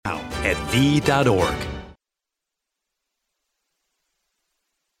at v.org.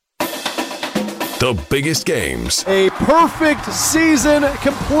 The biggest games. A perfect season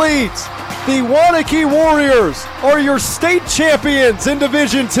complete. The Wanakee Warriors are your state champions in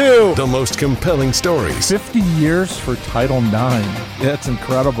Division II. The most compelling stories. 50 years for Title IX. That's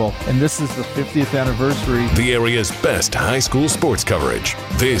incredible. And this is the 50th anniversary. The area's best high school sports coverage.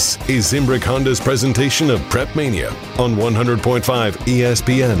 This is Zimbrick Honda's presentation of Prep Mania on 100.5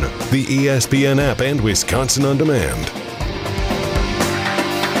 ESPN, the ESPN app, and Wisconsin On Demand.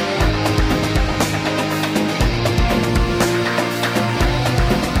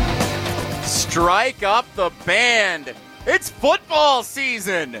 Strike up the band. It's football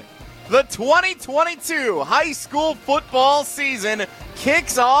season. The 2022 high school football season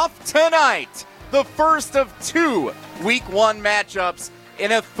kicks off tonight. The first of two Week 1 matchups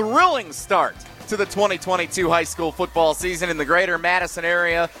in a thrilling start to the 2022 high school football season in the greater Madison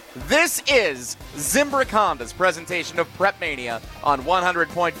area. This is Zimbrick Honda's presentation of Prep Mania on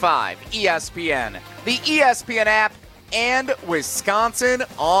 100.5 ESPN, the ESPN app, and Wisconsin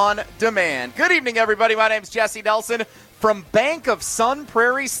On Demand. Good evening, everybody. My name's Jesse Nelson from Bank of Sun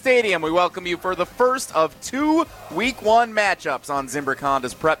Prairie Stadium. We welcome you for the first of two Week 1 matchups on Zimbrick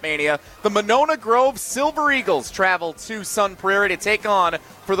Honda's Prep Mania. The Monona Grove Silver Eagles travel to Sun Prairie to take on,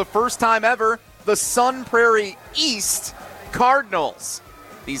 for the first time ever, the Sun Prairie East Cardinals.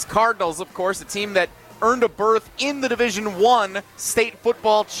 These Cardinals, of course, a team that earned a berth in the Division I state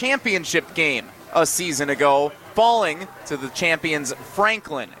football championship game a season ago, falling to the champions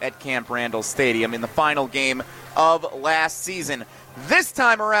Franklin at Camp Randall Stadium in the final game of last season. This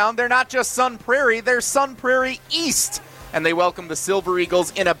time around, they're not just Sun Prairie, they're Sun Prairie East, and they welcome the Silver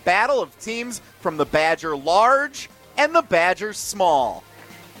Eagles in a battle of teams from the Badger Large and the Badger Small.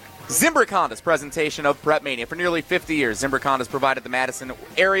 Zimbrick Honda's presentation of Prep Mania. For nearly 50 years, Zimbrick Honda's provided the Madison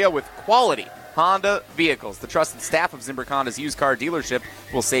area with quality Honda vehicles. The trusted staff of Zimbrick Honda's used car dealership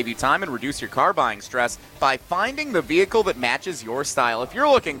will save you time and reduce your car buying stress by finding the vehicle that matches your style. If you're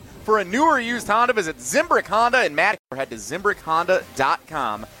looking for a new or used Honda, visit Zimbrick Honda in Madison or head to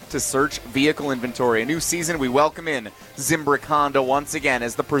ZimbrickHonda.com to search vehicle inventory. A new season, we welcome in Zimbrick Honda once again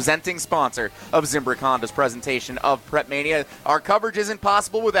as the presenting sponsor of Zimbrick Honda's presentation of Prep Mania. Our coverage isn't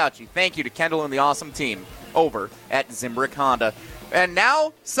possible without you. Thank you to Kendall and the awesome team over at Zimbrick Honda. And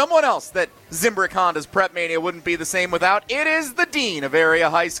now, someone else that Zimbrick Honda's Prep Mania wouldn't be the same without. It is the Dean of Area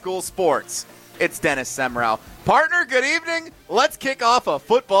High School Sports. It's Dennis Semrau. Partner, good evening. Let's kick off a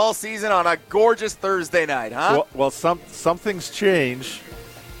football season on a gorgeous Thursday night, huh? Well, something's changed,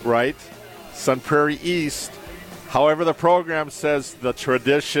 right? Sun Prairie East. However, the program says the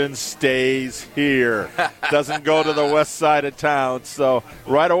tradition stays here. Doesn't go to the west side of town. So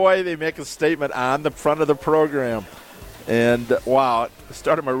right away they make a statement on the front of the program. And, wow, I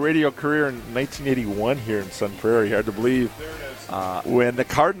started my radio career in 1981 here in Sun Prairie. Hard to believe. When the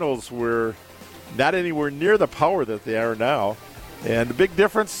Cardinals were not anywhere near the power that they are now. And the big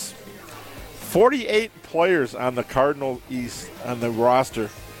difference, 48 players on the Cardinal East on the roster.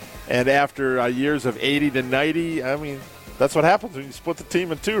 And after years of 80 to 90, I mean, that's what happens when you split the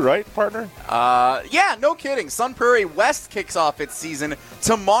team in two, right, partner? Yeah, no kidding. Sun Prairie West kicks off its season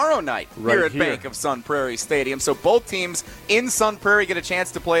tomorrow night here at Bank of Sun Prairie Stadium. So both teams in Sun Prairie get a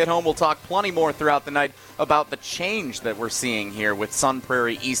chance to play at home. We'll talk plenty more throughout the night about the change that we're seeing here with Sun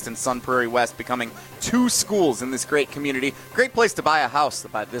Prairie East and Sun Prairie West becoming two schools in this great community. Great place to buy a house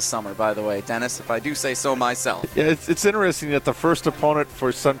this summer, by the way, Dennis, if I do say so myself. Yeah, it's interesting that the first opponent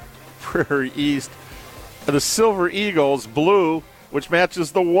for Sun Prairie East, the Silver Eagles, blue, which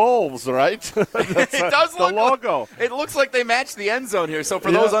matches the Wolves, right? It does the look logo. It looks like they match the end zone here. So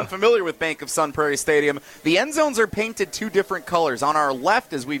for those unfamiliar with Bank of Sun Prairie Stadium, the end zones are painted two different colors. On our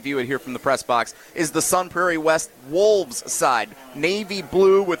left, as we view it here from the press box, is the Sun Prairie West Wolves side. Navy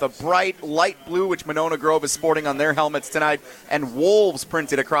blue with a bright light blue, which Monona Grove is sporting on their helmets tonight, and Wolves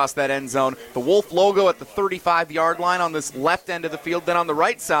printed across that end zone. The Wolf logo at the 35-yard line on this left end of the field. Then on the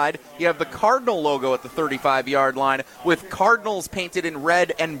right side, you have the Cardinal logo at the 35-yard line with Cardinals painted in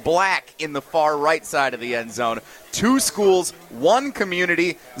red and black in the far right side of the end zone. Two schools, one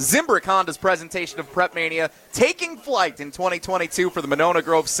community. Zimbrick Honda's presentation of Prep Mania taking flight in 2022 for the Monona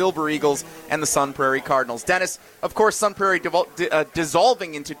Grove Silver Eagles and the Sun Prairie Cardinals. Dennis, of course, Sun Prairie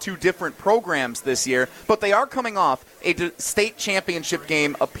dissolving into two different programs this year, but they are coming off a state championship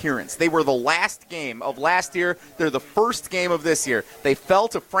game appearance. They were the last game of last year. They're the first game of this year. They fell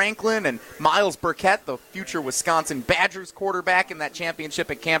to Franklin and Miles Burkett, the future Wisconsin Badgers quarterback, in that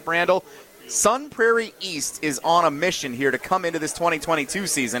championship at Camp Randall. Sun Prairie East is on a mission here to come into this 2022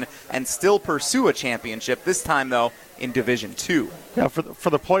 season and still pursue a championship, this time, though, in Division II. Yeah, for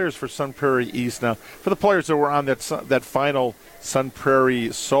the players for Sun Prairie East now, for the players that were on that final Sun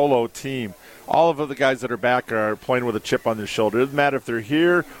Prairie solo team, all of the guys that are back are playing with a chip on their shoulder. It doesn't matter if they're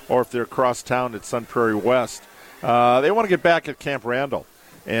here or if they're across town at Sun Prairie West. They want to get back at Camp Randall.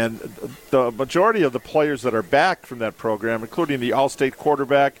 And the majority of the players that are back from that program, including the All-State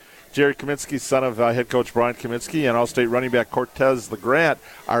quarterback, Jerry Kaminski, son of head coach Brian Kaminski, and All-State running back Cortez LeGrant,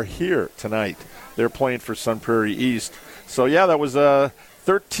 are here tonight. They're playing for Sun Prairie East. So, yeah, that was a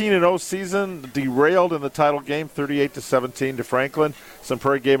 13-0 season, derailed in the title game, 38-17 to Franklin. Sun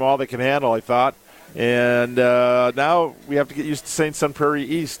Prairie gave them all they can handle, I thought. And now we have to get used to saying Sun Prairie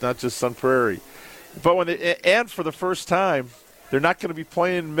East, not just Sun Prairie. But and for the first time, they're not going to be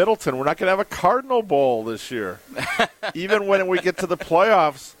playing Middleton. We're not going to have a Cardinal Bowl this year. Even when we get to the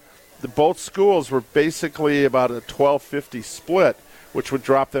playoffs, both schools were basically about a 12-50 split, which would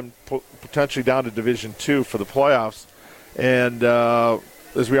drop them potentially down to Division II for the playoffs. And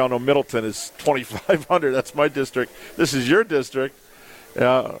as we all know, Middleton is 2,500. That's my district. This is your district.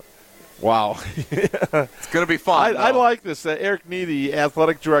 Wow. It's going to be fun. I like this. Eric Nee, the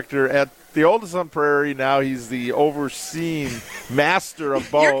athletic director at the old Sun Prairie, now he's the overseeing master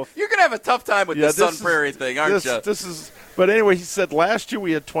of both. You're going to have a tough time with this Sun Prairie thing, aren't you? But anyway, he said last year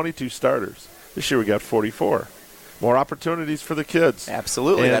we had 22 starters. This year we got 44. More opportunities for the kids.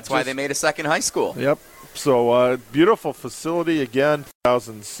 Absolutely. That's why they made a second high school. Yep. So beautiful facility again,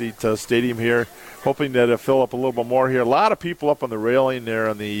 1,000-seat stadium here. Hoping that it'll fill up a little bit more here. A lot of people up on the railing there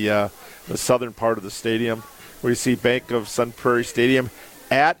on the southern part of the stadium, where you see Bank of Sun Prairie Stadium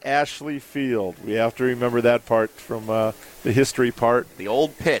at Ashley Field. We have to remember that part from the history part. The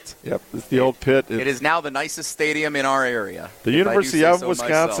old pit. Yep, it's the old pit. It is now the nicest stadium in our area. The University of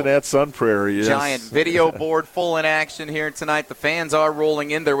Wisconsin at Sun Prairie. Yes. Giant video board full in action here tonight. The fans are rolling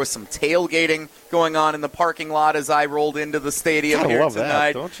in. There was some tailgating going on in the parking lot as I rolled into the stadium here love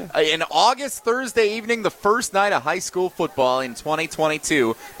tonight. That, don't you? In August, Thursday evening, the first night of high school football in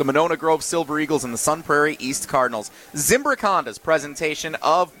 2022, the Monona Grove Silver Eagles and the Sun Prairie East Cardinals. Zimbrick Honda's presentation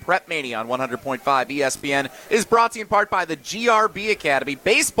of Prep Mania on 100.5 ESPN is brought to you in part by the GRB Academy.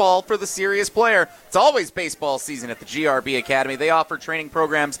 Baseball for the serious player. It's always baseball season at the GRB Academy. They offer training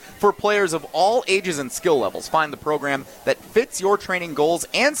programs for players of all ages and skill levels. Find the program that fits your training goals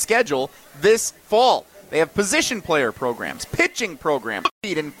and schedule this fall. They have position player programs, pitching programs,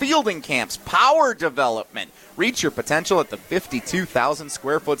 speed and fielding camps, power development. Reach your potential at the 52,000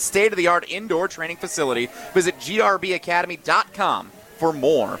 square foot state-of-the-art indoor training facility. Visit grbacademy.com for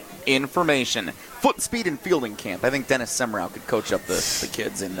more information. Foot speed and fielding camp. I think Dennis Semrau could coach up the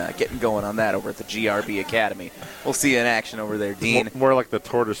kids and getting going on that over at the GRB Academy. We'll see you in action over there, Dean. More like the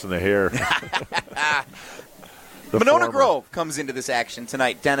tortoise and the hare. Monona Grove comes into this action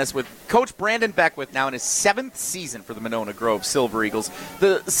tonight, Dennis, with Coach Brandon Beckwith now in his 7th season for the Monona Grove Silver Eagles.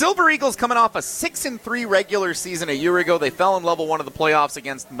 The Silver Eagles coming off a 6-3 regular season a year ago. They fell in level one of the playoffs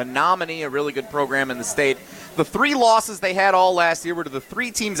against Menominee, a really good program in the state. The 3 losses they had all last year were to the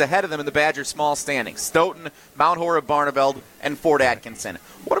 3 teams ahead of them in the Badger small standings: Stoughton, Mount Horeb, Barneveld, and Fort Atkinson.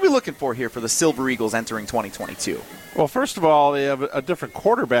 What are we looking for here for the Silver Eagles entering 2022? Well, first of all, they have a different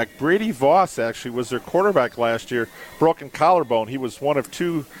quarterback. Brady Voss actually was their quarterback last year. Broken collarbone. He was one of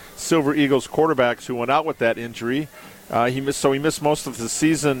 2 Silver Eagles quarterbacks who went out with that injury. He missed most of the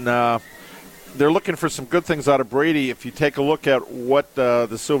season. They're looking for some good things out of Brady. If you take a look at what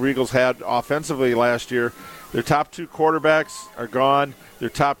the Silver Eagles had offensively last year, their top 2 quarterbacks are gone. Their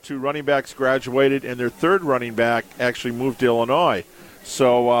top 2 running backs graduated, and their 3rd running back actually moved to Illinois.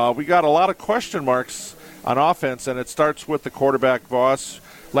 So we got a lot of question marks on offense, and it starts with the quarterback, Voss.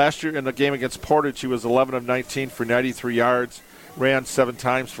 Last year in the game against Portage, he was 11 of 19 for 93 yards, ran 7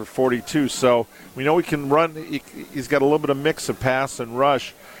 times for 42. So we know he can run. He's got a little bit of mix of pass and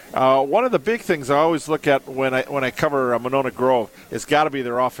rush. One of the big things I always look at when I cover Monona Grove has got to be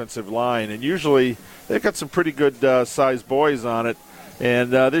their offensive line, and usually they've got some pretty good sized boys on it.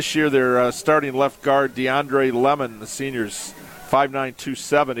 And this year their starting left guard, DeAndre Lemon, the senior's 5'9",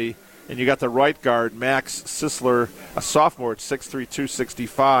 270. And you got the right guard, Max Sisler, a sophomore at 6'3",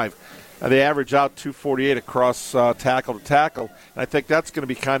 265. They average out 248 across tackle to tackle. And I think that's going to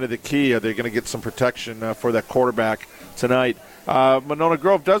be kind of the key. Are they going to get some protection for that quarterback tonight? Monona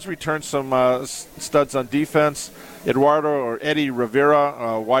Grove does return some studs on defense. Eddie Rivera,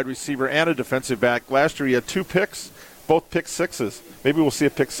 a wide receiver and a defensive back. Last year he had 2 picks, both pick sixes. Maybe we'll see a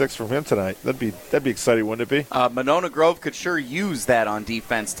pick 6 from him tonight. That'd be exciting, wouldn't it be? Monona Grove could sure use that on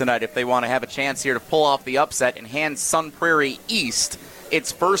defense tonight if they want to have a chance here to pull off the upset and hand Sun Prairie East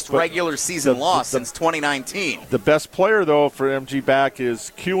its first regular season loss since 2019. The best player, though, for MG back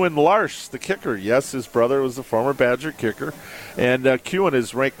is Kewen Larsh, the kicker. Yes, his brother was the former Badger kicker. And Kewen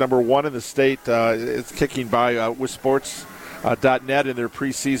is ranked number 1 in the state. It's kicking by WisSports.net in their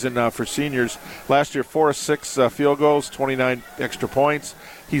preseason for seniors. Last year, 4 of 6 field goals, 29 extra points.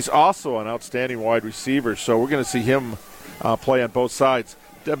 He's also an outstanding wide receiver, so we're going to see him play on both sides.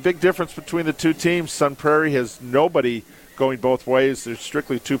 A big difference between the two teams. Sun Prairie has nobody going both ways. There's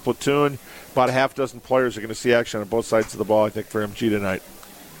strictly 2 platoon. About a half dozen players are going to see action on both sides of the ball, I think, for MG tonight.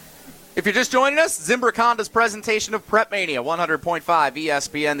 If you're just joining us, Zimbrick Honda's presentation of Prep Mania, 100.5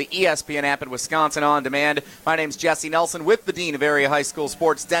 ESPN, the ESPN app in Wisconsin On Demand. My name's Jesse Nelson with the Dean of Area High School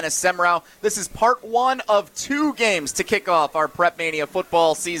Sports, Dennis Semrau. This is part 1 of 2 games to kick off our Prep Mania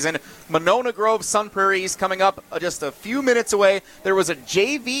football season. Monona Grove, Sun Prairie East coming up just a few minutes away. There was a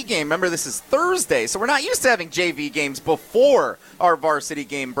JV game. Remember, this is Thursday, so we're not used to having JV games before our varsity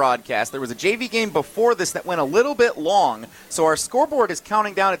game broadcast. There was a JV game before this that went a little bit long, so our scoreboard is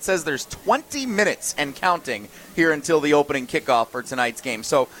counting down. It says there's 20 minutes and counting here until the opening kickoff for tonight's game.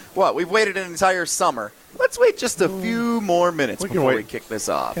 So, we've waited an entire summer. Let's wait just a few more minutes before we kick this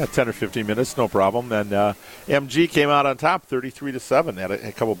off. Yeah, 10 or 15 minutes, no problem. And MG came out on top 33-7. They had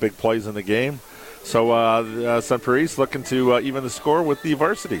a couple big plays in the game. So Sun Prairie East looking to even the score with the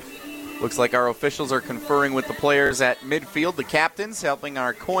varsity. Looks like our officials are conferring with the players at midfield, the captains, helping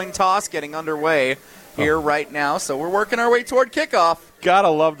our coin toss getting underway here right now. So we're working our way toward kickoff. Gotta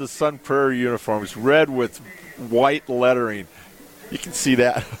love the Sun Prairie uniforms, red with white lettering. You can see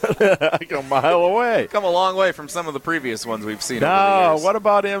that like a mile away. Come a long way from some of the previous ones we've seen over No, the years. what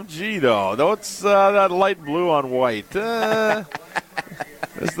about MG, though? Though it's that light blue on white. This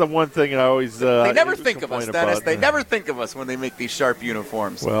is the one thing I always they never think of us, about. Dennis. They never think of us when they make these sharp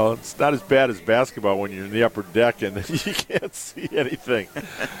uniforms. Well, it's not as bad as basketball when you're in the upper deck and you can't see anything.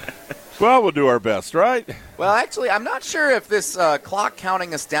 Well, we'll do our best, right? Well, actually, I'm not sure if this clock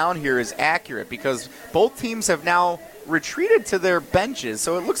counting us down here is accurate because both teams have now retreated to their benches,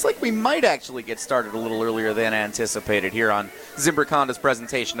 so it looks like we might actually get started a little earlier than anticipated here on Zimbrick Honda's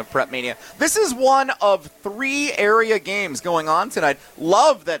presentation of Prep Mania. This is one of 3 area games going on tonight.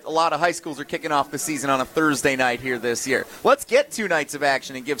 Love that a lot of high schools are kicking off the season on a Thursday night here this year. Let's get 2 nights of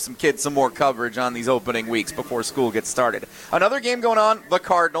action and give some kids some more coverage on these opening weeks before school gets started. Another game going on, the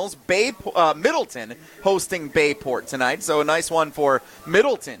Cardinals, Middleton hosting Bayport tonight, so a nice one for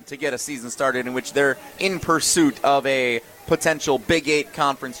Middleton to get a season started in which they're in pursuit of a potential Big 8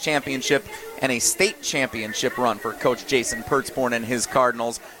 conference championship and a state championship run for Coach Jason Pertzborn and his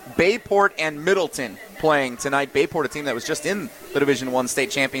Cardinals. Bayport and Middleton playing tonight. Bayport, a team that was just in the Division I state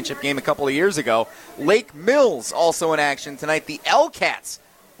championship game a couple of years ago. Lake Mills also in action tonight. The L-Cats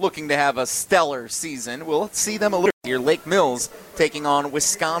looking to have a stellar season. We'll see them a little here. Lake Mills taking on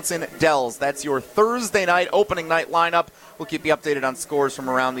Wisconsin Dells. That's your Thursday night, opening night lineup. We'll keep you updated on scores from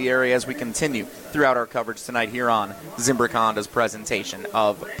around the area as we continue throughout our coverage tonight here on Zimbrick Honda's presentation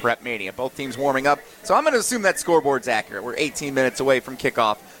of Prep Mania. Both teams warming up, so I'm going to assume that scoreboard's accurate. We're 18 minutes away from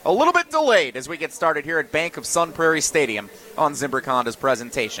kickoff. A little bit delayed as we get started here at Bank of Sun Prairie Stadium on Zimbrick Honda's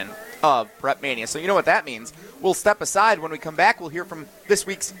presentation of Prep Mania. So you know what that means. We'll step aside. When we come back, we'll hear from this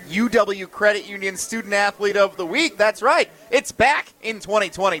week's UW Credit Union Student Athlete of the Week. That's right. It's back in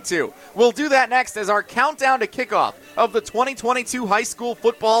 2022. We'll do that next as our countdown to kickoff of the 2022 high school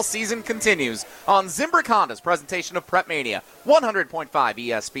football season continues on Zimbrick Honda's presentation of Prep Mania, 100.5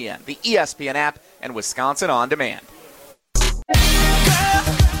 ESPN, the ESPN app, and Wisconsin On Demand.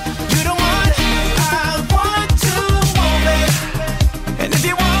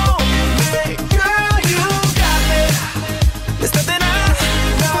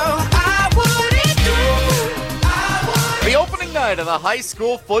 Of the high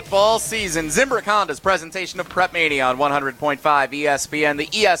school football season. Zimbrick Honda's presentation of Prep Mania on 100.5 ESPN, the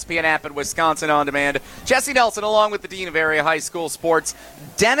ESPN app and Wisconsin On Demand. Jesse Nelson along with the Dean of Area High School Sports,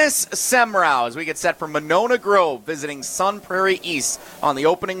 Dennis Semrau, as we get set for Monona Grove visiting Sun Prairie East on the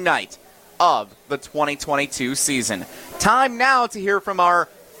opening night of the 2022 season. Time now to hear from our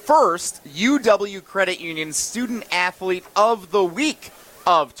first UW Credit Union Student Athlete of the Week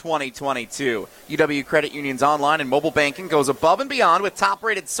of 2022. UW Credit Union's online and mobile banking goes above and beyond with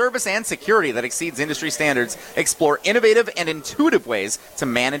top-rated service and security that exceeds industry standards. Explore innovative and intuitive ways to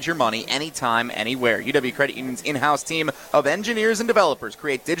manage your money anytime, anywhere. UW Credit Union's in-house team of engineers and developers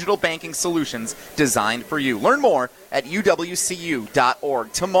create digital banking solutions designed for you. Learn more at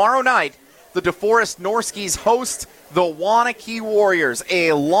uwcu.org. Tomorrow night, the DeForest Norskies host the Wanakee Warriors,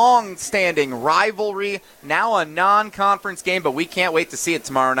 a long-standing rivalry, now a non-conference game, but we can't wait to see it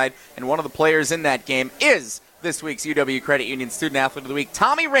tomorrow night. And one of the players in that game is this week's UW Credit Union Student Athlete of the Week,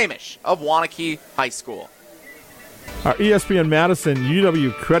 Tommy Ramish of Waunakee High School. Our ESPN Madison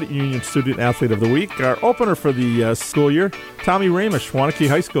UW Credit Union Student Athlete of the Week, our opener for the school year, Tommy Ramish, Waunakee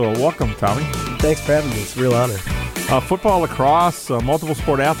High School. Welcome, Tommy. Thanks for having me. It's a real honor. Football, lacrosse, multiple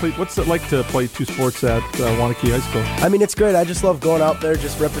sport athlete. What's it like to play two sports at Waunakee High School? I mean, it's great. I just love going out there,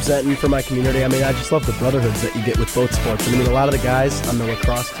 just representing for my community. I mean, I just love the brotherhoods that you get with both sports. I mean, a lot of the guys on the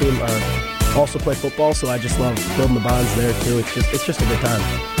lacrosse team also play football, so I just love building the bonds there, too. It's just a good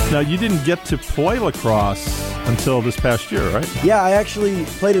time. Now, you didn't get to play lacrosse until this past year, right? Yeah, I actually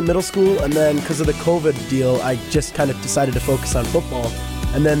played in middle school, and then because of the COVID deal, I just kind of decided to focus on football.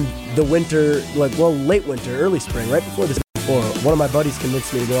 And then the winter, late winter, early spring, right before one of my buddies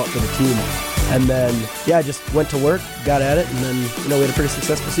convinced me to go out for the team. And then, I just went to work, got at it, and then, we had a pretty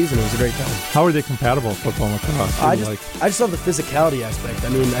successful season. It was a great time. How are they compatible, football and lacrosse? I just love the physicality aspect. I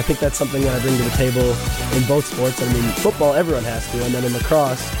mean, I think that's something that I bring to the table in both sports. I mean, football, everyone has to, and then in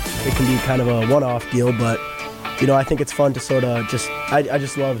lacrosse, it can be kind of a one-off deal, but I think it's fun to sort of I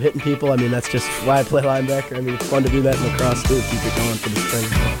just love hitting people. I mean, that's just why I play linebacker. I mean, it's fun to do that in lacrosse, too, keep it going for the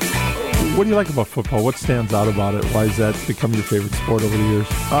spring. What do you like about football? What stands out about it? Why has that become your favorite sport over the years?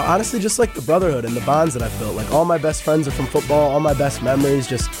 Honestly, just like the brotherhood and the bonds that I've built. Like, all my best friends are from football. All my best memories,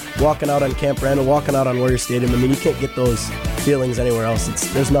 just walking out on Camp Randall, walking out on Warrior Stadium. I mean, you can't get those feelings anywhere else.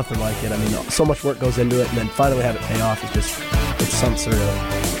 There's nothing like it. I mean, so much work goes into it, and then finally have it pay off. It's something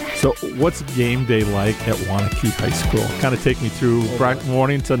surreal. So what's game day like at Waunakee High School? Kind of take me through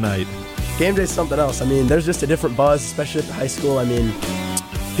morning to night. Game day's something else. I mean, there's just a different buzz, especially at the high school. I mean,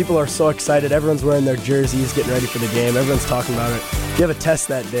 people are so excited. Everyone's wearing their jerseys, getting ready for the game. Everyone's talking about it. If you have a test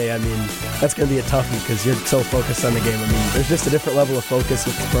that day, I mean, that's going to be a toughie because you're so focused on the game. I mean, there's just a different level of focus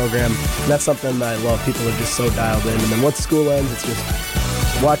with the program. And that's something that I love. People are just so dialed in. And then once school ends, it's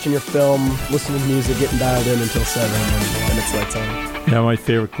just watching your film, listening to music, getting dialed in until 7, and it's lights on. Yeah, my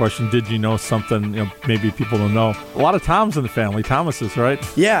favorite question, did you know something maybe people don't know? A lot of Toms in the family, Thomases, right?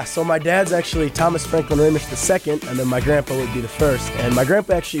 Yeah, so my dad's actually Thomas Franklin Ramish II, and then my grandpa would be the first. And my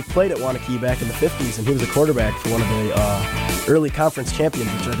grandpa actually played at Waunakee back in the 50s, and he was a quarterback for one of the early conference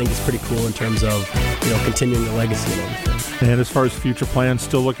champions, which I think is pretty cool in terms of continuing the legacy and everything. And as far as future plans,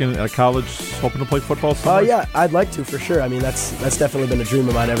 still looking at college, hoping to play football somewhere? Yeah, I'd like to, for sure. I mean, that's definitely been a dream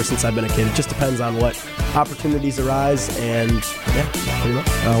of mine ever since I've been a kid. It just depends on what opportunities arise, and pretty much.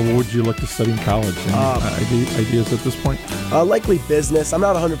 What would you look to study in college? Any ideas at this point? Likely business. I'm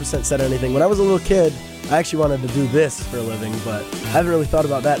not 100% set on anything. When I was a little kid, I actually wanted to do this for a living, but I haven't really thought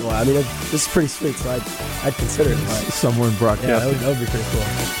about that in a while. I mean, this is pretty sweet, so I'd consider it. Somewhere in broadcasting. Yeah, that would be pretty cool.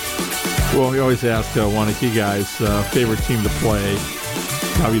 Well, we always ask Waunakee guys, favorite team to play.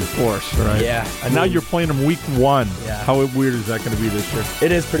 Probably the Force, right? Yeah. Now you're playing them week 1. Yeah. How weird is that going to be this year?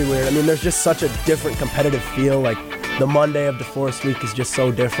 It is pretty weird. I mean, there's just such a different competitive feel. Like, the Monday of DeForest week is just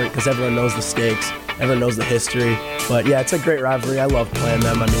so different because everyone knows the stakes. Everyone knows the history. But, yeah, it's a great rivalry. I love playing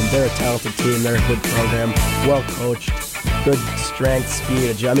them. I mean, they're a talented team. They're a good program, well-coached, good strength,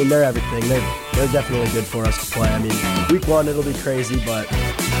 speed. I mean, they're everything. They're definitely good for us to play. I mean, week 1, it'll be crazy, but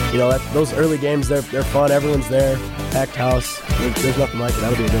those early games, they're fun. Everyone's there, packed house. There's nothing like it.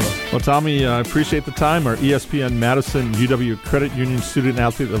 That'll be a good one. Well, Tommy, I appreciate the time. Our ESPN Madison UW Credit Union Student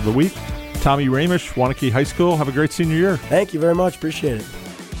Athlete of the Week, Tommy Ramish, Waunakee High School. Have a great senior year. Thank you very much. Appreciate it.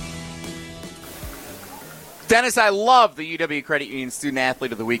 Dennis, I love the UW Credit Union Student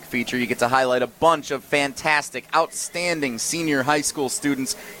Athlete of the Week feature. You get to highlight a bunch of fantastic, outstanding senior high school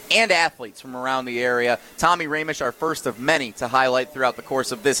students and athletes from around the area. Tommy Ramish, our first of many to highlight throughout the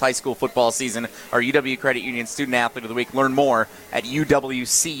course of this high school football season, our UW Credit Union Student Athlete of the Week. Learn more at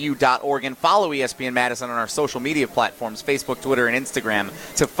uwcu.org and follow ESPN Madison on our social media platforms, Facebook, Twitter, and Instagram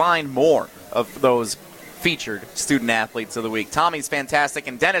to find more of those featured student athletes of the week. Tommy's fantastic.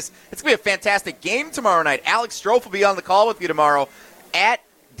 And Dennis, it's going to be a fantastic game tomorrow night. Alex Strofe will be on the call with you tomorrow at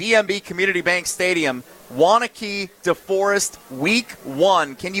DMB Community Bank Stadium. Waunakee DeForest Week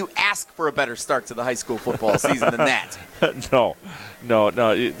 1. Can you ask for a better start to the high school football season than that? No.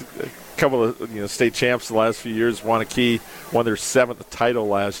 A couple of state champs the last few years. Waunakee won their 7th title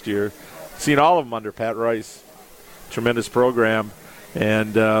last year. Seen all of them under Pat Rice. Tremendous program.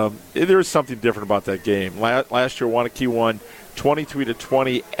 And there is something different about that game. Last year, Waunakee won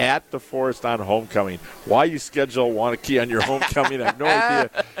 23-20 at DeForest on homecoming. Why you schedule Waunakee on your homecoming, I have no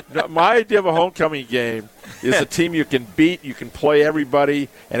idea. No, my idea of a homecoming game is a team you can beat, you can play everybody,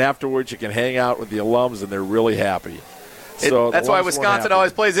 and afterwards you can hang out with the alums, and they're really happy. So that's why Wisconsin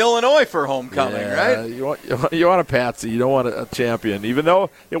always plays Illinois for homecoming, right? You want a patsy. You don't want a champion, even though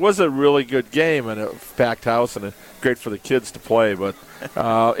it was a really good game and a packed house and great for the kids to play. But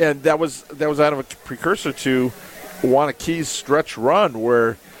and that was out of a precursor to Wanakee's stretch run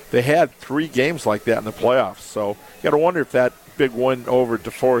where they had 3 games like that in the playoffs. So you got to wonder if that big win over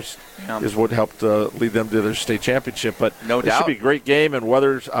DeForest is what helped lead them to their state championship. But no doubt. It should be a great game, and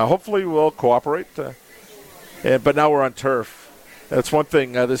weather's hopefully will cooperate. But now we're on turf. That's one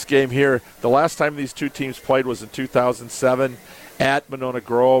thing, this game here. The last time these two teams played was in 2007 at Monona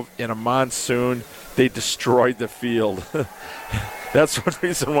Grove in a monsoon. They destroyed the field. That's one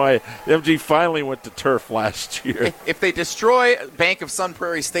reason why MG finally went to turf last year. If they destroy Bank of Sun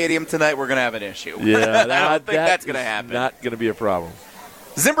Prairie Stadium tonight, we're going to have an issue. Yeah, I don't think that's going to happen. Not going to be a problem.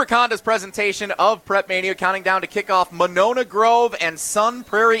 Zimbrick Honda's presentation of Prep Mania, counting down to kick off Monona Grove and Sun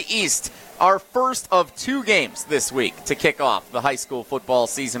Prairie East. Our first of 2 games this week to kick off the high school football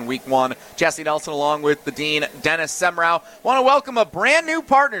season, week 1. Jesse Nelson along with the dean, Dennis Semrau. Want to welcome a brand new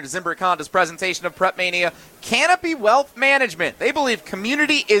partner to Zimbrick Honda's presentation of Prep Mania, Canopy Wealth Management. They believe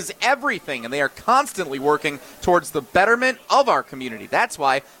community is everything, and they are constantly working towards the betterment of our community. That's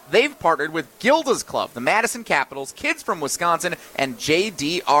why they've partnered with Gilda's Club, the Madison Capitals, Kids from Wisconsin, and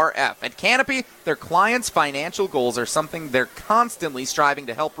JDRF. At Canopy, their clients' financial goals are something they're constantly striving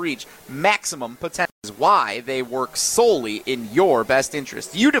to help reach maximum potential. Is why they work solely in your best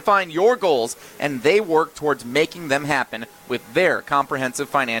interest. You define your goals, and they work towards making them happen with their comprehensive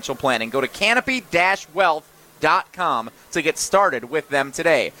financial planning. Go to canopy-wealth.com to get started with them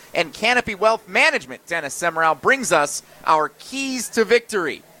today. And Canopy Wealth Management, Dennis Semrau, brings us our keys to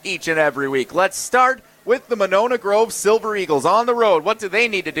victory each and every week. Let's start with the Monona Grove Silver Eagles on the road. What do they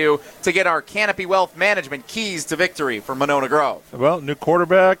need to do to get our Canopy Wealth Management keys to victory for Monona Grove? Well, new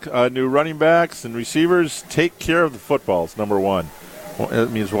quarterback, new running backs, and receivers. Take care of the footballs, number 1. It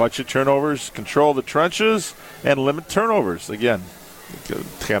means watch your turnovers, control the trenches, and limit turnovers. Again, it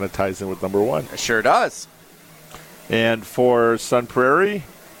kind of ties in with number 1. It sure does. And for Sun Prairie?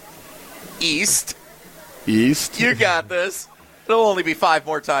 East. You got this. It'll only be 5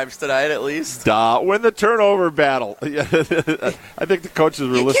 more times tonight, at least. Win the turnover battle. I think the coaches were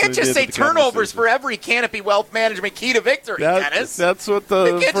listening. You can't just say turnovers for every Canopy Wealth Management key to victory, Dennis. That's what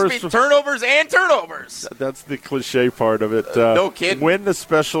the it can't first just be turnovers and turnovers. That's the cliche part of it. No kidding. Win the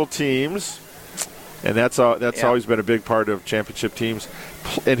special teams, and that's always been a big part of championship teams.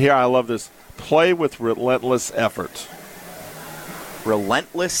 And here, I love this. Play with relentless effort.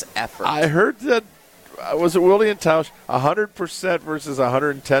 Relentless effort. I heard that. Was it Willie and Tausch 100% versus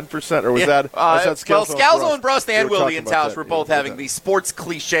 110%, or was that Scalzo? Scalzo and Brust and Willie and Tausch were both having the sports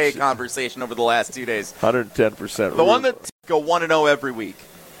cliche conversation over the last 2 days. 110%. The one that go 1-0 every week.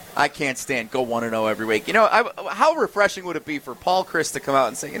 I can't stand go 1-0 every week. You know, how refreshing would it be for Paul Chris to come out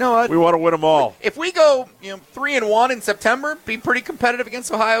and say, you know what? We want to win them all. If we go 3-1 in September, be pretty competitive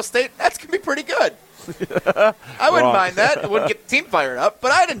against Ohio State, that's going to be pretty good. I wouldn't mind that. It wouldn't get the team fired up,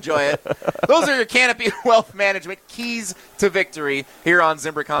 but I'd enjoy it. Those are your Canopy Wealth Management keys to victory here on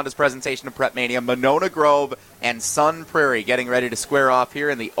Zimbrick Honda's presentation of Prep Mania. Monona Grove and Sun Prairie getting ready to square off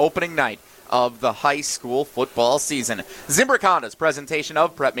here in the opening night of the high school football season. Zimbrick Honda's presentation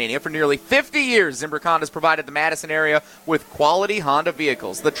of Prep Mania. For nearly 50 years, Zimbrick Honda's provided the Madison area with quality Honda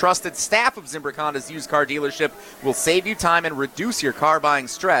vehicles. The trusted staff of Zimbrick Honda's used car dealership will save you time and reduce your car buying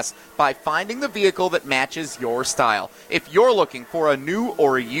stress by finding the vehicle that matches your style. If you're looking for a new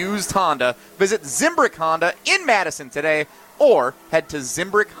or used Honda, visit Zimbrick Honda in Madison today, or head to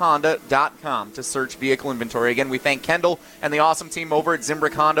ZimbrickHonda.com to search vehicle inventory. Again, we thank Kendall and the awesome team over at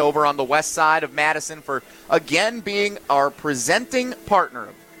Zimbrick Honda over on the west side of Madison for, again, being our presenting partner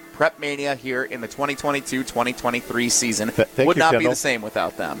of Prep Mania here in the 2022-2023 season. Would not be the same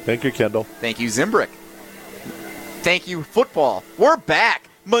without them. Thank you, Kendall. Thank you, Zimbrick. Thank you, football. We're back.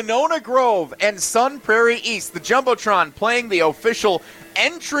 Monona Grove and Sun Prairie East, the Jumbotron playing the official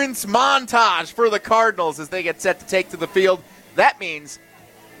entrance montage for the Cardinals as they get set to take to the field. That means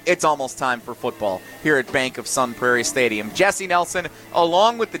it's almost time for football here at Bank of Sun Prairie Stadium. Jesse Nelson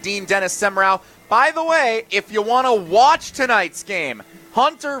along with the Dean Dennis Semrau. By the way, if you want to watch tonight's game,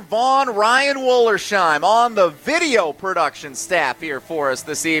 Hunter Vaughn, Ryan Wollersheim on the video production staff here for us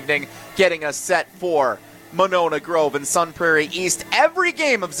this evening, getting us set for Monona Grove and Sun Prairie East. Every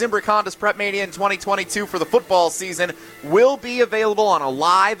game of Zimbrick Honda's Prep Mania in 2022 for the football season will be available on a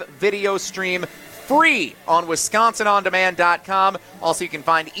live video stream free on WisconsinOnDemand.com. Also, you can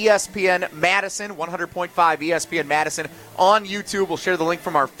find ESPN Madison, 100.5 ESPN Madison on YouTube. We'll share the link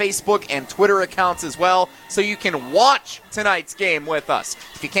from our Facebook and Twitter accounts as well, so you can watch tonight's game with us.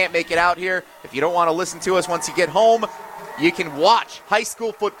 If you can't make it out here, if you don't want to listen to us once you get home, you can watch high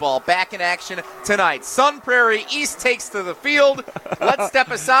school football back in action tonight. Sun Prairie East takes to the field. Let's step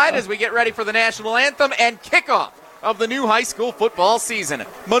aside as we get ready for the national anthem and kickoff of the new high school football season.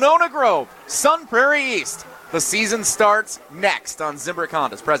 Monona Grove, Sun Prairie East. The season starts next on Zimbrick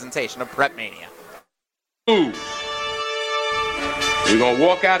Honda's presentation of Prep Mania. We're going to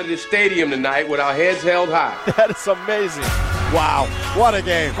walk out of this stadium tonight with our heads held high. That is amazing. Wow, what a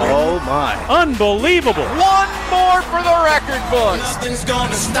game. Oh, my. Unbelievable. One more for the record books. Nothing's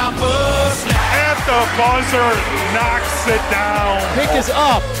gonna stop us now. At the buzzer, knocks it down. Pick is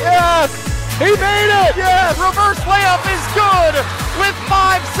up. Yes, he made it. Yes, reverse layup is good with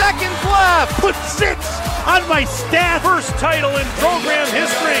 5 seconds left. Put 6 on my staff. First title in program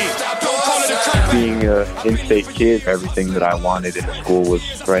history. Being an in-state kid, everything that I wanted in school was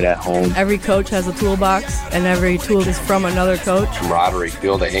right at home. Every coach has a toolbox, and every tool is from another coach. Camaraderie, be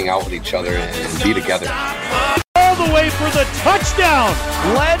able to hang out with each other and be together. All the way for the touchdown.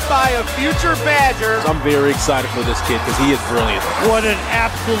 Led by a future Badger. I'm very excited for this kid because he is brilliant. What an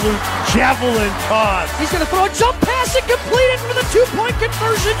absolute javelin toss. He's gonna throw a jump pass and complete it for the 2-point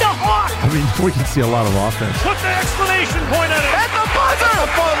conversion to Hawk. I mean, we can see a lot of offense. Put the exclamation point on it. At the buzzer.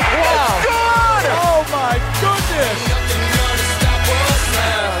 It's good. Oh, my goodness.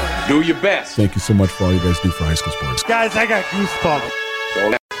 Do your best. Thank you so much for all you guys do for high school sports. Guys, I got goosebumps.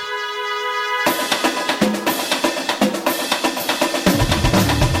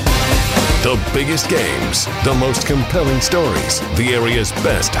 The biggest games, the most compelling stories, the area's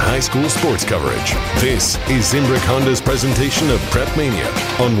best high school sports coverage. This is Zimbrick Honda's presentation of Prep Mania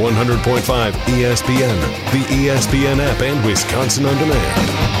on 100.5 ESPN, the ESPN app, and Wisconsin On Demand.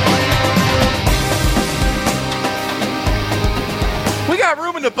 We got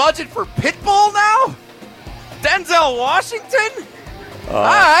room in the budget for Pitbull now? Denzel Washington? All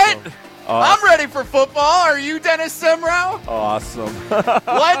right. I'm ready for football. Are you, Dennis Semrau? Awesome.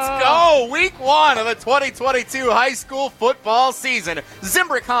 Let's go. Week 1 of the 2022 high school football season.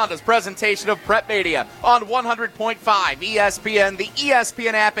 Zimbrick Honda's presentation of Prep Mania on 100.5 ESPN, the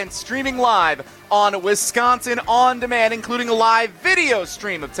ESPN app, and streaming live on Wisconsin On Demand, including a live video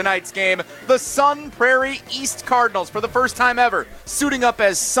stream of tonight's game. The Sun Prairie East Cardinals, for the first time ever, suiting up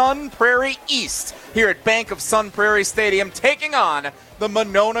as Sun Prairie East here at Bank of Sun Prairie Stadium, taking on the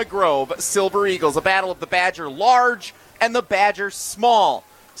Monona Grove Silver Eagles, a battle of the Badger large and the Badger small.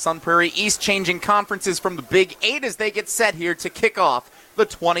 Sun Prairie East changing conferences from the Big 8 as they get set here to kick off the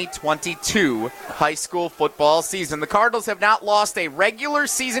 2022 high school football season. The Cardinals have not lost a regular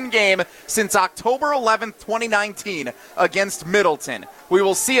season game since October 11th, 2019 against Middleton. We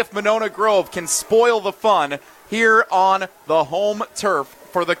will see if Monona Grove can spoil the fun here on the home turf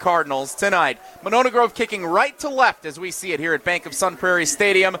for the Cardinals tonight. Monona Grove kicking right to left as we see it here at Bank of Sun Prairie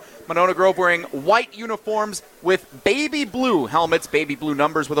Stadium. Monona Grove wearing white uniforms with baby blue helmets, baby blue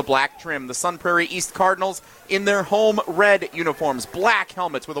numbers with a black trim. The Sun Prairie East Cardinals in their home red uniforms, black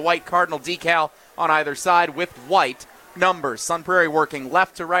helmets with a white Cardinal decal on either side with white numbers. Sun Prairie working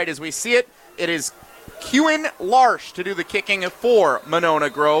left to right as we see it. It is Kewen Larsh to do the kicking for Monona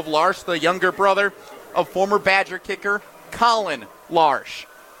Grove. Larsh, the younger brother of former Badger kicker Colin Larsh.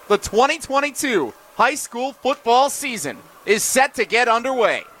 The 2022 high school football season is set to get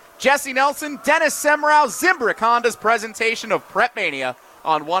underway. Jesse Nelson, Dennis Semrau, Zimbrick Honda's presentation of Prep Mania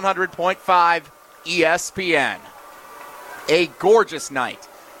on 100.5 ESPN. A gorgeous night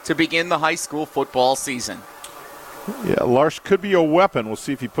to begin the high school football season. Yeah, Larsh could be a weapon. We'll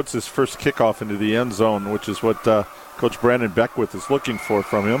see if he puts his first kickoff into the end zone, which is what Coach Brandon Beckwith is looking for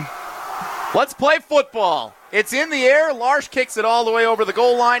from him. Let's play football. It's in the air. Larsh kicks it all the way over the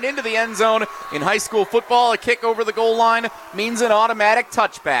goal line into the end zone. In high school football, a kick over the goal line means an automatic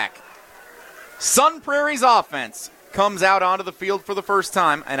touchback. Sun Prairie's offense comes out onto the field for the first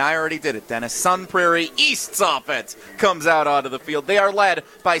time, and I already did it, Dennis. Sun Prairie East's offense comes out onto the field. They are led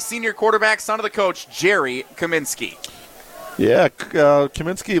by senior quarterback, son of the coach, Jerry Kaminski. Yeah,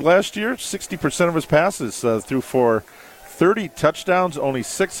 Kaminski last year, 60% of his passes threw for 30 touchdowns, only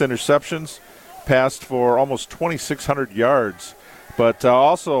 6 interceptions, passed for almost 2,600 yards. But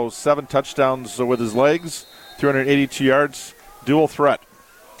also 7 touchdowns with his legs, 382 yards, dual threat.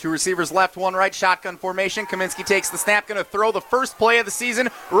 2 receivers left, 1 right, shotgun formation. Kaminski takes the snap, going to throw the first play of the season.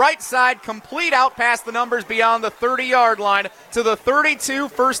 Right side, complete out past the numbers beyond the 30-yard line to the 32,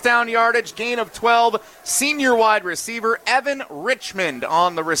 first down yardage, gain of 12. Senior wide receiver Evan Richmond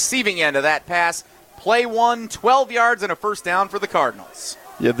on the receiving end of that pass. Play 1, 12 yards and a first down for the Cardinals.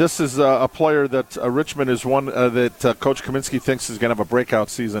 Yeah, this is a player that Richmond is one that Coach Kaminski thinks is going to have a breakout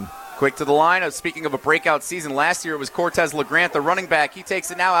season. Quick to the line. Speaking of a breakout season, last year it was Cortez LeGrant, the running back. He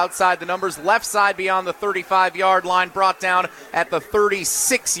takes it now outside the numbers, left side beyond the 35-yard line, brought down at the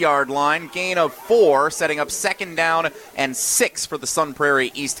 36-yard line. Gain of 4, setting up 2nd down and 6 for the Sun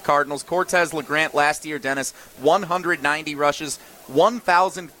Prairie East Cardinals. Cortez LeGrant last year, Dennis, 190 rushes,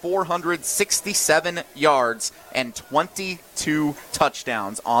 1,467 yards, and 22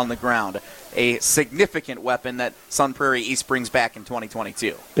 touchdowns on the ground. A significant weapon that Sun Prairie East brings back in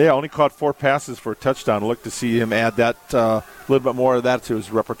 2022. Yeah, only caught 4 passes for a touchdown. Look to see him add that little bit more of that to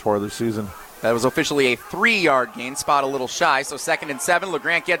his repertoire this season. That was officially a 3-yard gain, spot a little shy, so 2nd and 7.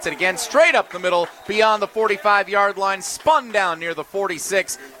 LeGrant gets it again, straight up the middle, beyond the 45-yard line, spun down near the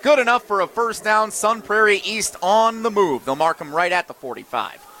 46. Good enough for a 1st down. Sun Prairie East on the move. They'll mark him right at the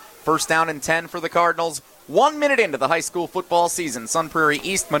 45. 1st down and 10 for the Cardinals. 1 minute into the high school football season. Sun Prairie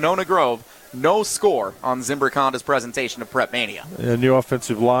East, Monona Grove. No score on Zimbrick Honda's presentation of Prep Mania. A new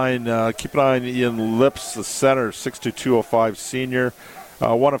offensive line. Keep an eye on Ian Lips, the center, 6'2", 205 senior.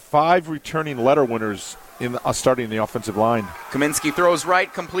 One of 5 returning letter winners in starting the offensive line. Kaminski throws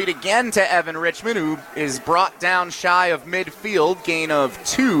right, complete again to Evan Richmond, who is brought down shy of midfield. Gain of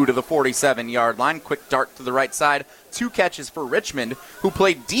 2 to the 47-yard line. Quick dart to the right side. 2 catches for Richmond, who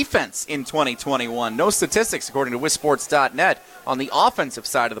played defense in 2021. No statistics, according to WisSports.net, on the offensive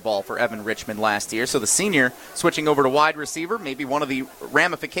side of the ball for Evan Richmond last year. So the senior switching over to wide receiver, maybe one of the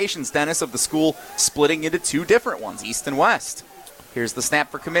ramifications, Dennis, of the school splitting into 2 different ones, East and West. Here's the snap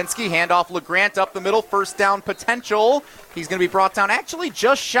for Kaminski. Handoff LeGrant up the middle. 1st down potential. He's going to be brought down actually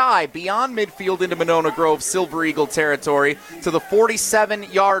just shy beyond midfield into Monona Grove Silver Eagle territory to the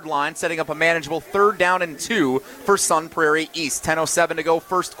 47-yard line, setting up a manageable 3rd down and 2 for Sun Prairie East. 10:07 to go,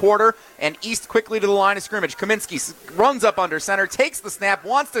 1st quarter, and East quickly to the line of scrimmage. Kaminski runs up under center, takes the snap,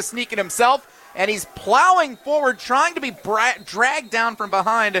 wants to sneak it himself, and he's plowing forward, trying to be dragged down from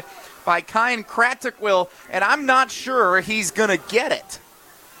behind by Kyan Kratikwil, and I'm not sure he's going to get it.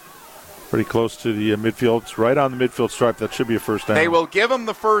 Pretty close to the midfield. It's right on the midfield stripe. That should be a 1st down. They will give him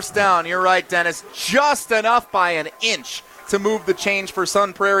the 1st down. You're right, Dennis. Just enough by an inch to move the change for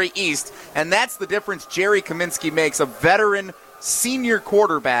Sun Prairie East, and that's the difference Jerry Kaminski makes, a veteran senior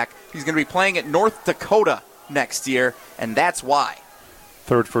quarterback. He's going to be playing at North Dakota next year, and that's why.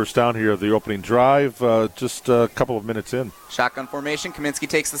 3rd 1st down here of the opening drive, just a couple of minutes in. Shotgun formation. Kaminski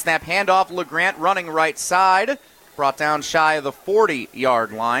takes the snap. Handoff. LeGrant running right side. Brought down shy of the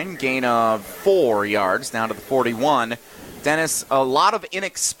 40-yard line. Gain of 4 yards down to the 41. Dennis, a lot of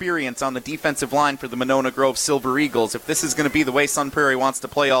inexperience on the defensive line for the Monona Grove Silver Eagles. If this is going to be the way Sun Prairie wants to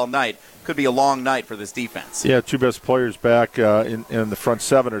play all night, could be a long night for this defense. Yeah, 2 best players back in the front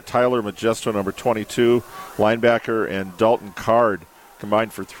 7 are Tyler Majesto, number 22, linebacker, and Dalton Card,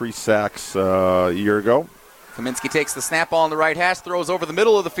 combined for 3 sacks a year ago. Kaminski takes the snap on the right hash, throws over the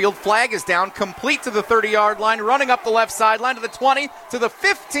middle of the field. Flag is down, complete to the 30-yard line, running up the left sideline to the 20, to the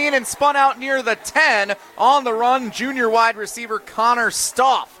 15, and spun out near the 10. On the run, junior wide receiver Connor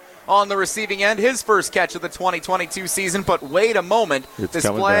Stoff on the receiving end. His first catch of the 2022 season, but wait a moment. This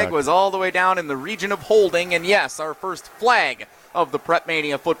flag was all the way down in the region of holding, and yes, our first flag of the Prep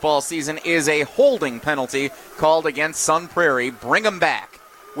Mania football season is a holding penalty called against Sun Prairie. Bring them back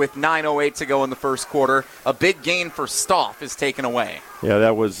with 9:08 to go in the 1st quarter. A big gain for Stoff is taken away. Yeah,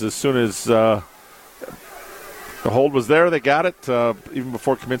 that was as soon as the hold was there, they got it, even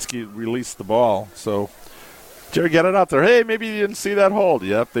before Kaminski released the ball. So Jerry got it out there. Hey, maybe you didn't see that hold.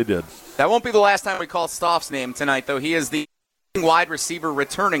 Yep, they did. That won't be the last time we call Stoff's name tonight, though. He is the wide receiver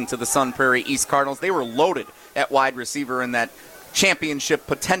returning to the Sun Prairie East Cardinals. They were loaded at wide receiver in that championship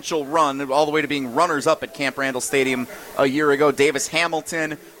potential run, all the way to being runners-up at Camp Randall Stadium a year ago. Davis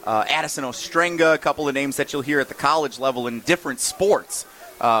Hamilton, Addison Ostrenga, a couple of names that you'll hear at the college level in different sports.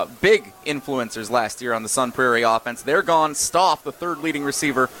 Big influencers last year on the Sun Prairie offense. They're gone. Stoff, the 3rd leading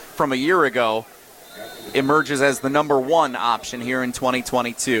receiver from a year ago, emerges as the number 1 option here in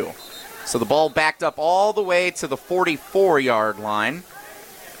 2022. So the ball backed up all the way to the 44-yard line.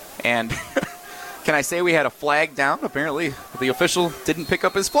 And can I say we had a flag down? Apparently the official didn't pick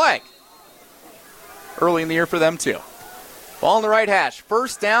up his flag. Early in the year for them, too. Ball on the right hash.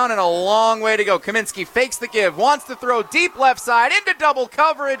 1st down and a long way to go. Kaminski fakes the give. Wants to throw deep left side into double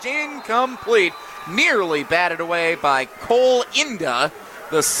coverage. Incomplete. Nearly batted away by Cole Inda,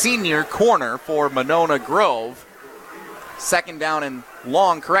 the senior corner for Monona Grove. 2nd down and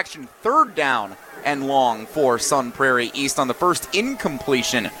long. 3rd down and long for Sun Prairie East on the first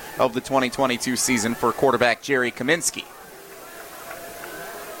incompletion of the 2022 season for quarterback Jerry Kaminski.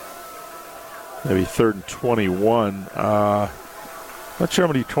 Maybe 3rd and 21. Not sure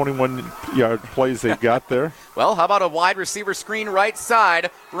how many 21-yard plays they've got there. Well, how about a wide receiver screen right side?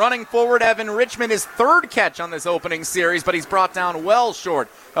 Running forward, Evan Richmond, his third catch on this opening series, but he's brought down well short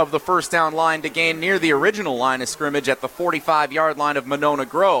of the first down line to gain near the original line of scrimmage at the 45-yard line of Monona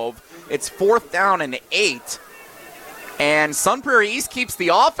Grove. It's 4th down and 8. And Sun Prairie East keeps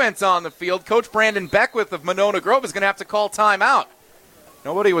the offense on the field. Coach Brandon Beckwith of Monona Grove is going to have to call timeout.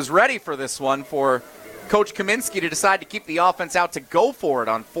 Nobody was ready for this one for Coach Kaminski to decide to keep the offense out to go for it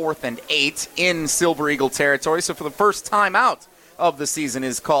on 4th and 8 in Silver Eagle territory. So for the first timeout of the season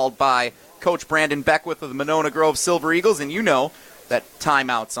is called by Coach Brandon Beckwith of the Monona Grove Silver Eagles. And you know that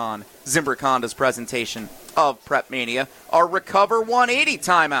timeouts on Zimbrick Honda's presentation of Prep Mania are Recover 180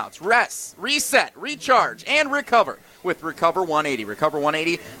 timeouts. Rest, reset, recharge, and recover with Recover 180. Recover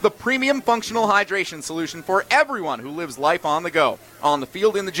 180, the premium functional hydration solution for everyone who lives life on the go. On the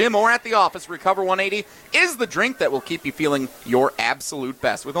field, in the gym, or at the office, Recover 180 is the drink that will keep you feeling your absolute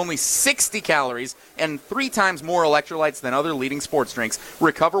best. With only 60 calories and 3 times more electrolytes than other leading sports drinks,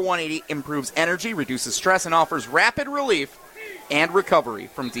 Recover 180 improves energy, reduces stress, and offers rapid relief and recovery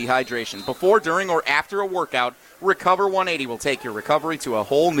from dehydration. Before, during, or after a workout, Recover 180 will take your recovery to a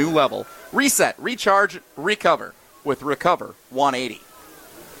whole new level. Reset, recharge, recover with Recover 180.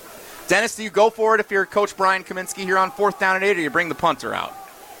 Dennis, do you go for it if you're Coach Brian Kaminski here on 4th down and 8, or you bring the punter out?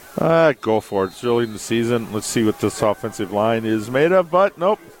 Go for it. It's early in the season. Let's see what this offensive line is made of, but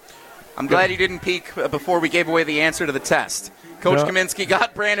nope. I'm glad you didn't peek before we gave away the answer to the test. Coach Kaminski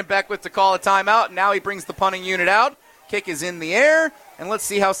got Brandon Beckwith to call a timeout, and now he brings the punting unit out. Kick is in the air, and let's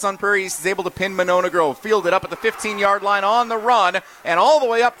see how Sun Prairie East is able to pin Monona Grove. Fielded up at the 15-yard line on the run, and all the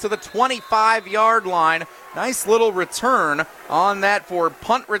way up to the 25-yard line. Nice little return on that for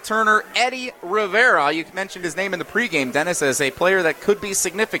punt returner Eddie Rivera. You mentioned his name in the pregame, Dennis, as a player that could be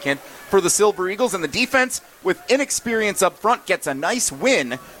significant for the Silver Eagles. And the defense, with inexperience up front, gets a nice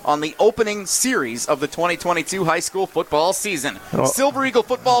win on the opening series of the 2022 high school football season. Silver Eagle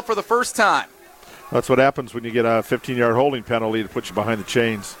football for the first time. That's what happens when you get a 15-yard holding penalty to put you behind the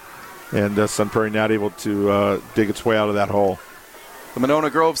chains. And Sun Prairie not able to dig its way out of that hole. The Monona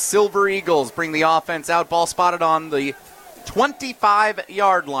Grove Silver Eagles bring the offense out. Ball spotted on the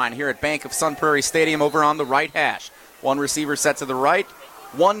 25-yard line here at Bank of Sun Prairie Stadium over on the right hash. One receiver set to the right,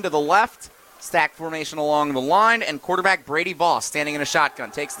 one to the left. Stack formation along the line, and quarterback Brady Voss standing in a shotgun.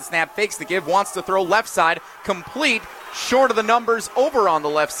 Takes the snap, fakes the give, wants to throw left side, complete, short of the numbers over on the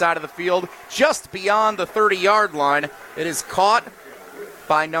left side of the field, just beyond the 30-yard line. It is caught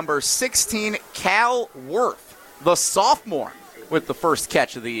by number 16, Cal Worth, the sophomore, with the first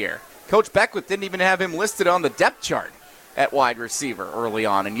catch of the year. Coach Beckwith didn't even have him listed on the depth chart at wide receiver early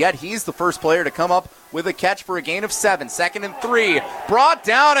on, and yet he's the first player to come up with a catch for a gain of 7. 2nd and 3. Brought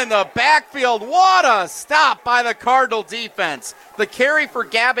down in the backfield. What a stop by the Cardinal defense. The carry for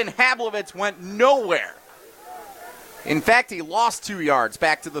Gavin Hablovitz went nowhere. In fact, he lost 2 yards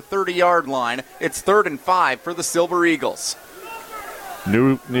back to the 30-yard line. It's 3rd and 5 for the Silver Eagles.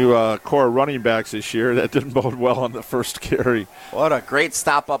 New core running backs this year. That didn't bode well on the first carry. What a great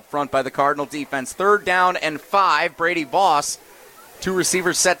stop up front by the Cardinal defense. 3rd down and 5. Brady Voss. 2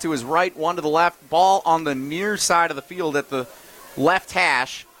 receivers set to his right, 1 to the left. Ball on the near side of the field at the left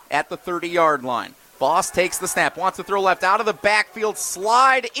hash at the 30-yard line. Voss takes the snap, wants to throw left out of the backfield,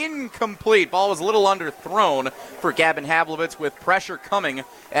 slide incomplete. Ball was a little underthrown for Gavin Hablovitz with pressure coming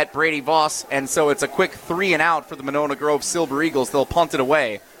at Brady Voss, and so it's a quick 3 and out for the Monona Grove Silver Eagles. They'll punt it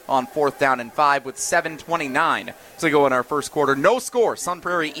away on 4th down and 5 with 7:29 to go in our first quarter. No score, Sun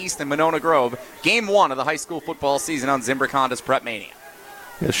Prairie East and Monona Grove. Game 1 of the high school football season on Zimbrick Honda's Prep Mania.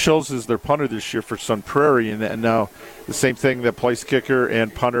 It shows is their punter this year for Sun Prairie, and now the same thing, that place kicker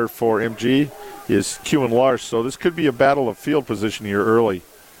and punter for MG is Kewen Larsh. So this could be a battle of field position here early.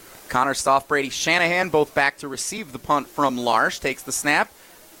 Connor Stoff, Brady Shanahan, both back to receive the punt from Larsh. Takes the snap.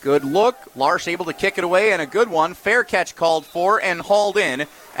 Good look. Larsh able to kick it away, and a good one. Fair catch called for and hauled in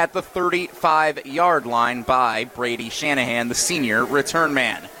at the 35-yard line by Brady Shanahan, the senior return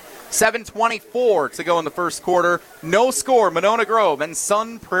man. 7:24 to go in the first quarter. No score, Monona Grove and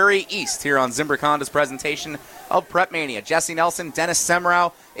Sun Prairie East here on Zimbrick Honda's presentation of Prep Mania. Jesse Nelson, Dennis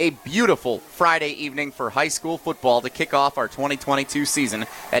Semrau, a beautiful Friday evening for high school football to kick off our 2022 season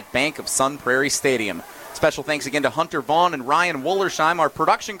at Bank of Sun Prairie Stadium. Special thanks again to Hunter Vaughn and Ryan Wollersheim, our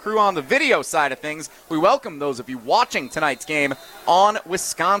production crew on the video side of things. We welcome those of you watching tonight's game on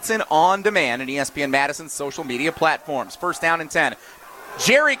Wisconsin On Demand and ESPN Madison's social media platforms. 1st down and 10.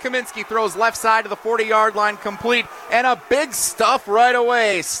 Jerry Kaminski throws left side to the 40-yard line complete, and a big stuff right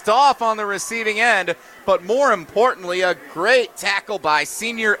away. Stoff on the receiving end, but more importantly, a great tackle by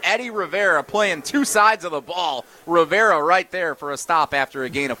senior Eddie Rivera playing two sides of the ball. Rivera right there for a stop after a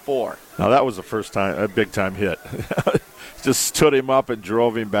gain of 4. Now that was the first time, a big-time hit. Just stood him up and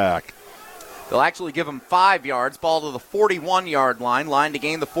drove him back. They'll actually give him 5 yards. Ball to the 41-yard line. Line to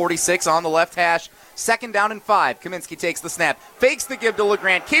gain the 46 on the left hash. 2nd down and 5. Kaminski takes the snap. Fakes the give to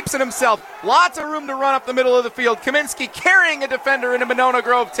LeGrand. Keeps it himself. Lots of room to run up the middle of the field. Kaminski carrying a defender into Monona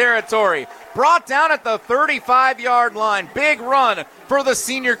Grove territory. Brought down at the 35-yard line. Big run for the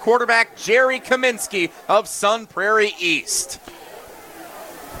senior quarterback, Jerry Kaminski of Sun Prairie East.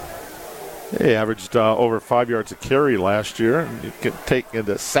 He averaged over 5 yards a carry last year. And you can take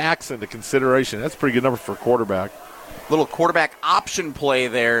the sacks into consideration. That's a pretty good number for a quarterback. Little quarterback option play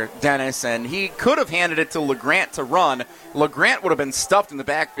there, Dennis, and he could have handed it to LeGrant to run. LeGrant would have been stuffed in the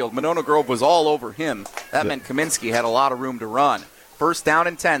backfield. Monona Grove was all over him. That meant Kaminski had a lot of room to run. 1st down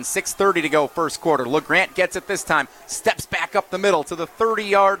and 10, 6:30 to go first quarter. LeGrant gets it this time, steps back up the middle to the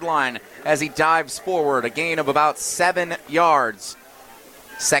 30-yard line as he dives forward, a gain of about 7 yards.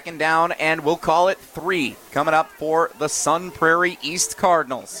 2nd down, and we'll call it 3 coming up for the Sun Prairie East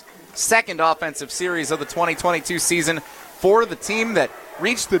Cardinals. 2nd offensive series of the 2022 season for the team that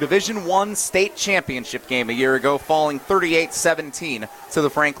reached the Division I state championship game a year ago, falling 38-17 to the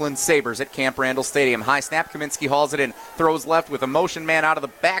Franklin Sabres at Camp Randall Stadium. High snap, Kaminski hauls it in, throws left with a motion man out of the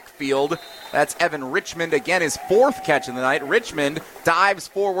backfield. That's Evan Richmond, again his 4th catch in the night. Richmond dives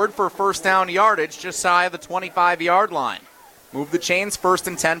forward for 1st down yardage just shy of the 25-yard line. Move the chains, 1st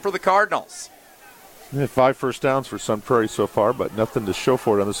and 10 for the Cardinals. 5 first downs for Sun Prairie so far, but nothing to show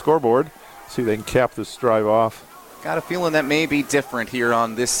for it on the scoreboard. See if they can cap this drive off. Got a feeling that may be different here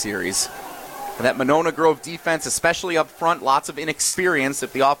on this series. And that Monona Grove defense, especially up front, lots of inexperience.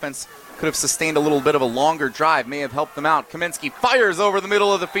 If the offense could have sustained a little bit of a longer drive, may have helped them out. Kaminski fires over the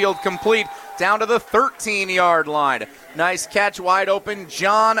middle of the field, complete down to the 13-yard line. Nice catch, wide open.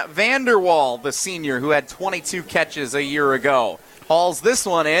 John Vanderwall, the senior who had 22 catches a year ago. Hauls this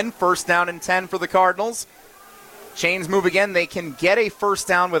one in. 1st down and 10 for the Cardinals. Chains move again. They can get a 1st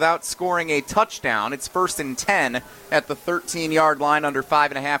down without scoring a touchdown. It's 1st and 10 at the 13-yard line, under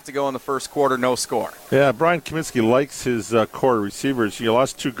 5.5 to go in the first quarter. No score. Yeah, Brian Kaminski likes his core receivers. He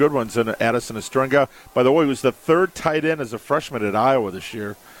lost 2 good ones in Addison Estrenga. By the way, he was the 3rd tight end as a freshman at Iowa this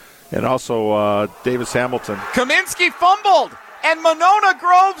year. And also Davis Hamilton. Kaminski fumbled, and Monona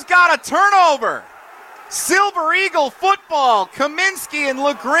Grove's got a turnover. Silver Eagle football. Kaminski and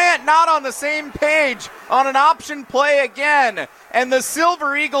LeGrant not on the same page on an option play again. And the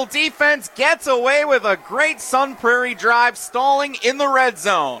Silver Eagle defense gets away with a great Sun Prairie drive, stalling in the red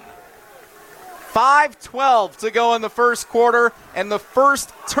zone. 5:12 to go in the first quarter, and the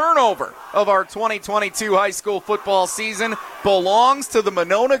first turnover of our 2022 high school football season belongs to the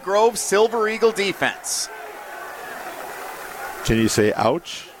Monona Grove Silver Eagle defense. Can you say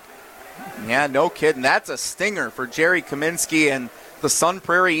ouch? Yeah, no kidding. That's a stinger for Jerry Kaminski and the Sun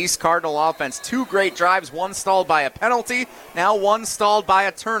Prairie East Cardinal offense. 2 great drives, one stalled by a penalty, now one stalled by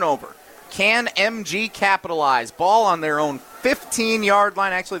a turnover. Can MG capitalize? Ball on their own 15-yard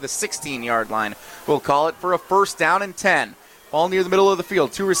line, actually the 16-yard line, we'll call it, for a 1st down and 10. Ball near the middle of the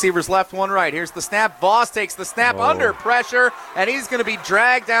field. 2 receivers left, 1 right. Here's the snap. Voss takes the snap under pressure, and he's going to be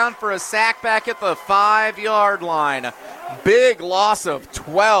dragged down for a sack back at the 5-yard line. Big loss of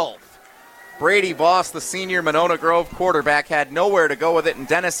 12. Brady Voss, the senior Monona Grove quarterback, had nowhere to go with it, and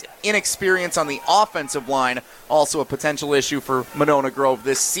Dennis, inexperience on the offensive line, also a potential issue for Monona Grove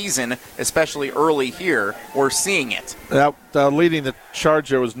this season, especially early here. We're seeing it. Leading the charge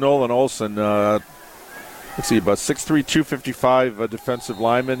there was Nolan Olson. Let's see, about 6'3", 255 defensive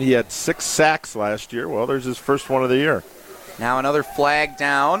lineman. He had 6 sacks last year. Well, there's his first one of the year. Now another flag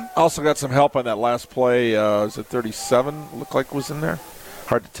down. Also got some help on that last play. Was it 37? Looked like was in there.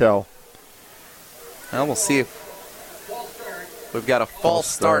 Hard to tell. Well, we'll see if we've got a false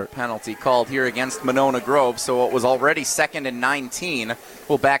start penalty called here against Monona Grove. So it was already 2nd and 19.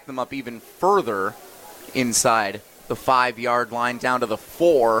 We'll back them up even further inside the 5-yard line down to the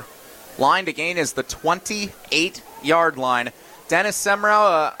 4. Line to gain is the 28-yard line. Dennis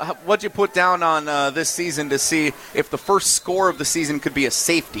Semrau, what'd you put down on this season to see if the first score of the season could be a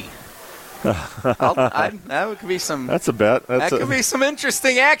safety? That could be some. That's a bet. That could be some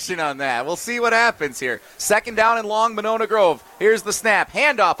interesting action on that. We'll see what happens here. 2nd down and long, Monona Grove. Here's the snap.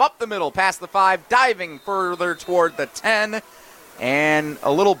 Handoff up the middle, past the 5, diving further toward the 10. And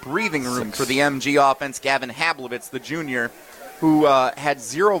a little breathing room for the MG offense. Gavin Hablowitz, the junior, who had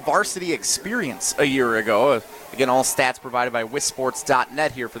zero varsity experience a year ago. Again, all stats provided by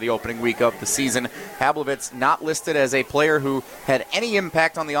wisports.net here for the opening week of the season. Hablovitz not listed as a player who had any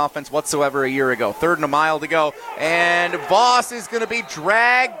impact on the offense whatsoever a year ago. 3rd and a mile to go, and Voss is going to be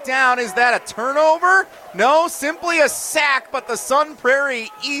dragged down. Is that a turnover? No, simply a sack, but the Sun Prairie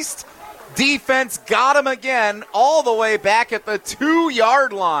East defense got him again all the way back at the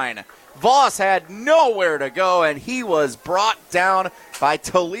 2-yard line. Voss had nowhere to go, and he was brought down by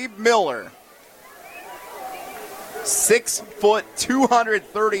Talib Miller. 6 foot,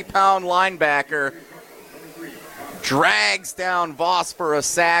 230-pound linebacker drags down Voss for a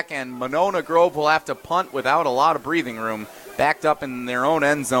sack, and Monona Grove will have to punt without a lot of breathing room. Backed up in their own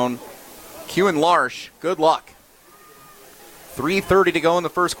end zone. Q and Larsh, good luck. 3:30 to go in the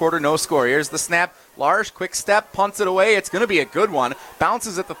first quarter, no score. Here's the snap. Larsh, quick step, punts it away. It's going to be a good one.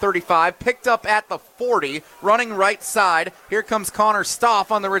 Bounces at the 35, picked up at the 40, running right side. Here comes Connor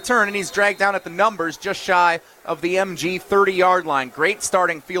Stoff on the return, and he's dragged down at the numbers just shy of the MG 30-yard line. Great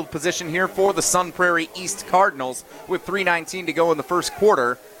starting field position here for the Sun Prairie East Cardinals with 3:19 to go in the first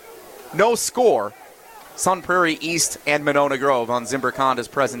quarter. No score. Sun Prairie East and Monona Grove on Zimbrick Honda's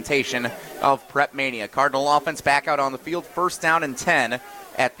presentation of Prep Mania. Cardinal offense back out on the field, 1st down and 10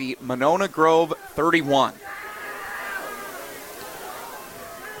 at the Monona Grove 31.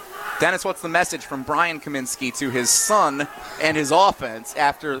 Dennis, what's the message from Brian Kaminski to his son and his offense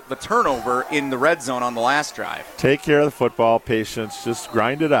after the turnover in the red zone on the last drive? Take care of the football, patience, just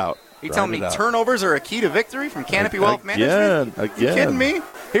grind it out. You telling me turnovers are a key to victory from Canopy Wealth Management? Again. You kidding me?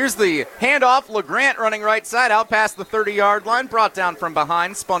 Here's the handoff. LeGrant running right side, out past the 30-yard line, brought down from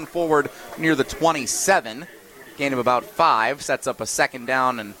behind, spun forward near the 27. Gain of about 5, sets up a 2nd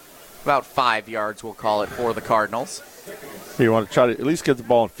down and about 5 yards, we'll call it, for the Cardinals. You want to try to at least get the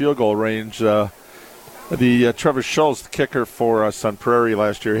ball in field goal range. Trevor Schultz, the kicker for Sun Prairie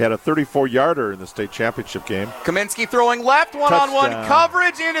last year, he had a 34-yarder in the state championship game. Kaminski throwing left, one-on-one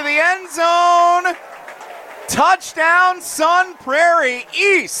coverage into the end zone. Touchdown, Sun Prairie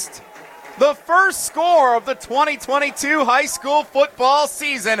East. The first score of the 2022 high school football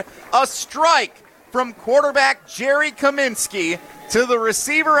season. A strike from quarterback Jerry Kaminski to the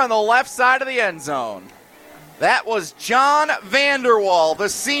receiver on the left side of the end zone. That was John Vanderwall, the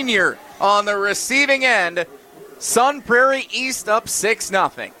senior, on the receiving end. Sun Prairie East up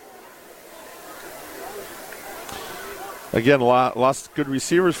 6-0. Again, lost good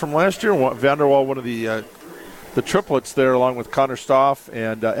receivers from last year. Vanderwall, one of the triplets there, along with Connor Stoff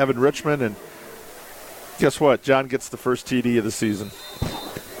and Evan Richmond. And guess what? John gets the first TD of the season.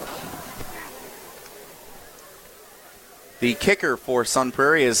 The kicker for Sun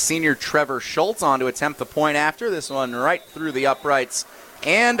Prairie is senior Trevor Schultz on to attempt the point after. This one right through the uprights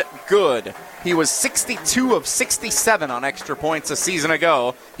and good. He was 62 of 67 on extra points a season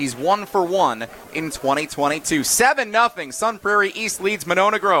ago. He's 1 for 1 in 2022. 7-0. Sun Prairie East leads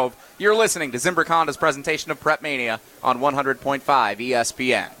Monona Grove. You're listening to Zimbrick Honda's presentation of Prep Mania on 100.5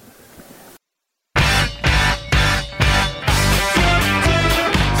 ESPN.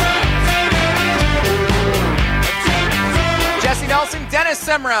 Nelson, Dennis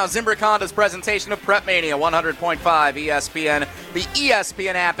Semrau, Zimbrick Honda's presentation of Prep Mania, 100.5 ESPN, the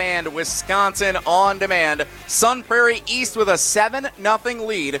ESPN app, and Wisconsin On Demand. Sun Prairie East with a 7-0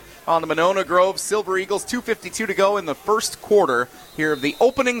 lead on the Monona Grove Silver Eagles. 2:52 to go in the first quarter here of the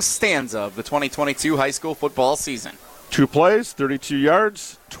opening stanza of the 2022 high school football season. 2 plays, 32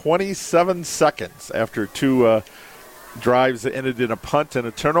 yards, 27 seconds after 2 drives that ended in a punt and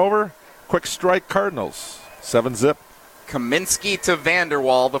a turnover. Quick strike Cardinals, 7-zip. Kaminski to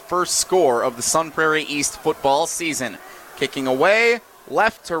Vanderwall, the first score of the Sun Prairie East football season. Kicking away,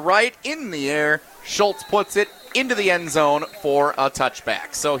 left to right, in the air. Schultz puts it into the end zone for a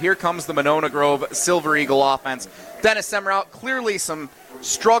touchback. So here comes the Monona Grove Silver Eagle offense. Dennis Semrau, clearly some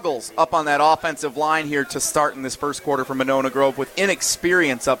struggles up on that offensive line here to start in this first quarter for Monona Grove with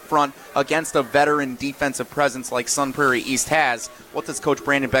inexperience up front against a veteran defensive presence like Sun Prairie East has. What does Coach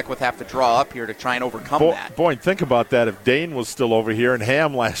Brandon Beckwith have to draw up here to try and overcome that? Boy, think about that. If Dane was still over here and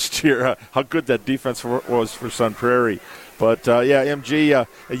Ham last year, how good that defense was for Sun Prairie. But, MG,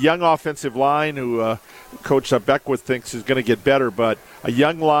 a young offensive line who Coach Beckwith thinks is going to get better, but a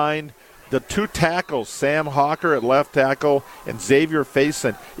young line. The 2 tackles, Sam Hawker at left tackle and Xavier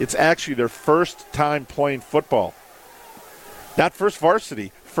Faison, it's actually their first time playing football. Not first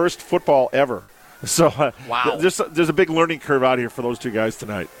varsity, first football ever. So wow. There's a big learning curve out here for those two guys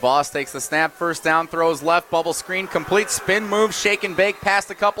tonight. Voss takes the snap, first down, throws left, bubble screen, complete, spin move, shake and bake,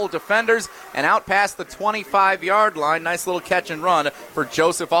 past a couple of defenders, and out past the 25-yard line. Nice little catch and run for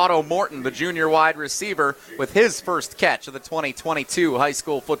Joseph Otto Morton, the junior wide receiver, with his first catch of the 2022 high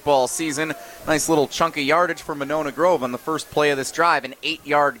school football season. Nice little chunk of yardage for Monona Grove on the first play of this drive. An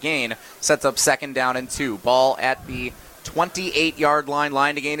 8-yard gain sets up 2nd down and 2. Ball at the 28-yard line.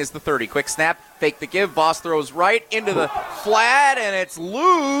 Line to gain is the 30. Quick snap, fake the give. Voss throws right into the flat, and it's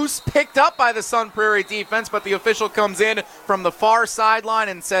loose. Picked up by the Sun Prairie defense, but the official comes in from the far sideline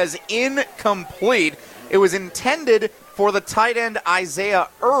and says incomplete. It was intended for the tight end Isaiah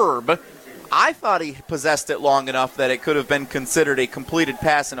Erb. I thought he possessed it long enough that it could have been considered a completed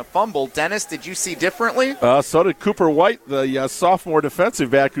pass and a fumble. Dennis, did you see differently? So did Cooper White, the sophomore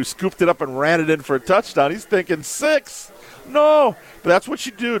defensive back who scooped it up and ran it in for a touchdown. He's thinking 6. No, but that's what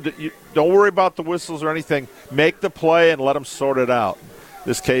you do. You don't worry about the whistles or anything. Make the play and let them sort it out.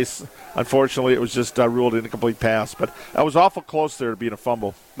 This case, unfortunately, it was just ruled an incomplete pass, but that was awful close there to being a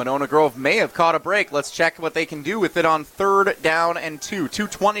fumble. Monona Grove may have caught a break. Let's check what they can do with it on 3rd down and 2.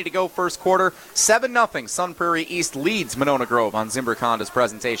 2:20 to go first quarter. 7-0. Sun Prairie East leads Monona Grove on Zimbrick Honda's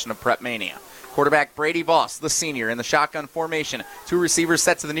presentation of Prep Mania. Quarterback Brady Voss, the senior, in the shotgun formation. 2 receivers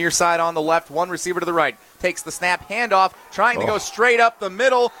set to the near side on the left, 1 receiver to the right. Takes the snap, handoff, trying to go straight up the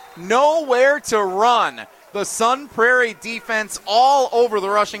middle. Nowhere to run. The Sun Prairie defense all over the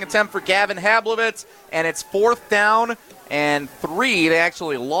rushing attempt for Gavin Hablovitz, and it's 4th down and 3. They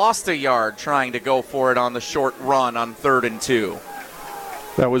actually lost a yard trying to go for it on the short run on 3rd and 2.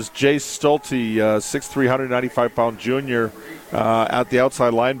 That was Jay Stolte, 6'3", 195-pound junior, at the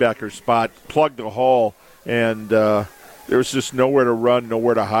outside linebacker spot, plugged a hole, and there was just nowhere to run,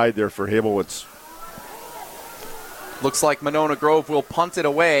 nowhere to hide there for Hablovitz. Looks like Monona Grove will punt it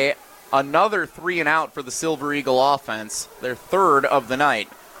away. Another 3-and-out for the Silver Eagle offense, their 3rd of the night.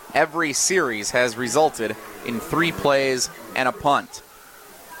 Every series has resulted in 3 plays and a punt.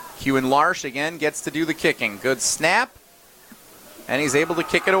 Hewan Larsh again gets to do the kicking. Good snap, and he's able to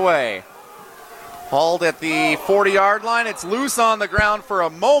kick it away. Hauled at the 40-yard line. It's loose on the ground for a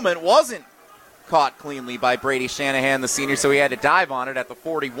moment. Wasn't caught cleanly by Brady Shanahan, the senior, so he had to dive on it at the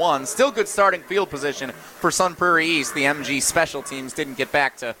 41. Still good starting field position for Sun Prairie East. The MG special teams didn't get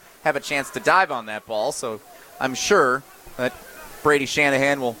back to have a chance to dive on that ball, so I'm sure that Brady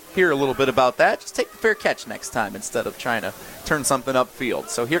Shanahan will hear a little bit about that. Just take the fair catch next time instead of trying to turn something upfield.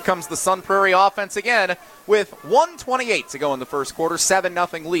 So here comes the Sun Prairie offense again with 1:28 to go in the first quarter.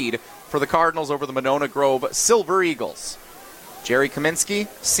 7-0 lead for the Cardinals over the Monona Grove Silver Eagles. Jerry Kaminski,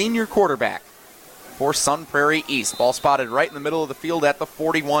 senior quarterback for Sun Prairie East. Ball spotted right in the middle of the field at the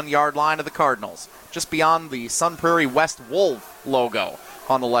 41-yard line of the Cardinals, just beyond the Sun Prairie West Wolf logo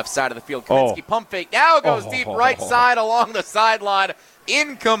on the left side of the field. Kaminski pump fake. Now goes deep right side along the sideline.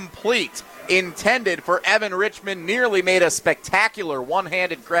 Incomplete. Intended for Evan Richmond. Nearly made a spectacular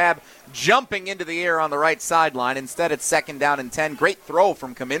one-handed grab jumping into the air on the right sideline. Instead, it's 2nd down and 10. Great throw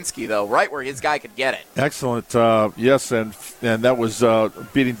from Kaminski, though, right where his guy could get it. Excellent. Yes, and that was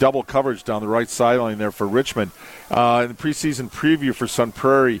beating double coverage down the right sideline there for Richmond. In the preseason preview for Sun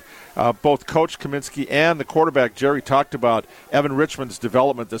Prairie, both Coach Kaminski and the quarterback, Jerry, talked about Evan Richmond's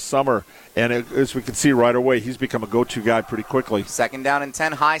development this summer, and as we can see right away, he's become a go-to guy pretty quickly. 2nd down and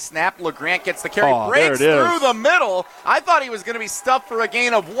 10, high snap. LeGrant gets the carry, breaks through the middle. I thought he was going to be stuffed for a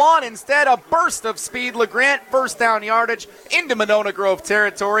gain of 1. Instead, a burst of speed. LeGrant, 1st down yardage into Monona Grove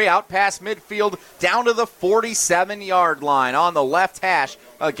territory, out past midfield, down to the 47-yard line on the left hash.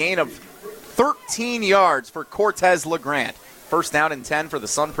 A gain of 13 yards for Cortez LeGrant. 1st down and 10 for the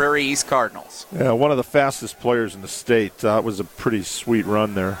Sun Prairie East Cardinals. Yeah, one of the fastest players in the state. It was a pretty sweet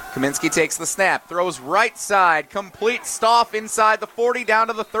run there. Kaminski takes the snap, throws right side, complete stop inside the 40 down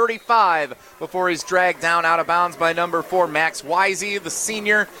to the 35 before he's dragged down out of bounds by number 4, Max Wisey, the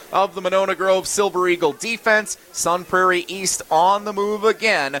senior of the Monona Grove Silver Eagle defense. Sun Prairie East on the move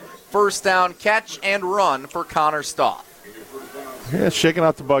again. 1st down catch and run for Connor Stoff. Yeah, shaking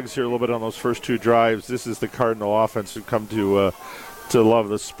out the bugs here a little bit on those first 2 drives. This is the Cardinal offense who come to love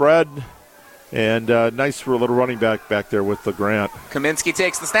the spread. And nice little running back there with LeGrant. Kaminski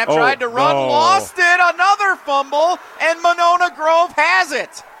takes the snap, tried to run, lost it, another fumble, and Monona Grove has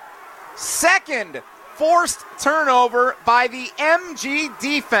it. 2nd forced turnover by the MG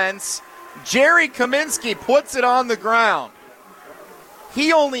defense. Jerry Kaminski puts it on the ground.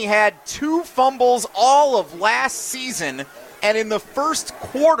 He only had 2 fumbles all of last season, and in the first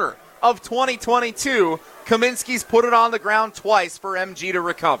quarter of 2022, Kaminski's put it on the ground twice for MG to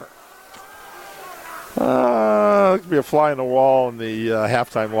recover. It could be a fly in the wall in the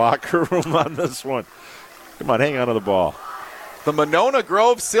halftime locker room on this one. Come on, hang on to the ball. The Monona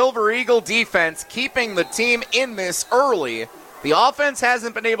Grove Silver Eagle defense keeping the team in this early. The offense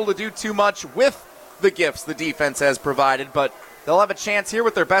hasn't been able to do too much with the gifts the defense has provided, but they'll have a chance here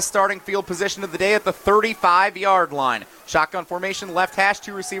with their best starting field position of the day at the 35-yard line. Shotgun formation, left hash,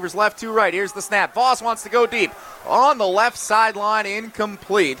 2 receivers left, 2 right. Here's the snap. Voss wants to go deep. On the left sideline,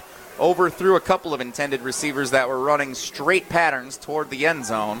 incomplete. Overthrew a couple of intended receivers that were running straight patterns toward the end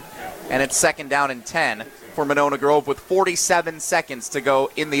zone. And it's 2nd down and 10 for Monona Grove with 47 seconds to go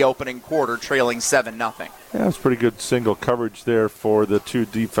in the opening quarter, trailing 7-0. Yeah, it's pretty good single coverage there for the 2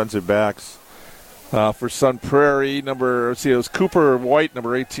 defensive backs. For Sun Prairie, it was Cooper White,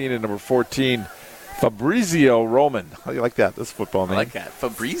 number 18, and number 14, Fabrizio Roman. How do you like that? This football name. I like that.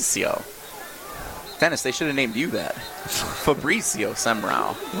 Fabrizio. Dennis, they should have named you that. Fabrizio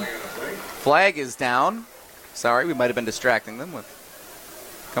Semrau. Flag is down. Sorry, we might have been distracting them with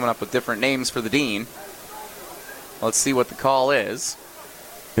coming up with different names for the dean. Let's see what the call is.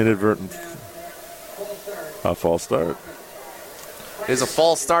 Inadvertent false start. It is a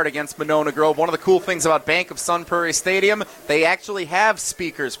false start against Monona Grove. One of the cool things about Bank of Sun Prairie Stadium, they actually have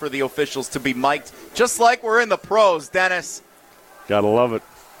speakers for the officials to be mic'd, just like we're in the pros, Dennis. Gotta love it.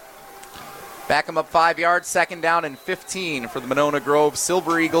 Back them up 5 yards, 2nd down and 15 for the Monona Grove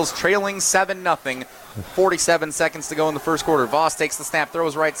Silver Eagles, trailing 7-0. 47 seconds to go in the first quarter. Voss takes the snap,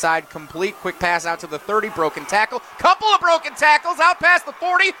 throws right side, complete. Quick pass out to the 30, broken tackle. Couple of broken tackles out past the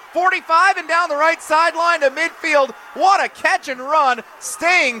 40, 45, and down the right sideline to midfield. What a catch and run,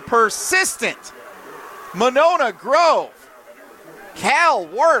 staying persistent. Monona Grove. Cal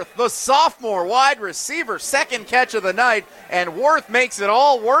Worth, the sophomore wide receiver, 2nd catch of the night, and Worth makes it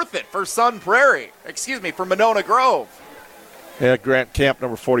all worth it for for Monona Grove. Yeah, Grant Camp,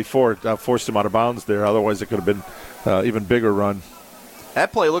 number 44, forced him out of bounds there. Otherwise, it could have been even bigger run.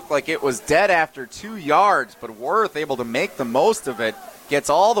 That play looked like it was dead after 2 yards, but Worth able to make the most of it. Gets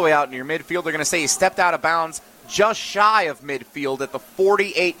all the way out near midfield. They're going to say he stepped out of bounds just shy of midfield at the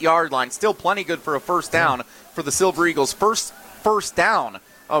 48-yard line. Still plenty good for a first down for the Silver Eagles. First down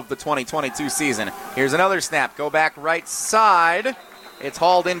of the 2022 season. Here's another snap. Go back right side. It's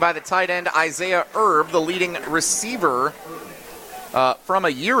hauled in by the tight end, Isaiah Erb, the leading receiver from a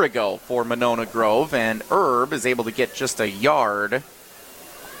year ago for Monona Grove. And Erb is able to get just a yard.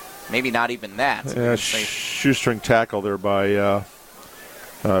 Maybe not even that. Yeah, shoestring tackle there by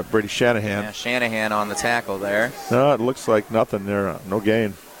Brady Shanahan. Yeah, Shanahan on the tackle there. No, it looks like nothing there. No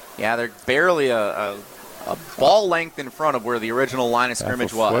gain. Yeah, they're barely a ball length in front of where the original line of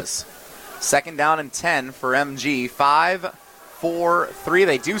scrimmage was. 2nd down and 10 for MG. 5-4-3.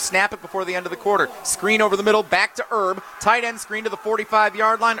 They do snap it before the end of the quarter. Screen over the middle, back to Erb. Tight end screen to the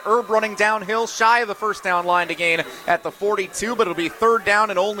 45-yard line. Erb running downhill, shy of the first down line to gain at the 42, but it'll be 3rd down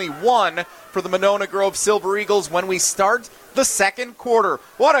and only 1 for the Monona Grove Silver Eagles when we start the second quarter.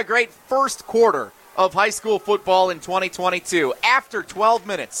 What a great first quarter of high school football in 2022. After 12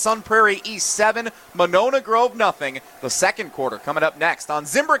 minutes, Sun Prairie East 7, Monona Grove nothing. The second quarter coming up next on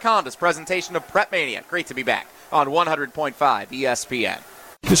Zimbrick Honda's presentation of Prep Mania. Great to be back on 100.5 ESPN.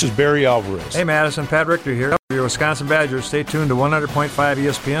 This is Barry Alvarez. Hey, Madison, Pat Richter here. Your Wisconsin Badgers. Stay tuned to 100.5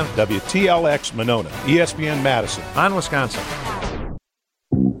 ESPN. WTLX Monona, ESPN Madison. On Wisconsin.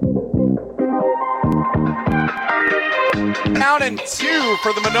 Down and 2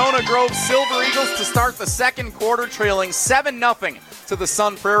 for the Monona Grove Silver Eagles to start the second quarter, trailing 7-0 to the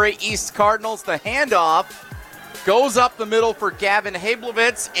Sun Prairie East Cardinals. The handoff goes up the middle for Gavin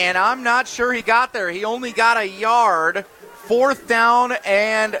Hablowitz, and I'm not sure he got there. He only got a yard. 4th down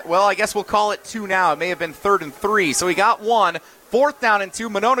and, well, I guess we'll call it 2 now. It may have been 3rd and 3. So he got 1. 4th down and 2.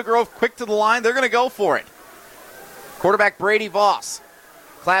 Monona Grove quick to the line. They're going to go for it. Quarterback Brady Voss,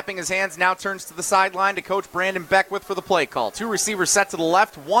 clapping his hands, now turns to the sideline to Coach Brandon Beckwith for the play call. 2 receivers set to the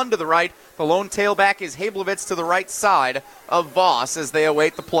left, 1 to the right. The lone tailback is Hablowitz to the right side of Voss as they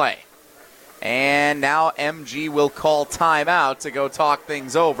await the play. And now MG will call timeout to go talk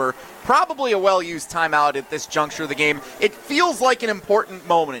things over. Probably a well-used timeout at this juncture of the game. It feels like an important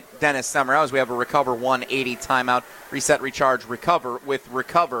moment, Dennis Semrau, as we have a Recover 180 timeout. Reset, recharge, recover with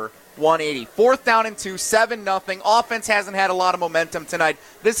Recover 180. 4th down and 2, 7-0. Offense hasn't had a lot of momentum tonight.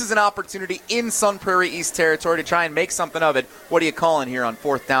 This is an opportunity in Sun Prairie East territory to try and make something of it. What are you calling here on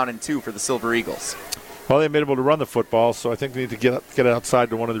 4th down and 2 for the Silver Eagles? Well, they've been able to run the football, so I think they need to get outside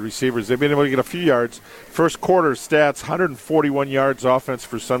to one of the receivers. They've been able to get a few yards. First quarter stats, 141 yards offense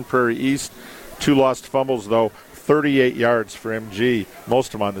for Sun Prairie East. 2 lost fumbles, though. 38 yards for MG, most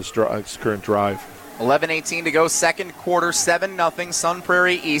of them on this current drive. 11:18 to go, second quarter, 7-0. Sun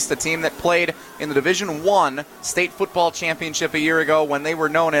Prairie East, a team that played in the Division I state football championship a year ago when they were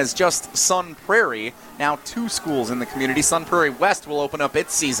known as just Sun Prairie. Now 2 schools in the community. Sun Prairie West will open up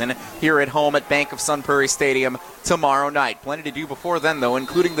its season here at home at Bank of Sun Prairie Stadium tomorrow night. Plenty to do before then, though,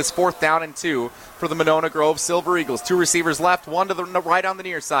 including this 4th down and 2 for the Monona Grove Silver Eagles. 2 receivers left, 1 to the right on the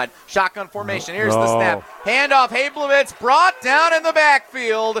near side. Shotgun formation. Here's the snap. Handoff. Hablovitz brought down in the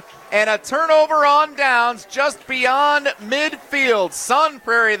backfield, and a turnover on downs just beyond midfield. Sun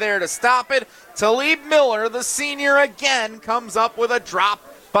Prairie there to stop it. Talib Miller, the senior, again comes up with a drop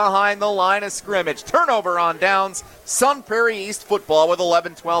behind the line of scrimmage. Turnover on downs. Sun Prairie East football with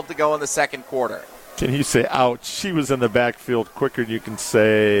 11-12 to go in the second quarter. Can you say ouch? She was in the backfield quicker than you can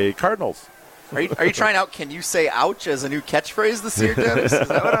say Cardinals. Are you trying out can you say ouch as a new catchphrase this year, Dennis? Is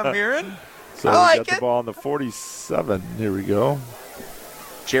that what I'm hearing? So I like we got the ball on the 47. Here we go.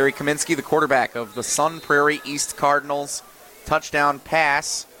 Jerry Kaminski, the quarterback of the Sun Prairie East Cardinals. Touchdown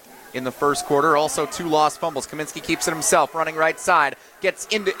pass in the first quarter. Also 2 lost fumbles. Kaminski keeps it himself, running right side. Gets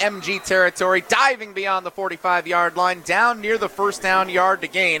into MG territory, diving beyond the 45-yard line, down near the first down yard to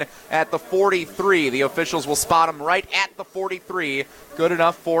gain at the 43. The officials will spot him right at the 43. Good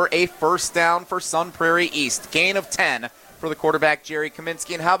enough for a first down for Sun Prairie East. Gain of 10 for the quarterback, Jerry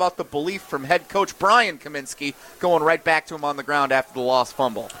Kaminski. And how about the belief from head coach Brian Kaminski going right back to him on the ground after the lost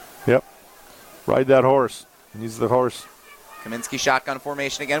fumble? Yep. Ride that horse. He's the horse. Kaminski shotgun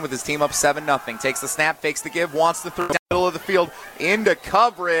formation again with his team up 7-0. Takes the snap, fakes the give, wants to throw down the middle of the field into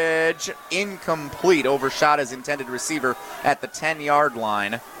coverage. Incomplete. Overshot his intended receiver at the 10-yard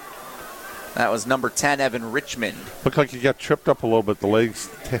line. That was number 10, Evan Richmond. Looked like he got tripped up a little bit. The legs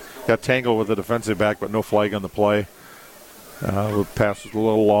got tangled with the defensive back, but no flag on the play. The pass was a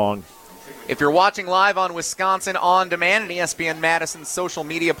little long. If you're watching live on Wisconsin On Demand and ESPN Madison's social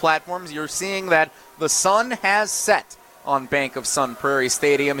media platforms, you're seeing that the sun has set on Bank of Sun Prairie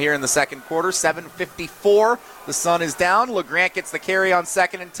Stadium here in the second quarter. 7:54. The sun is down. LeGrant gets the carry on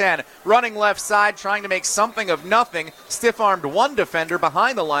 2nd and 10. Running left side, trying to make something of nothing. Stiff-armed one defender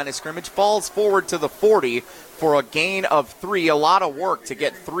behind the line of scrimmage. Falls forward to the 40 for a gain of 3. A lot of work to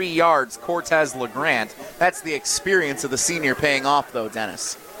get 3 yards. Cortez LeGrant. That's the experience of the senior paying off, though,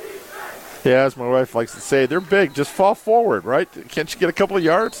 Dennis. Yeah, as my wife likes to say, they're big. Just fall forward, right? Can't you get a couple of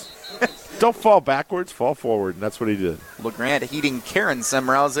yards? Don't fall backwards, fall forward, and that's what he did. LeGrant heeding Karen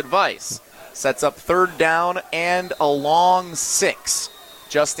Semrau's advice. Sets up 3rd down and a long 6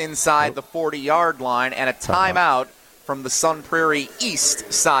 just inside the 40-yard line, and a timeout from the Sun Prairie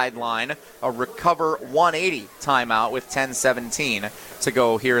East sideline. A recover 180 timeout with 10:17 to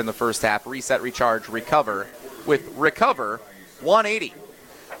go here in the first half. Reset, recharge, recover with recover 180.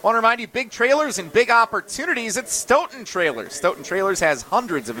 I want to remind you, big trailers and big opportunities at Stoughton Trailers. Stoughton Trailers has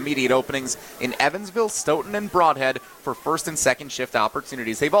hundreds of immediate openings in Evansville, Stoughton, and Broadhead for first and second shift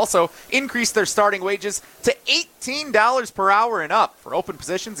opportunities. They've also increased their starting wages to $18 per hour and up. For open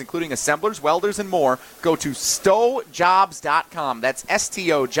positions, including assemblers, welders, and more, go to stojobs.com. That's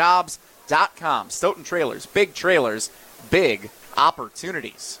STOjobs.com. Stoughton Trailers, big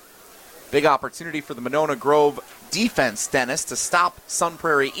opportunities. Big opportunity for the Monona Grove defense, Dennis, to stop Sun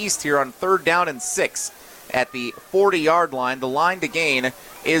Prairie East here on 3rd down and 6 at the 40-yard line. The line to gain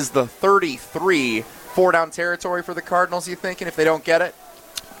is the 33. 4-down territory for the Cardinals, you thinking, if they don't get it?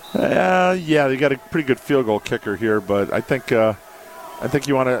 Yeah, they got a pretty good field goal kicker here, but I think you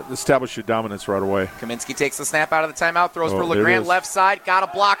want to establish your dominance right away. Kaminski takes the snap out of the timeout, throws for LeGrant left side, got a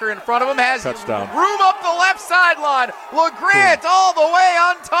blocker in front of him, has touchdown. Room up the left sideline. LeGrant all the way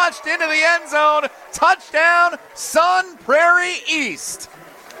untouched into the end zone. Touchdown, Sun Prairie East.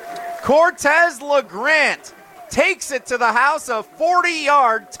 Cortez LeGrant takes it to the house, a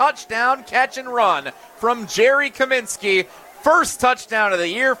 40-yard touchdown catch and run from Jerry Kaminski. First touchdown of the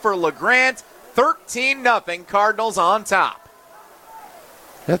year for LeGrant. 13-0, Cardinals on top.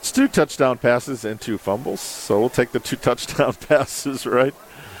 That's 2 touchdown passes and 2 fumbles, so we'll take the 2 touchdown passes, right?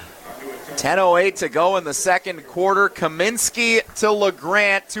 10:08 to go in the second quarter. Kaminski to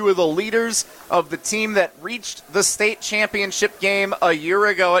LeGrant, 2 of the leaders of the team that reached the state championship game a year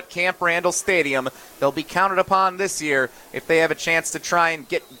ago at Camp Randall Stadium. They'll be counted upon this year if they have a chance to try and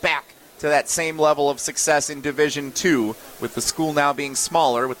get back to that same level of success in Division II, with the school now being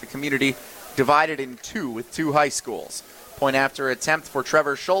smaller, with the community divided in 2 with 2 high schools. Point after attempt for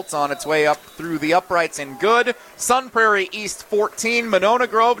Trevor Schultz on its way up through the uprights and good. Sun Prairie East 14, Monona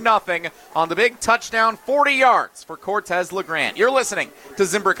Grove nothing on the big touchdown, 40 yards for Cortez LeGrant. You're listening to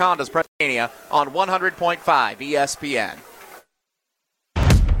Zimbrick Honda's Prep Mania on 100.5 ESPN.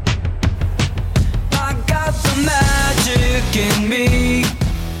 I got the magic in me.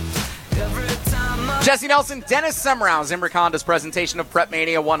 Every time I Jesse Nelson, Dennis Semrau, Zimbrick Honda's presentation of Prep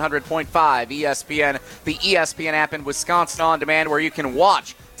Mania 100.5 ESPN, the ESPN app in Wisconsin On Demand, where you can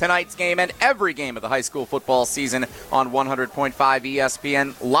watch tonight's game and every game of the high school football season on 100.5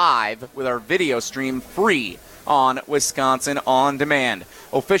 ESPN live with our video stream free on Wisconsin On Demand.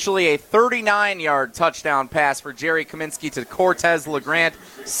 Officially a 39-yard touchdown pass for Jerry Kaminski to Cortez LeGrant.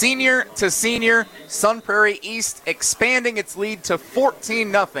 Senior to senior, Sun Prairie East expanding its lead to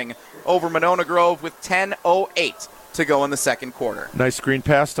 14-0 over Monona Grove with 10:08 to go in the second quarter. Nice screen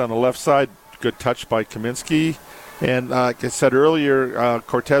pass on the left side. Good touch by Kaminski. And like I said earlier,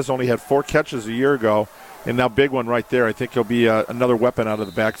 Cortez only had 4 catches a year ago, and now big one right there. I think he'll be another weapon out of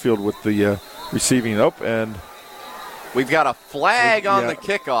the backfield with the receiving. And we've got a flag on the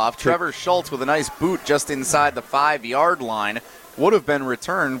kickoff. Trevor Schultz with a nice boot just inside the 5-yard line. Would have been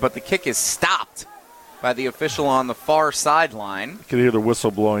returned, but the kick is stopped by the official on the far sideline. You could hear the whistle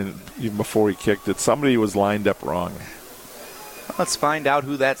blowing even before he kicked it. Somebody was lined up wrong. Let's find out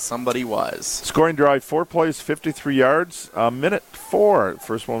who that somebody was. Scoring drive, 4 plays, 53 yards, minute 4.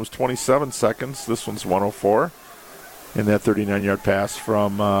 First one was 27 seconds. This one's 104. And that 39-yard pass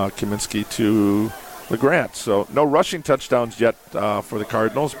from Kaminski to LeGrant. So no rushing touchdowns yet for the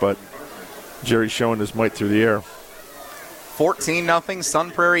Cardinals, but Jerry's showing his might through the air. 14-0.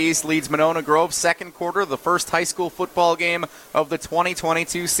 Sun Prairie East leads Monona Grove. Second quarter, the first high school football game of the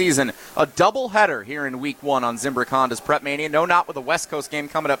 2022 season. A doubleheader here in Week 1 on Zimbrick Honda's Prep Mania. No, not with a West Coast game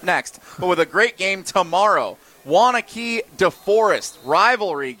coming up next, but with a great game tomorrow. Wanakee-DeForest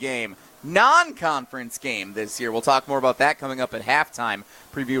rivalry game. Non-conference game this year. We'll talk more about that coming up at halftime.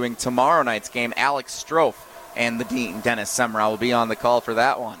 Previewing tomorrow night's game, Alex Strofe and the Dean, Dennis Semrau, will be on the call for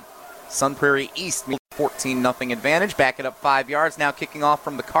that one. Sun Prairie East 14-0 advantage. Back it up 5 yards. Now kicking off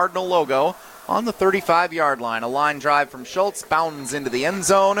from the Cardinal logo on the 35-yard line. A line drive from Schultz. Bounds into the end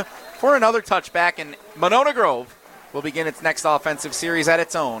zone for another touchback. And Monona Grove will begin its next offensive series at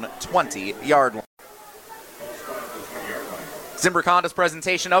its own 20-yard line. Zimbrick Honda's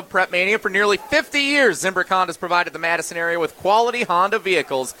presentation of Prep Mania. For nearly 50 years, Zimbrick Honda's provided the Madison area with quality Honda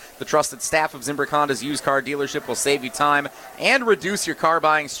vehicles. The trusted staff of Zimbrick Honda's used car dealership will save you time and reduce your car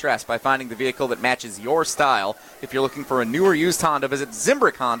buying stress by finding the vehicle that matches your style. If you're looking for a new or used Honda, visit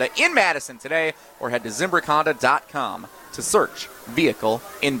Zimbrick Honda in Madison today or head to ZimbrickHonda.com to search vehicle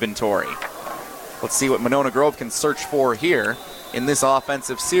inventory. Let's see what Monona Grove can search for here in this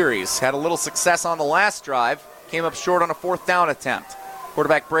offensive series. Had a little success on the last drive. Came up short on a 4th down attempt.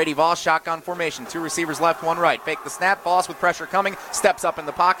 Quarterback Brady Voss, shotgun formation. 2 receivers left, 1 right. Fake the snap. Voss with pressure coming. Steps up in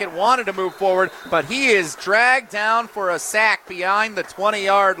the pocket. Wanted to move forward, but he is dragged down for a sack behind the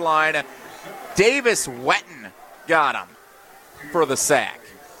 20-yard line. Davis Wetton got him for the sack.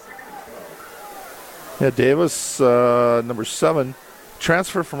 Yeah, Davis, number 7,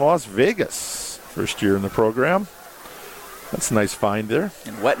 transferred from Las Vegas. First year in the program. That's a nice find there.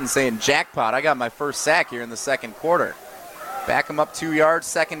 And Wetton saying, jackpot, I got my first sack here in the second quarter. Back him up 2 yards,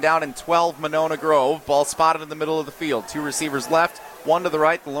 2nd down and 12, Monona Grove. Ball spotted in the middle of the field. 2 receivers left, 1 to the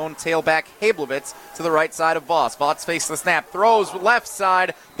right. The lone tailback, Hablowitz, to the right side of Voss. Voss fakes the snap, throws left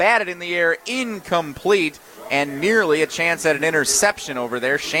side, batted in the air, incomplete, and nearly a chance at an interception over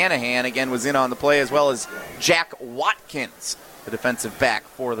there. Shanahan, again, was in on the play, as well as Jack Watkins, the defensive back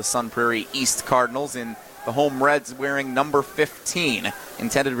for the Sun Prairie East Cardinals in the home Reds wearing number 15.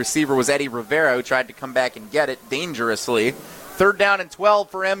 Intended receiver was Eddie Rivera, who tried to come back and get it dangerously. 3rd down and 12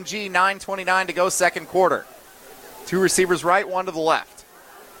 for MG, 9:29 to go, second quarter. 2 receivers right, 1 to the left.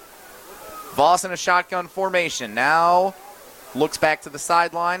 Voss in a shotgun formation. Now looks back to the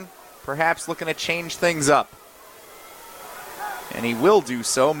sideline, perhaps looking to change things up. And he will do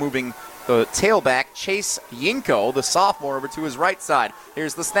so, moving the tailback, Chase Yinko, the sophomore, over to his right side.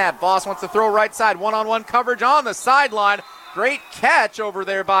 Here's the snap. Voss wants to throw right side. One-on-one coverage on the sideline. Great catch over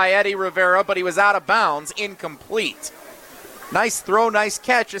there by Eddie Rivera, but he was out of bounds, incomplete. Nice throw, nice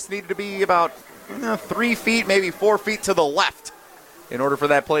catch. Just needed to be about 3 feet, maybe 4 feet to the left in order for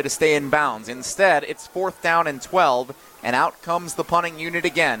that play to stay in bounds. Instead, it's 4th down and 12, and out comes the punting unit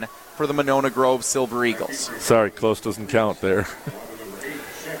again for the Monona Grove Silver Eagles. Sorry, close doesn't count there.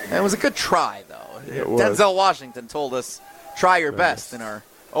 It was a good try, though. It was. Denzel Washington told us, try your best in our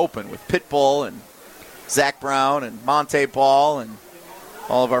open with Pitbull and Zach Brown and Monte Paul and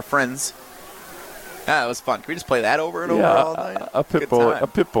all of our friends. It was fun. Can we just play that over and over all night? A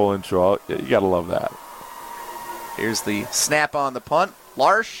Pitbull intro. You got to love that. Here's the snap on the punt.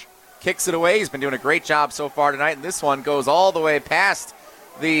 Larsh kicks it away. He's been doing a great job so far tonight, and this one goes all the way past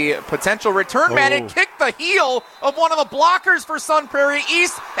the potential return man and kicked the heel of one of the blockers for Sun Prairie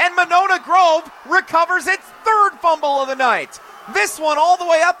East, and Monona Grove recovers its 3rd fumble of the night. This one all the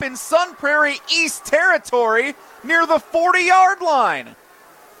way up in Sun Prairie East territory near the 40-yard line.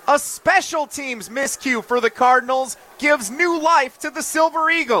 A special teams miscue for the Cardinals gives new life to the Silver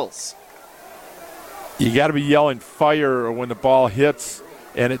Eagles. You got to be yelling fire when the ball hits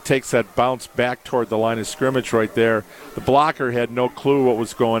and it takes that bounce back toward the line of scrimmage right there. The blocker had no clue what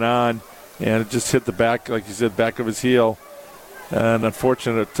was going on, and it just hit the back, like you said, back of his heel. An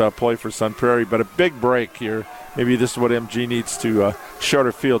unfortunate play for Sun Prairie, but a big break here. Maybe this is what MG needs to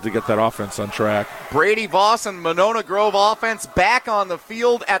shorter field to get that offense on track. Brady Voss and Monona Grove offense back on the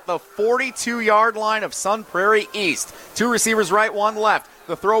field at the 42-yard line of Sun Prairie East. 2 receivers right, 1 left.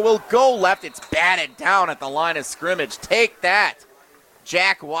 The throw will go left. It's batted down at the line of scrimmage. Take that.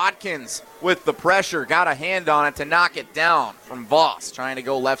 Jack Watkins with the pressure. Got a hand on it to knock it down from Voss. Trying to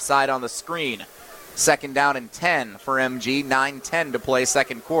go left side on the screen. 2nd down and 10 for MG. 9:10 to play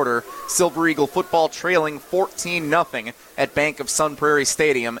second quarter. Silver Eagle football trailing 14-0 at Bank of Sun Prairie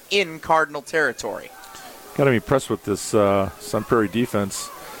Stadium in Cardinal territory. Got to be impressed with this Sun Prairie defense.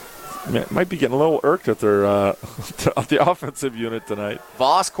 Might be getting a little irked at their the offensive unit tonight.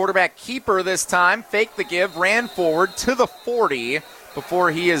 Voss, quarterback keeper this time, faked the give, ran forward to the 40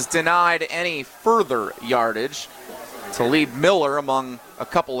 before he is denied any further yardage. Talib Miller among a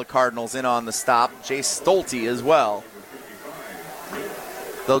couple of Cardinals in on the stop. Jay Stolte as well.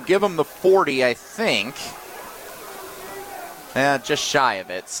 They'll give him the 40, I think. Just shy of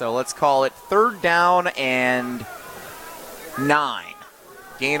it. So let's call it 3rd down and 9.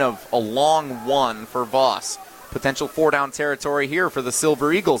 Gain of a long 1 for Voss. Potential 4-down territory here for the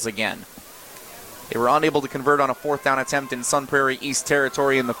Silver Eagles again. They were unable to convert on a 4th down attempt in Sun Prairie East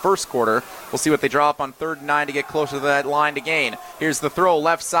territory in the first quarter. We'll see what they draw up on 3rd and 9 to get closer to that line to gain. Here's the throw,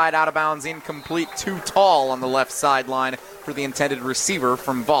 left side, out of bounds, incomplete, too tall on the left sideline for the intended receiver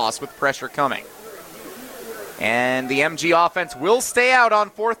from Voss with pressure coming. And the MG offense will stay out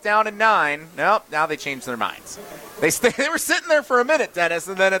on 4th down and 9. Nope, now they changed their minds. They were sitting there for a minute, Dennis,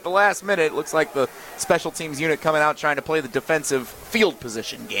 and then at the last minute, it looks like the special teams unit coming out trying to play the defensive field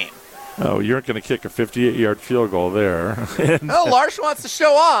position game. Oh, you aren't going to kick a 58-yard field goal there. Oh, Larsh wants to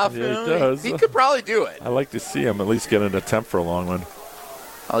show off. Yeah, he does. He could probably do it. I like to see him at least get an attempt for a long one.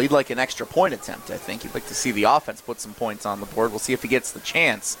 Oh, he'd like an extra point attempt, I think. He'd like to see the offense put some points on the board. We'll see if he gets the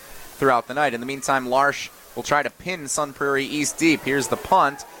chance throughout the night. In the meantime, Larsh will try to pin Sun Prairie East deep. Here's the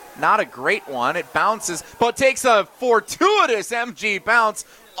punt. Not a great one. It bounces, but takes a fortuitous MG bounce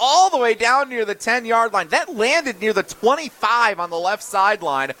all the way down near the 10-yard line. That landed near the 25 on the left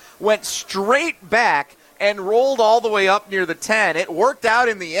sideline, went straight back, and rolled all the way up near the 10. It worked out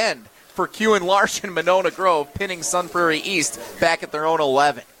in the end for Q and Larsh and Monona Grove, pinning Sun Prairie East back at their own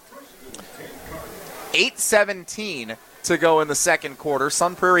 11. 8:17 to go in the second quarter.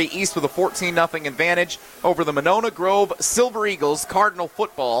 Sun Prairie East with a 14-0 advantage over the Monona Grove Silver Eagles. Cardinal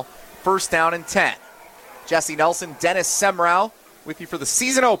football, 1st down and 10. Jesse Nelson, Dennis Semrau with you for the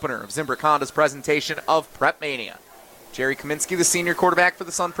season opener of Zimbrick Honda's presentation of Prep Mania. Jerry Kaminski, the senior quarterback for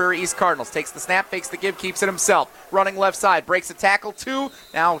the Sun Prairie East Cardinals, takes the snap, fakes the give, keeps it himself. Running left side, breaks a tackle, 2,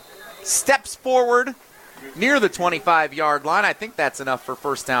 now steps forward near the 25-yard line. I think that's enough for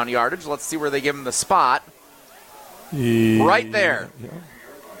 1st down yardage. Let's see where they give him the spot. Right there. Yeah.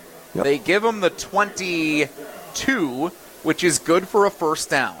 Yep. They give him the 22, which is good for a 1st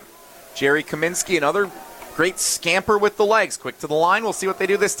down. Jerry Kaminski, another great scamper with the legs. Quick to the line. We'll see what they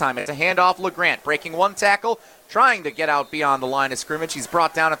do this time. It's a handoff. LeGrant breaking 1 tackle, trying to get out beyond the line of scrimmage. He's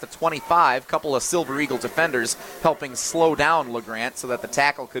brought down at the 25. Couple of Silver Eagle defenders helping slow down LeGrant so that the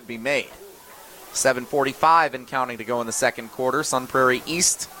tackle could be made. 7:45 and counting to go in the second quarter. Sun Prairie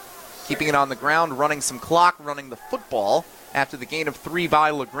East keeping it on the ground, running some clock, running the football after the gain of 3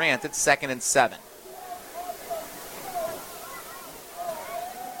 by LeGrant. It's 2nd and 7.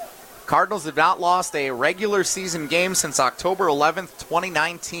 Cardinals have not lost a regular season game since October 11th,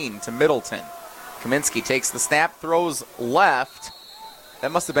 2019 to Middleton. Kaminski takes the snap, throws left.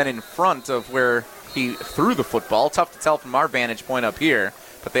 That must have been in front of where he threw the football. Tough to tell from our vantage point up here,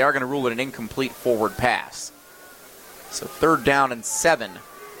 but they are going to rule it an incomplete forward pass. So 3rd down and 7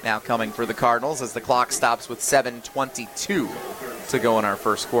 now coming for the Cardinals as the clock stops with 7:22 to go in our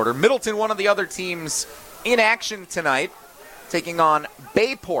first quarter. Middleton, one of the other teams in action tonight, taking on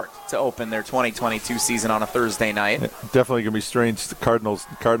Bayport to open their 2022 season on a Thursday night. Definitely going to be strange. The Cardinals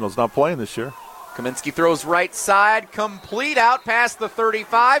not playing this year. Kaminski throws right side, complete out past the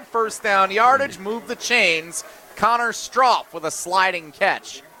 35. 1st down yardage, move the chains. Connor Stroff with a sliding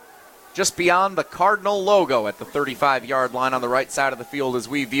catch. Just beyond the Cardinal logo at the 35-yard line on the right side of the field as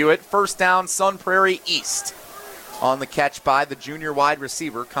we view it. 1st down, Sun Prairie East. On the catch by the junior wide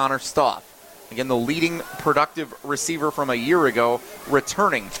receiver, Connor Stroff. Again, the leading productive receiver from a year ago,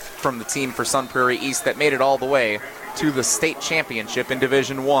 returning from the team for Sun Prairie East that made it all the way to the state championship in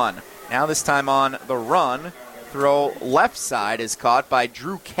Division I. Now this time on the run, throw left side is caught by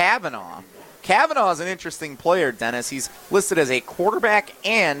Drew Kavanaugh. Kavanaugh is an interesting player, Dennis. He's listed as a quarterback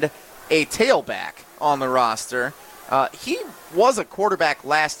and a tailback on the roster. He was a quarterback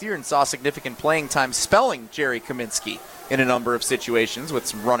last year and saw significant playing time spelling Jerry Kaminski in a number of situations with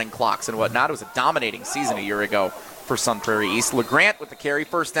some running clocks and whatnot. It was a dominating season a year ago for Sun Prairie East. LeGrant with the carry,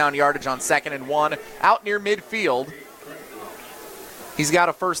 first down yardage on 2nd and 1, out near midfield. He's got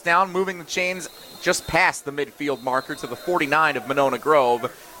a first down, moving the chains just past the midfield marker to the 49 of Monona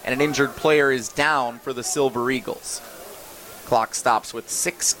Grove, and an injured player is down for the Silver Eagles. Clock stops with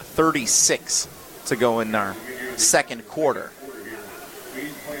 6:36 to go in our second quarter.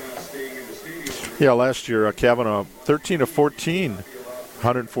 Yeah, last year, Kavanaugh, 13 of 14,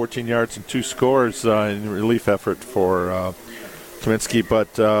 114 yards and 2 scores in relief effort for Kaminski,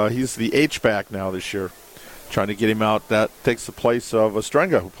 but he's the H-back now this year, trying to get him out. That takes the place of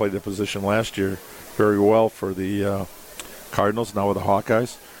Ostrenga, who played the position last year very well for the Cardinals, now with the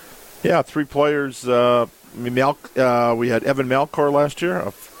Hawkeyes. Yeah, 3 players. We had Evan Malcor last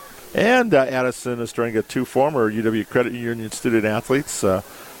year, and Addison Ostrenga, 2 former UW Credit Union student athletes.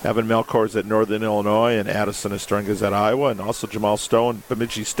 Evan Malcor is at Northern Illinois, and Addison Ostrenga is at Iowa, and also Jamal Stone,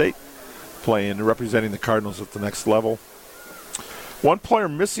 Bemidji State, representing the Cardinals at the next level. One player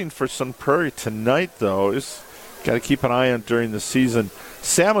missing for Sun Prairie tonight, though, is got to keep an eye on during the season.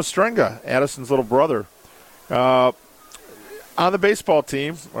 Sam Ostrenga, Addison's little brother, on the baseball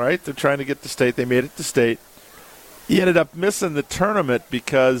team, right? They're trying to get to state. They made it to state. He ended up missing the tournament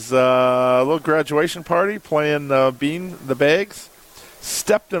because a little graduation party playing bean the bags,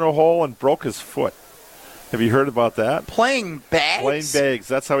 stepped in a hole and broke his foot. Have you heard about that? Playing bags? Playing bags.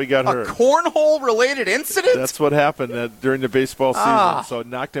 That's how he got hurt. A cornhole-related incident? That's what happened during the baseball season. So it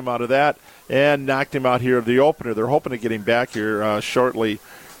knocked him out of that and knocked him out here of the opener. They're hoping to get him back here shortly,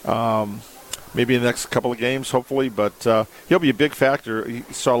 maybe in the next couple of games, hopefully. But he'll be a big factor. He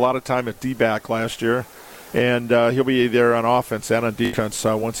saw a lot of time at D-back last year, and he'll be there on offense and on defense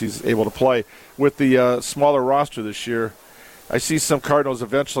once he's able to play. With the smaller roster this year, I see some Cardinals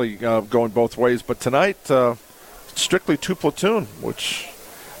eventually going both ways, but tonight, strictly 2 platoon, which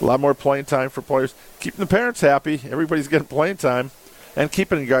a lot more playing time for players. Keeping the parents happy. Everybody's getting playing time, and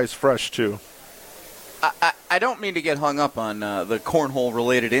keeping guys fresh, too. I don't mean to get hung up on the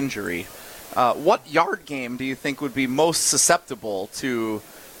cornhole-related injury. What yard game do you think would be most susceptible to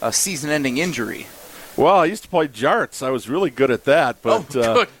a season-ending injury? Well, I used to play jarts. I was really good at that, but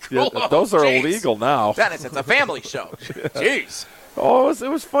those are illegal now. Dennis, it's a family show. Jeez. Oh, it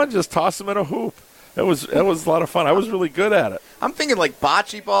was fun. Just toss them in a hoop. It was a lot of fun. I was really good at it. I'm thinking like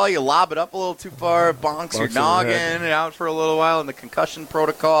bocce ball. You lob it up a little too far, bonks your noggin, out for a little while in the concussion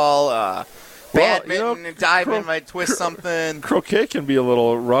protocol. Badminton, dive in, might twist something. Croquet can be a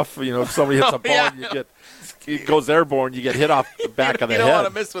little rough. If somebody hits a ball and it goes airborne, you get hit off the back of the head. You don't want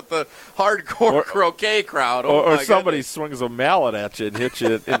to miss with the hardcore croquet crowd. Or somebody swings a mallet at you and hits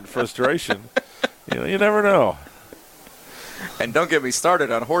you in frustration. You never know. And don't get me started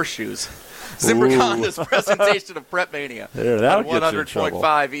on horseshoes. Zimbrick Honda's presentation of Prep Mania. That'll on 100.5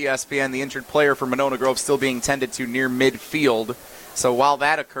 ESPN. The injured player from Monona Grove still being tended to near midfield. So while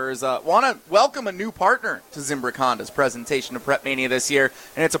that occurs, want to welcome a new partner to Zimbrick Honda's presentation of Prep Mania this year,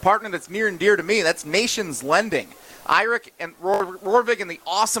 and it's a partner that's near and dear to me. That's Nations Lending. Irick and Rorvig and the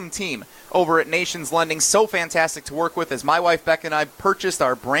awesome team over at Nations Lending. So fantastic to work with as my wife Becca and I purchased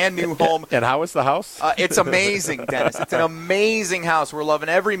our brand new home. And how is the house? It's amazing, Dennis. It's an amazing house. We're loving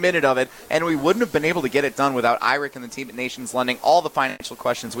every minute of it, and we wouldn't have been able to get it done without Irick and the team at Nations Lending. All the financial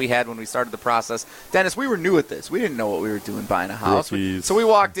questions we had when we started the process. Dennis, we were new at this. We didn't know what we were doing buying a house. So we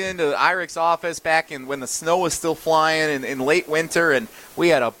walked into Irick's office back when the snow was still flying in late winter, and we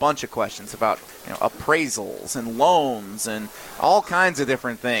had a bunch of questions about appraisals and loans and all kinds of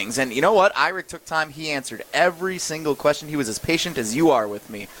different things. And you know what? Irick took time. He answered every single question. He was as patient as you are with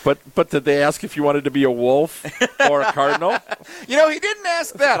me. But did they ask if you wanted to be a Wolf or a Cardinal? He didn't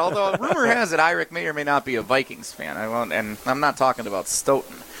ask that, although rumor has it Irick may or may not be a Vikings fan. And I'm not talking about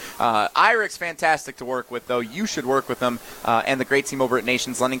Stoughton. Irick's fantastic to work with, though. You should work with them and the great team over at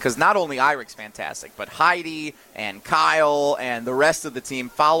Nations Lending, because not only Irick's fantastic, but Heidi and Kyle and the rest of the team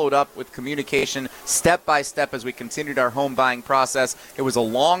followed up with communication step by step as we continued our home buying process. It was a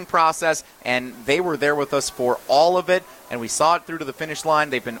long process, and they were there with us for all of it, and we saw it through to the finish line.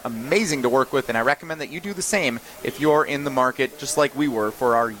 They've been amazing to work with, and I recommend that you do the same if you're in the market, just like we were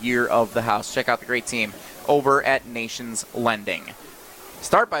for our year of the house. Check out the great team over at Nations Lending.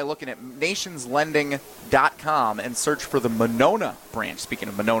 Start by looking at nationslending.com and search for the Monona branch. Speaking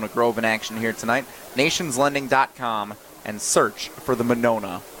of Monona Grove in action here tonight, nationslending.com and search for the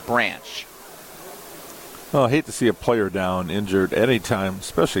Monona branch. Well, I hate to see a player down injured anytime,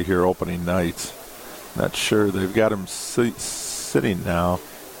 especially here opening night. Not sure. They've got him sitting now.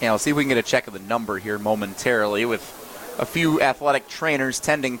 Yeah, we'll see if we can get a check of the number here momentarily with a few athletic trainers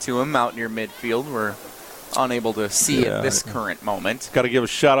tending to him out near midfield. We're unable to see at this current moment. Got to give a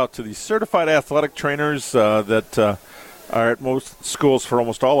shout-out to the certified athletic trainers that are at most schools for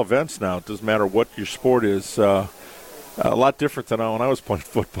almost all events now. It doesn't matter what your sport is. A lot different than when I was playing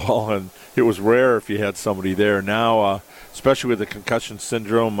football, and it was rare if you had somebody there. Now, especially with the concussion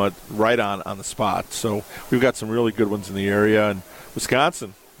syndrome, right on the spot. So we've got some really good ones in the area. And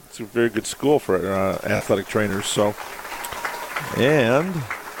Wisconsin, it's a very good school for athletic trainers. So, and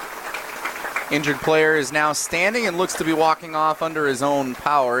injured player is now standing and looks to be walking off under his own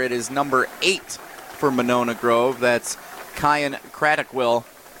power. It is number 8 for Monona Grove. That's Kyan Craddockwill.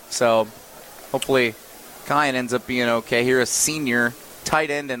 So hopefully Kyan ends up being okay. Here, a senior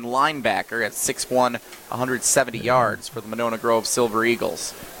tight end and linebacker at 6'1", 170 yards for the Monona Grove Silver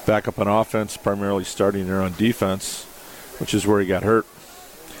Eagles. Back up on offense, primarily starting there on defense, which is where he got hurt.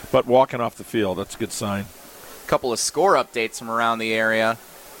 But walking off the field, that's a good sign. A couple of score updates from around the area.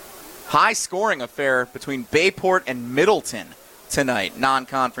 High scoring affair between Bayport and Middleton tonight.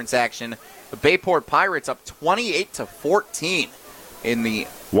 Non-conference action. The Bayport Pirates up 28-14 in the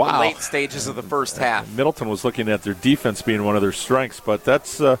late stages of the first half. Middleton was looking at their defense being one of their strengths, but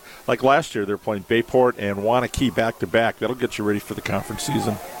that's like last year. They're playing Bayport and Wanakee back-to-back. That'll get you ready for the conference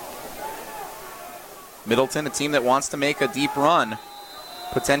season. Middleton, a team that wants to make a deep run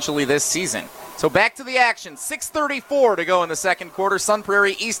potentially this season. So back to the action. 6:34 to go in the second quarter. Sun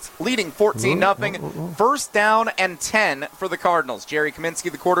Prairie East leading 14-0. First down and 10 for the Cardinals. Jerry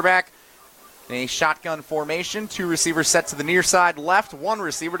Kaminski, the quarterback, in a shotgun formation. 2 receivers set to the near side left, 1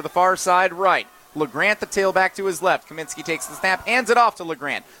 receiver to the far side right. LeGrant, the tailback, to his left. Kaminski takes the snap, hands it off to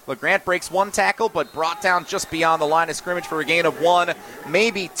LeGrant. LeGrant breaks 1 tackle, but brought down just beyond the line of scrimmage for a gain of 1,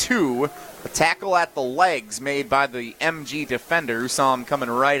 maybe 2. A tackle at the legs made by the MG defender who saw him coming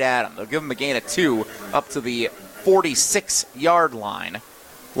right at him. They'll give him a gain of 2 up to the 46-yard line.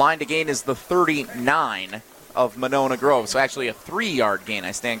 Line to gain is the 39 of Monona Grove. So actually a 3-yard gain,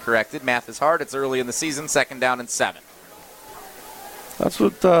 I stand corrected. Math is hard. It's early in the season. 2nd down and 7. That's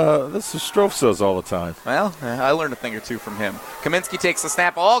what this is Strofe says all the time. Well, I learned a thing or two from him. Kaminski takes the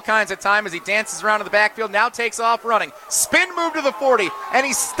snap all kinds of time as he dances around in the backfield, now takes off running. Spin move to the 40, and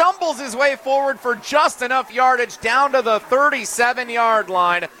he stumbles his way forward for just enough yardage down to the 37-yard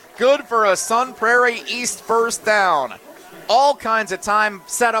line. Good for a Sun Prairie East first down. All kinds of time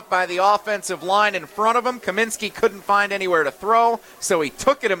set up by the offensive line in front of him. Kaminski couldn't find anywhere to throw, so he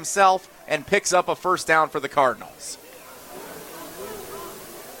took it himself and picks up a first down for the Cardinals.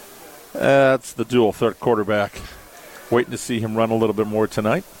 That's the dual threat quarterback. Waiting to see him run a little bit more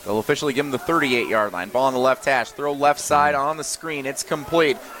tonight. They'll officially give him the 38-yard line. Ball on the left hash. Throw left side on the screen. It's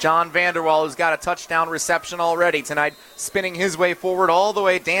complete. John Vanderwall, who's got a touchdown reception already tonight, spinning his way forward all the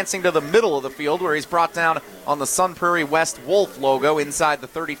way, dancing to the middle of the field where he's brought down on the Sun Prairie West Wolf logo inside the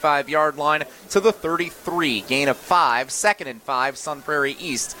 35-yard line to the 33. Gain of 5. 2nd and 5. Sun Prairie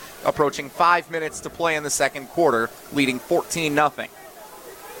East approaching 5 minutes to play in the second quarter, leading 14-0.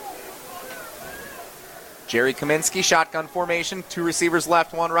 Jerry Kaminski, shotgun formation, 2 receivers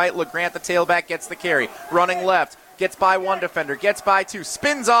left, 1 right. LeGrant, the tailback, gets the carry. Running left, gets by 1 defender, gets by 2,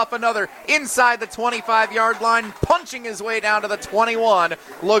 spins off another inside the 25-yard line, punching his way down to the 21.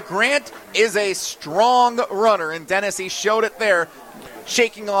 LeGrant is a strong runner, and Dennis, he showed it there,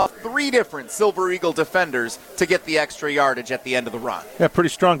 shaking off 3 different Silver Eagle defenders to get the extra yardage at the end of the run. Yeah, pretty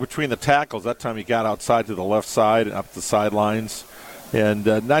strong between the tackles. That time he got outside to the left side and up the sidelines. And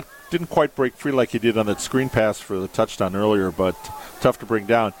didn't quite break free like he did on that screen pass for the touchdown earlier, but tough to bring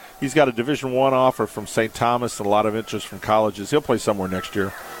down. He's got a Division I offer from St. Thomas and a lot of interest from colleges. He'll play somewhere next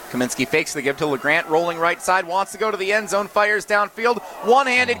year. Kaminski fakes the give to LeGrant, rolling right side, wants to go to the end zone, fires downfield.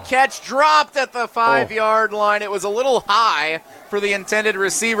 One-handed catch, dropped at the 5-yard line. It was a little high for the intended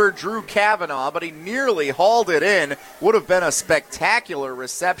receiver, Drew Kavanaugh, but he nearly hauled it in. Would have been a spectacular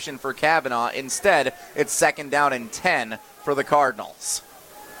reception for Kavanaugh. Instead, it's 2nd down and 10 for the Cardinals.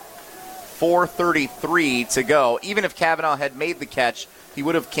 4:33 to go. Even if Kavanaugh had made the catch, he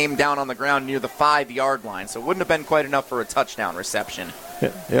would have came down on the ground near the 5-yard line, so it wouldn't have been quite enough for a touchdown reception.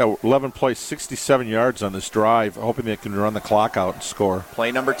 Yeah, 11 plays, 67 yards on this drive, hoping they can run the clock out and score.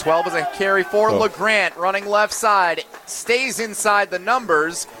 Play number 12 is a carry for LeGrant, running left side, stays inside the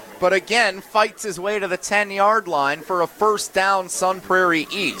numbers, but again fights his way to the 10-yard line for a first down, Sun Prairie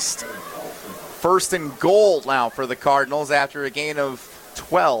East. First and goal now for the Cardinals after a gain of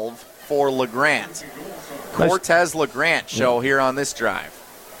 12 for LeGrant. Cortez LeGrant show here on this drive.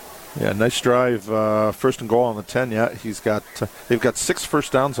 Yeah, nice drive. First and goal on the 10. Yeah, they've got 6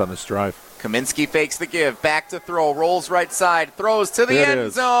 first downs on this drive. Kaminski fakes the give, back to throw, rolls right side, throws to the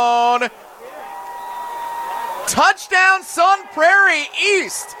end zone. Touchdown, Sun Prairie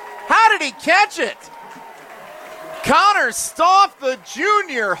East. How did he catch it? Connor Stoff, the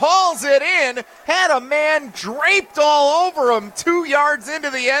junior, hauls it in, had a man draped all over him 2 yards into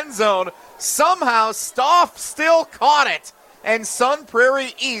the end zone. Somehow Stoff still caught it. And Sun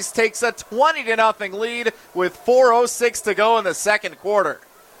Prairie East takes a 20-0 lead with 4:06 to go in the second quarter.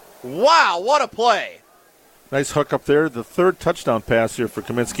 Wow, what a play. Nice hook up there. The third touchdown pass here for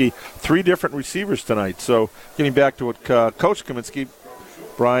Kaminski. 3 different receivers tonight. So getting back to what Coach Kaminski,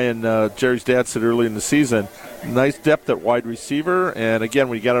 Brian, Jerry's dad, said early in the season, nice depth at wide receiver. And, again,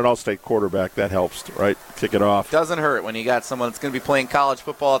 when you got an all-state quarterback, that helps, right? Kick it off. Doesn't hurt when you got someone that's going to be playing college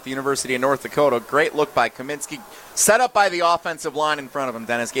football at the University of North Dakota. Great look by Kaminski. Set up by the offensive line in front of him,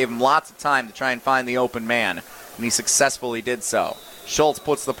 Dennis. Gave him lots of time to try and find the open man, and he successfully did so. Schultz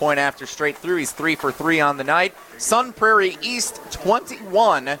puts the point after straight through. He's 3 for 3 on the night. Sun Prairie East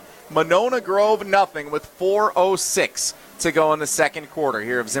 21, Monona Grove nothing with 4:06 to go in the second quarter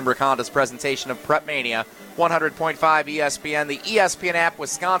here of Zimbrick Honda's presentation of Prep Mania. 100.5 ESPN, the ESPN app,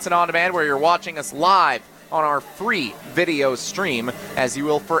 Wisconsin On Demand, where you're watching us live on our free video stream, as you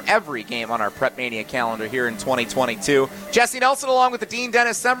will for every game on our Prep Mania calendar here in 2022. Jesse Nelson along with the Dean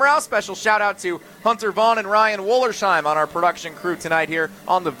Dennis Semrau. Special shout out to Hunter Vaughn and Ryan Wollersheim on our production crew tonight here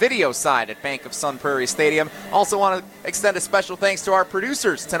on the video side at Bank of Sun Prairie Stadium. Also want to extend a special thanks to our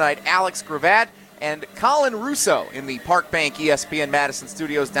producers tonight, Alex Gravatt and Colin Russo in the Park Bank ESPN Madison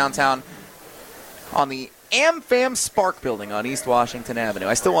studios downtown on the AmFam Spark Building on East Washington Avenue.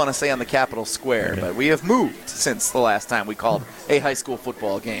 I still want to say on the Capitol Square, but we have moved since the last time we called a high school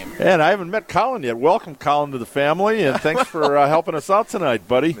football game. And I haven't met Colin yet. Welcome, Colin, to the family, and thanks for helping us out tonight,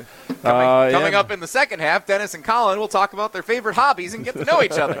 buddy. Coming up in the second half, Dennis and Colin will talk about their favorite hobbies and get to know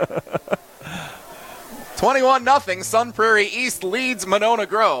each other. 21-0, Sun Prairie East leads Monona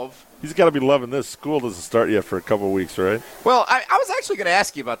Grove. He's got to be loving this. School doesn't start yet for a couple of weeks, right? Well, I was actually going to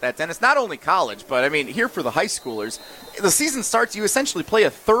ask you about that, Dennis. Not only college, but, I mean, here for the high schoolers, the season starts, you essentially play a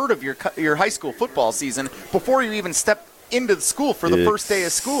third of your high school football season before you even step into the school for the first day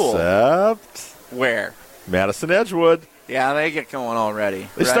of school. Except where? Madison Edgewood. Yeah, they get going already.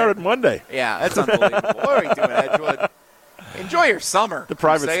 They started Monday. Yeah, that's unbelievable. What are we doing, Edgewood? Enjoy your summer. The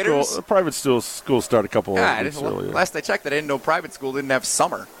private schools start a couple of weeks earlier. Last I checked, I didn't know private school didn't have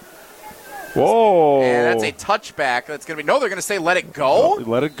summer. Whoa. And that's a touchback. That's going to be, no, they're going to say let it go?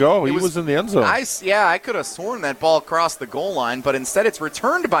 Let it go. He was in the end zone. I could have sworn that ball crossed the goal line, but instead it's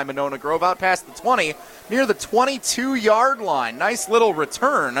returned by Monona Grove out past the 20, near the 22-yard line. Nice little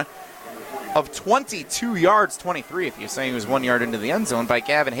return of 22 yards, 23 if you're saying he was 1 yard into the end zone, by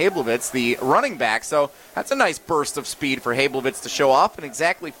Gavin Hablowitz, the running back. So that's a nice burst of speed for Hablowitz to show off, and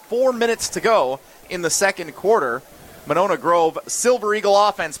exactly 4 minutes to go in the second quarter. Monona Grove, Silver Eagle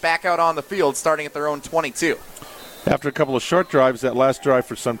offense back out on the field, starting at their own 22. After a couple of short drives, that last drive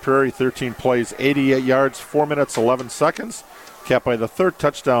for Sun Prairie, 13 plays, 88 yards, 4 minutes, 11 seconds, capped by the third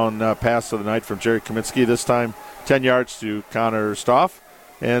touchdown pass of the night from Jerry Kaminski, this time 10 yards to Connor Stoff,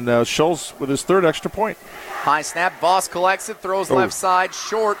 and Schultz with his third extra point. High snap, Voss collects it, throws left side,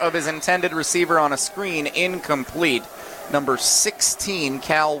 short of his intended receiver on a screen, incomplete. Number 16,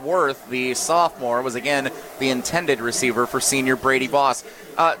 Cal Worth, the sophomore, was again the intended receiver for senior Brady Voss.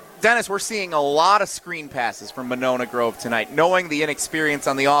 Dennis, we're seeing a lot of screen passes from Monona Grove tonight, knowing the inexperience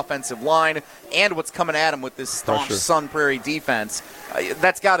on the offensive line and what's coming at him with this staunch Sun Prairie defense.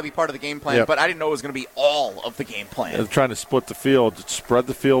 That's got to be part of the game plan, but I didn't know it was going to be all of the game plan. They're trying to split the field, spread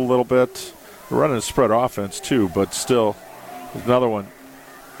the field a little bit. They're running a spread offense, too, but still, there's another one.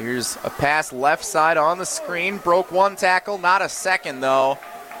 Here's a pass left side on the screen. Broke one tackle, not a second, though.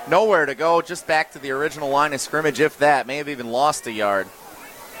 Nowhere to go, just back to the original line of scrimmage, if that. May have even lost a yard.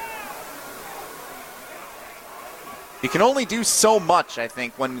 You can only do so much, I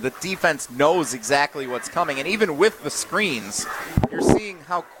think, when the defense knows exactly what's coming. And even with the screens, you're seeing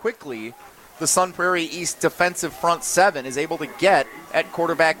how quickly the Sun Prairie East defensive front seven is able to get at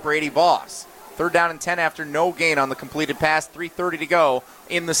quarterback Brady Voss. 3rd down and 10 after no gain on the completed pass. 3:30 to go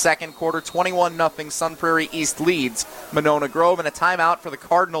in the second quarter. 21-0 Sun Prairie East leads Monona Grove, and a timeout for the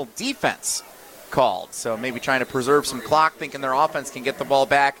Cardinal defense called. So maybe trying to preserve some clock, thinking their offense can get the ball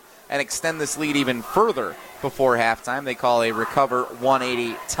back and extend this lead even further before halftime. They call a recover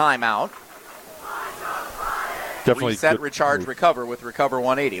 180 timeout. Definitely reset, recharge, recover with recover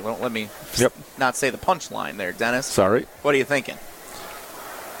 180. Well, let me not say the punchline there, Dennis. Sorry. What are you thinking?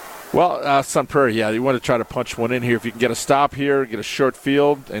 Well, Sun Prairie, you want to try to punch one in here. If you can get a stop here, get a short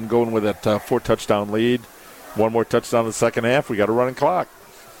field, and go in with that 4-touchdown lead. One more touchdown in the second half, we got a running clock.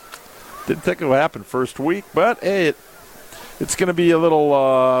 Didn't think it would happen first week, but, hey, it's going to be a little,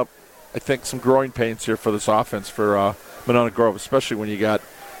 I think, some growing pains here for this offense for Monona Grove, especially when you got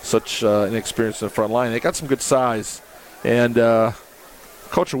such inexperience in the front line. They got some good size, and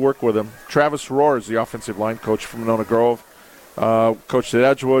coach will work with them. Travis Rohr is the offensive line coach for Monona Grove. Coach at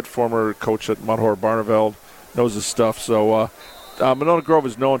Edgewood, former coach at Mount-Hor-Barneveld, knows his stuff. So Monona Grove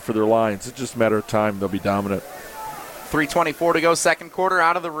is known for their lines. It's just a matter of time they'll be dominant. 3:24 to go, second quarter,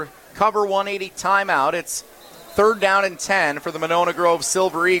 out of the recover 180 timeout. It's 3rd down and 10 for the Monona Grove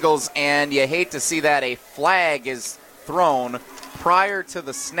Silver Eagles, and you hate to see that. A flag is thrown prior to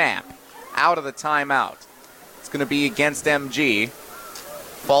the snap out of the timeout. It's going to be against MG.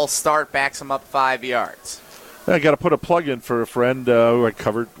 False start backs him up 5 yards. I got to put a plug in for a friend who I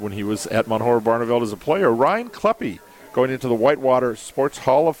covered when he was at Mount-Hor-Barneveld as a player, Ryan Kleppe, going into the Whitewater Sports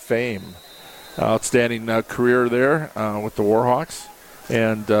Hall of Fame. Outstanding career there with the Warhawks,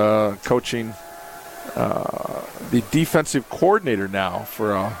 and coaching the defensive coordinator now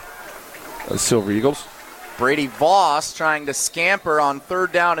for Silver Eagles. Brady Voss trying to scamper on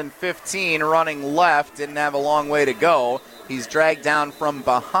 3rd down and 15, running left, didn't have a long way to go. He's dragged down from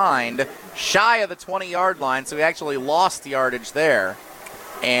behind, shy of the 20-yard line, so he actually lost yardage there.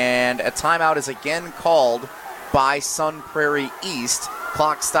 And a timeout is again called by Sun Prairie East.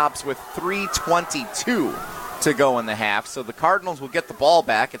 Clock stops with 3:22 to go in the half, so the Cardinals will get the ball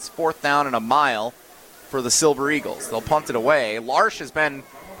back. It's 4th down and a mile for the Silver Eagles. They'll punt it away. Larsh has been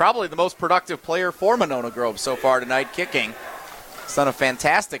probably the most productive player for Monona Grove so far tonight, kicking. He's done a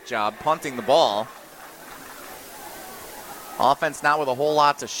fantastic job punting the ball. Offense not with a whole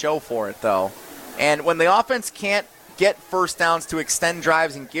lot to show for it, though. And when the offense can't get first downs to extend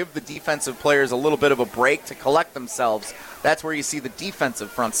drives and give the defensive players a little bit of a break to collect themselves, that's where you see the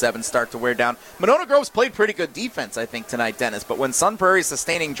defensive front seven start to wear down. Monona Grove's played pretty good defense, I think, tonight, Dennis. But when Sun Prairie's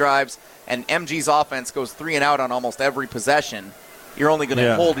sustaining drives and MG's offense goes 3 and out on almost every possession, you're only going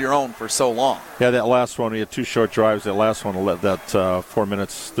to hold your own for so long. Yeah, that last one, we had 2 short drives. That last one, that 4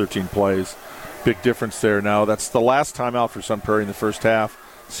 minutes, 13 plays. Big difference there now. That's the last time out for Sun Prairie in the first half.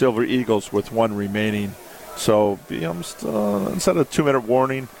 Silver Eagles with 1 remaining. So instead of a 2-minute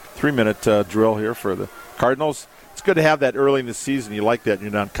warning, 3-minute drill here for the Cardinals. It's good to have that early in the season. You like that in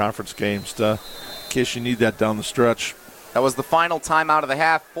your non-conference games in case you need that down the stretch. That was the final timeout of the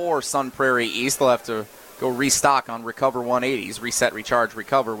half for Sun Prairie East. They'll have to go restock on recover 180s. Reset, recharge,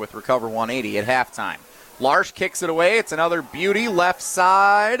 recover with recover 180 at halftime. Larsh kicks it away. It's another beauty left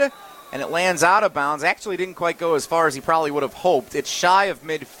side, and it lands out of bounds. Actually didn't quite go as far as he probably would have hoped. It's shy of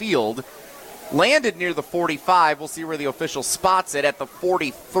midfield. Landed near the 45. We'll see where the official spots it. At the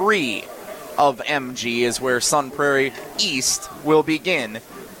 43 of MG is where Sun Prairie East will begin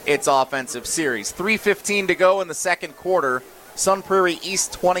its offensive series. 3:15 to go in the second quarter. Sun Prairie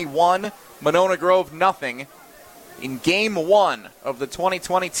East 21, Monona Grove nothing in Game 1 of the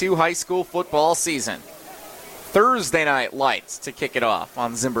 2022 high school football season. Thursday night lights to kick it off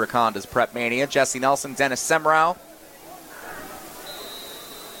on Zimbrick Honda's Prep Mania. Jesse Nelson, Dennis Semrau.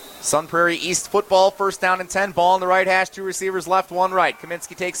 Sun Prairie East football, 1st down and 10. Ball on the right hash, 2 receivers left, 1 right.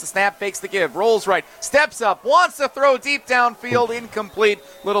 Kaminski takes the snap, fakes the give, rolls right, steps up, wants to throw deep downfield, incomplete.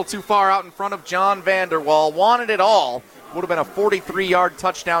 Little too far out in front of John Vanderwall. Wanted it all. Would have been a 43-yard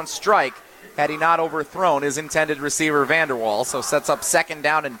touchdown strike had he not overthrown his intended receiver Vanderwall. So sets up 2nd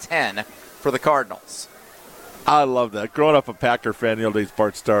down and 10 for the Cardinals. I love that. Growing up a Packer fan, the old days,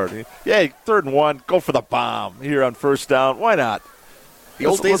 Bart Starr. Yeah, 3rd and 1, go for the bomb here on 1st down. Why not? The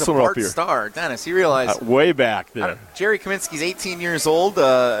old days of Bart Starr. Dennis, you realize. Way back there. Jerry Kaminski's 18 years old.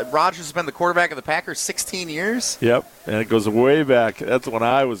 Rogers has been the quarterback of the Packers 16 years. Yep, and it goes way back. That's when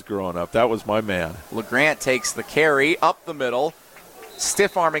I was growing up. That was my man. LeGrant takes the carry up the middle,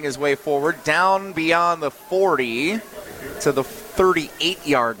 stiff-arming his way forward, down beyond the 40 to the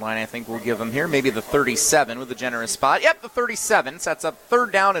 38-yard line, I think we'll give him here. Maybe the 37 with a generous spot. Yep, the 37 sets up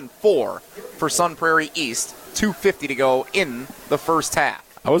 3rd down and 4 for Sun Prairie East. 2:50 to go in the first half.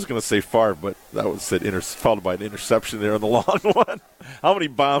 I was going to say far, but that was followed by an interception there on the long one. How many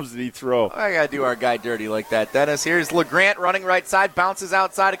bombs did he throw? I got to do our guy dirty like that, Dennis. Here's LeGrant running right side, bounces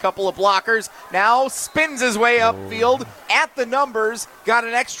outside a couple of blockers, now spins his way upfield at the numbers, got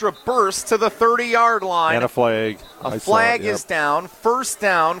an extra burst to the 30-yard line. And a flag. A flag is down. First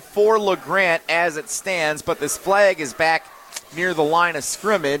down for LeGrant as it stands, but this flag is back near the line of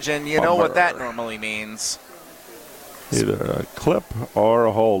scrimmage, and you know what that normally means. Either a clip or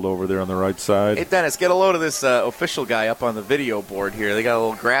a hold over there on the right side. Hey, Dennis, get a load of this official guy up on the video board here. They got a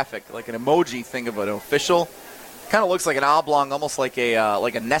little graphic, like an emoji thing of an official. Kind of looks like an oblong, almost like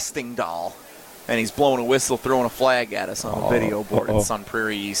a nesting doll. And he's blowing a whistle, throwing a flag at us on the video board in Sun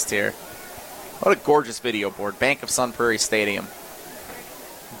Prairie East here. What a gorgeous video board. Bank of Sun Prairie Stadium.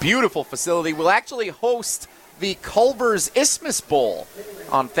 Beautiful facility. We'll actually host the Culver's Isthmus Bowl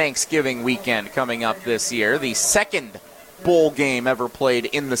on Thanksgiving weekend coming up this year. The second bowl game ever played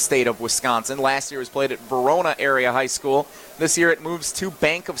in the state of Wisconsin. Last year it was played at Verona Area High School. This year it moves to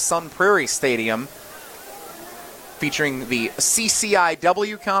Bank of Sun Prairie Stadium, featuring the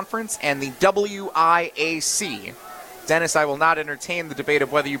CCIW Conference and the WIAC. Dennis, I will not entertain the debate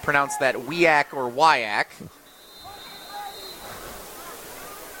of whether you pronounce that WIAC or WIAC.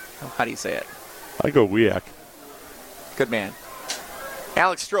 How do you say it? I go WIAC. Good man.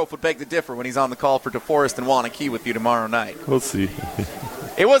 Alex Strofe would beg to differ when he's on the call for DeForest and Wanakee with you tomorrow night. We'll see.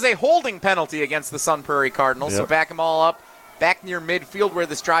 It was a holding penalty against the Sun Prairie Cardinals, so back them all up, back near midfield where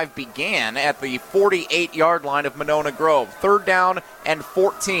this drive began at the 48-yard line of Monona Grove. 3rd down and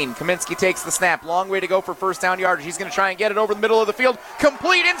 14. Kaminski takes the snap. Long way to go for first down yardage. He's going to try and get it over the middle of the field.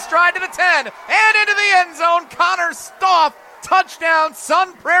 Complete in stride to the 10 and into the end zone. Connor Stoff, touchdown,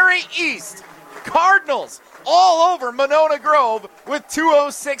 Sun Prairie East. Cardinals all over Monona Grove with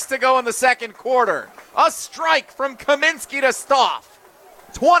 2:06 to go in the second quarter. A strike from Kaminski to Stoff.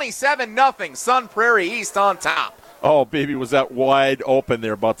 27-0, Sun Prairie East on top. Oh, baby, was that wide open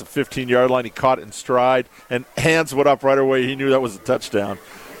there about the 15-yard line. He caught it in stride, and hands went up right away. He knew that was a touchdown.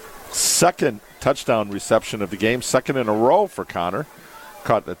 Second touchdown reception of the game, second in a row for Connor.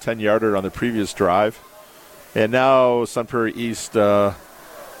 Caught a 10-yarder on the previous drive. And now Sun Prairie East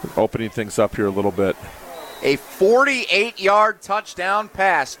opening things up here a little bit. A 48-yard touchdown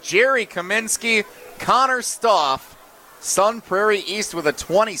pass. Jerry Kaminski, Connor Stoff. Sun Prairie East with a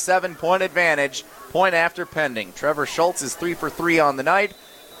 27-point advantage. Point after pending. Trevor Schultz is 3 for 3 on the night.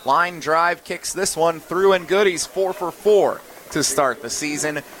 Line drive kicks this one through and good. He's 4 for 4 to start the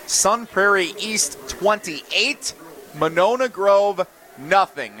season. Sun Prairie East 28, Monona Grove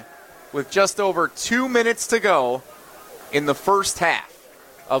nothing, with just over 2 minutes to go in the first half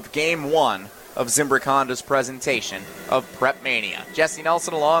of Game 1 of Zimbrick Honda's presentation of Prep Mania. Jesse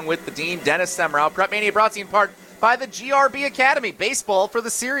Nelson along with the Dean, Dennis Semrau. Prep Mania brought to you in part by the GRB Academy, baseball for the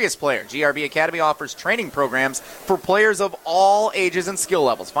serious player. GRB Academy offers training programs for players of all ages and skill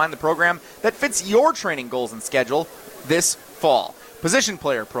levels. Find the program that fits your training goals and schedule this fall. Position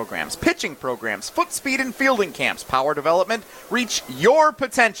player programs, pitching programs, foot speed and fielding camps, power development. Reach your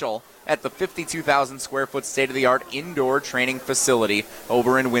potential at the 52,000 square foot state-of-the-art indoor training facility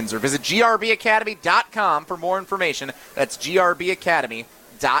over in Windsor. Visit grbacademy.com for more information. That's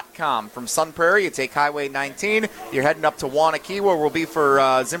grbacademy.com. From Sun Prairie, you take Highway 19. You're heading up to Wanakee, where we'll be for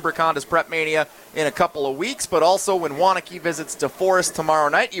Zimbrick Honda's Prep Mania in a couple of weeks. But also, when Wanakee visits DeForest tomorrow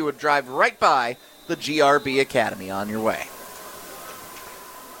night, you would drive right by the GRB Academy on your way.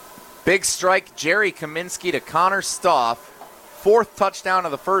 Big strike, Jerry Kaminski to Connor Stoff. 4th touchdown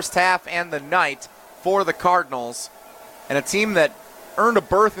of the first half and the night for the Cardinals. And a team that earned a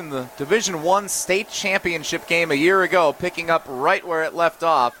berth in the Division I state championship game a year ago, picking up right where it left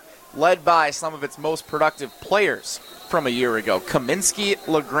off, led by some of its most productive players from a year ago. Kaminski,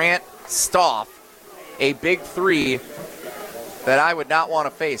 LeGrant, Stoff, a big three that I would not want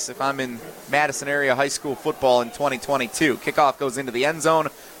to face if I'm in Madison area high school football in 2022. Kickoff goes into the end zone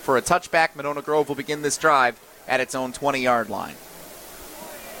for a touchback. Monona Grove will begin this drive at its own 20-yard line.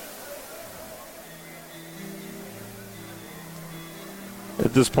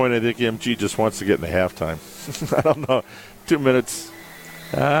 At this point, I think MG just wants to get in the halftime. I don't know. 2 minutes.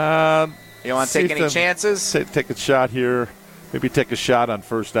 You want to take any chances? Take a shot here. Maybe take a shot on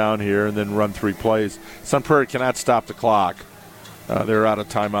first down here and then run 3 plays. Sun Prairie cannot stop the clock. They're out of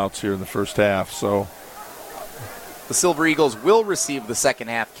timeouts here in the first half. So the Silver Eagles will receive the second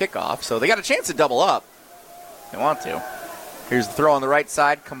half kickoff, so they got a chance to double up. They want to. Here's the throw on the right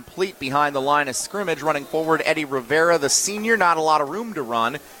side, complete behind the line of scrimmage. Running forward, Eddie Rivera, the senior, not a lot of room to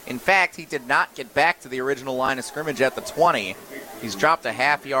run. In fact, he did not get back to the original line of scrimmage at the 20. He's dropped a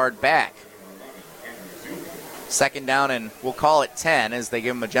half yard back. Second down, and we'll call it 10 as they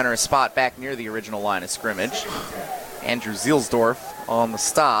give him a generous spot back near the original line of scrimmage. Andrew Zielsdorf on the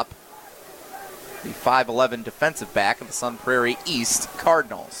stop, the 5'11 defensive back of the Sun Prairie East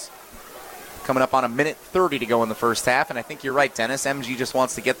Cardinals. Coming up on 1:30 to go in the first half, and I think you're right, Dennis. MG just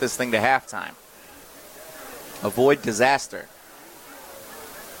wants to get this thing to halftime. Avoid disaster.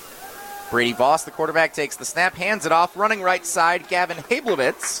 Brady Voss, the quarterback, takes the snap, hands it off, running right side, Gavin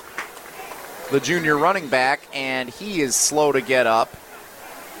Hablowitz, the junior running back, and he is slow to get up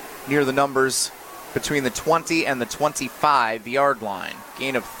near the numbers between the 20 and the 25-yard line.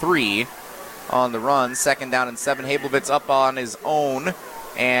 Gain of 3 on the run. Second down and 7. Hablowitz up on his own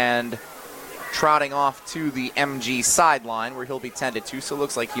and trotting off to the MG sideline where he'll be tended to, so it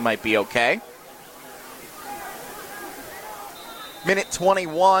looks like he might be okay.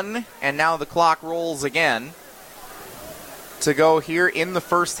 1:21, and now the clock rolls again to go here in the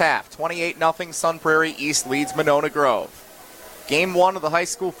first half. 28-0 Sun Prairie East leads Monona Grove. Game 1 of the high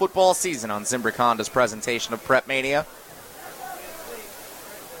school football season on Zimbrick Honda's presentation of Prep Mania.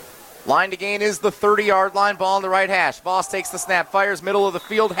 Line to gain is the 30-yard line, ball on the right hash. Voss takes the snap, fires middle of the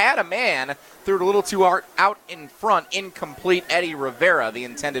field, had a man, threw it a little too hard out in front, incomplete. Eddie Rivera, the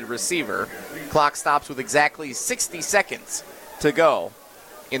intended receiver. Clock stops with exactly 60 seconds to go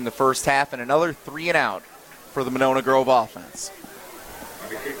in the first half, and another 3 and out for the Monona Grove offense.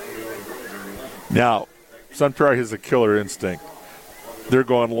 Now, Sun Prairie has a killer instinct. They're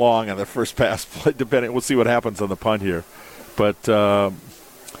going long on the first pass play, depending. We'll see what happens on the punt here. But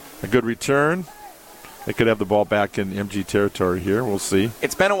a good return. They could have the ball back in MG territory here. We'll see.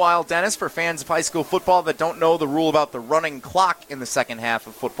 It's been a while, Dennis, for fans of high school football that don't know the rule about the running clock in the second half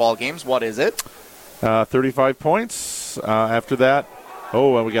of football games. What is it? 35 points. After that,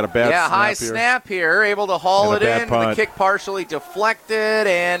 and we got a bad snap high here. snap here. Able to haul it in. The kick partially deflected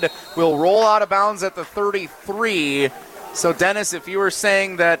and will roll out of bounds at the 33. So, Dennis, if you were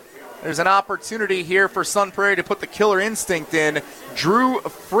saying that there's an opportunity here for Sun Prairie to put the killer instinct in, Drew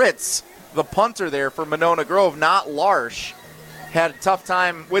Fritz, the punter there for Monona Grove, not Larsh, had a tough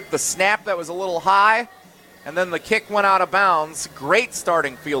time with the snap that was a little high, and then the kick went out of bounds. Great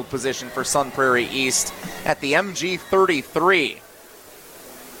starting field position for Sun Prairie East at the MG 33.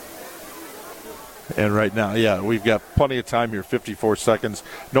 And right now, we've got plenty of time here, 54 seconds.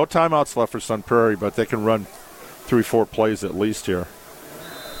 No timeouts left for Sun Prairie, but they can run 3-4 plays at least here.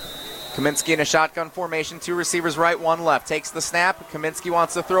 Kaminski in a shotgun formation, 2 receivers right, 1 left. Takes the snap. Kaminski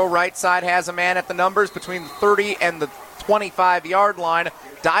wants to throw right side, has a man at the numbers between the 30 and the 25-yard line.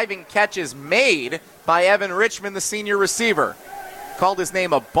 Diving catch is made by Evan Richmond, the senior receiver. Called his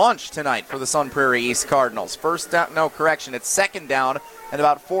name a bunch tonight for the Sun Prairie East Cardinals. It's second down and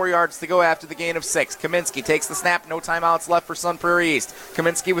about 4 yards to go after the gain of 6. Kaminski takes the snap. No timeouts left for Sun Prairie East.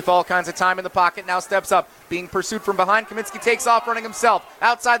 Kaminski with all kinds of time in the pocket now steps up. Being pursued from behind. Kaminski takes off running himself.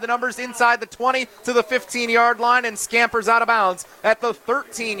 Outside the numbers, inside the 20 to the 15-yard line and scampers out of bounds at the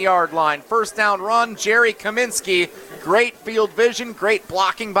 13-yard line. First down run, Jerry Kaminski. Great field vision, great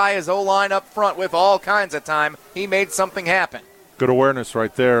blocking by his O-line up front with all kinds of time. He made something happen. Good awareness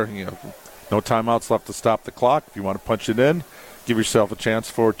right there. No timeouts left to stop the clock. If you want to punch it in, give yourself a chance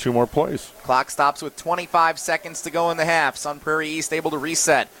for 2 more plays. Clock stops with 25 seconds to go in the half. Sun Prairie East able to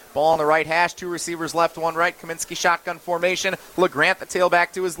reset. Ball on the right hash, 2 receivers left, 1 right. Kaminski shotgun formation. LeGrant, the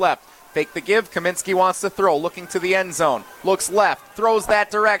tailback, to his left. Fake the give. Kaminski wants to throw, looking to the end zone. Looks left, throws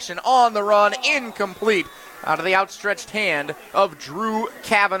that direction. On the run, incomplete. Out of the outstretched hand of Drew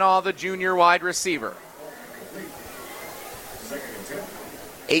Kavanaugh, the junior wide receiver.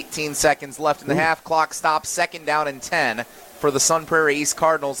 18 seconds left in the half. Clock stops. Second down and 10 for the Sun Prairie East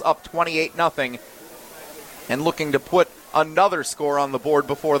Cardinals, up 28-0, and looking to put another score on the board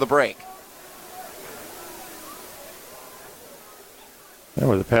before the break.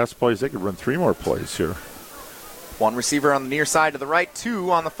 With the pass plays, they could run 3 more plays here. 1 receiver on the near side to the right,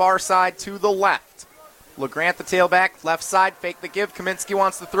 2 on the far side to the left. LeGrant, the tailback, left side, fake the give. Kaminski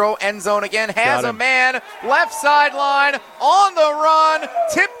wants to throw, end zone again, has a man, left sideline, on the run,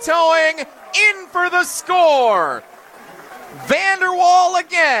 tiptoeing, in for the score. Vanderwall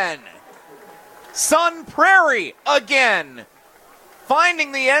again. Sun Prairie again.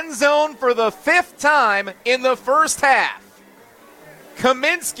 Finding the end zone for the 5th time in the first half.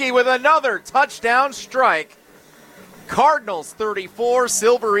 Kaminski with another touchdown strike. Cardinals 34,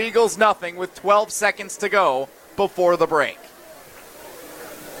 Silver Eagles nothing with 12 seconds to go before the break.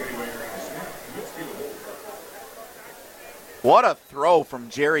 What a throw from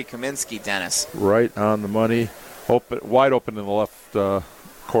Jerry Kaminski, Dennis. Right on the money. Wide open in the left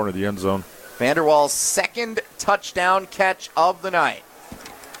corner of the end zone. Vanderwall's 2nd touchdown catch of the night.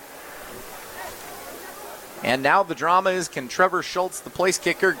 And now the drama is, can Trevor Schultz, the place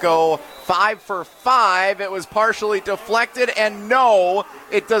kicker, go 5 for 5? It was partially deflected, and no,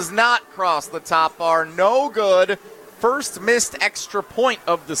 it does not cross the top bar. No good. First missed extra point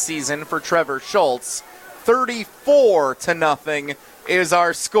of the season for Trevor Schultz. 34-0 is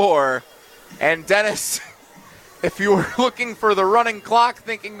our score. And Dennis, if you were looking for the running clock,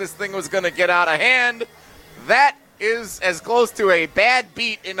 thinking this thing was going to get out of hand, that is as close to a bad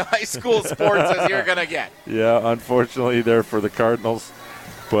beat in high school sports as you're going to get. Yeah, unfortunately there for the Cardinals.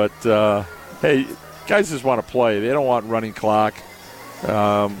 But, hey, guys just want to play. They don't want running clock.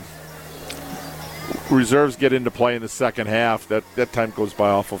 Reserves get into play in the second half. That time goes by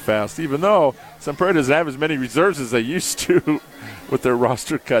awful fast, even though Sun Prairie doesn't have as many reserves as they used to with their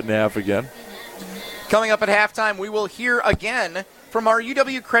roster cut in half again. Coming up at halftime, we will hear again from our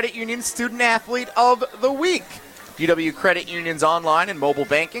UW Credit Union Student Athlete of the Week. UW Credit Union's online and mobile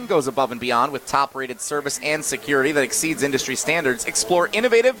banking goes above and beyond with top-rated service and security that exceeds industry standards. Explore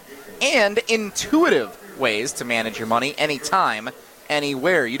innovative and intuitive ways to manage your money anytime,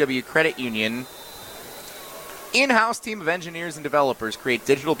 anywhere. UW Credit Union in-house team of engineers and developers create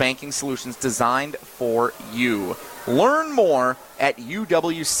digital banking solutions designed for you. Learn more at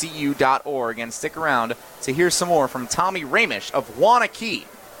uwcu.org and stick around to hear some more from Tommy Ramish of Wanakee,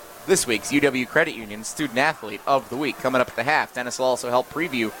 this week's UW Credit Union Student Athlete of the Week. Coming up at the half, Dennis will also help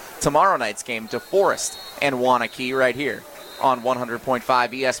preview tomorrow night's game, DeForest and Wanakee, right here on 100.5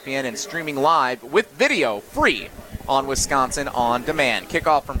 ESPN and streaming live with video free on Wisconsin On Demand.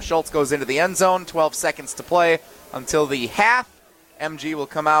 Kickoff from Schultz goes into the end zone, 12 seconds to play until the half. MG will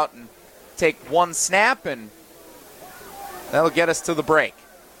come out and take one snap, and that'll get us to the break.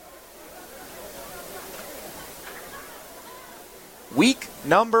 Week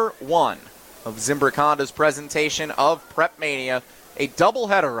number 1 of Zimbrick Honda's presentation of Prep Mania, a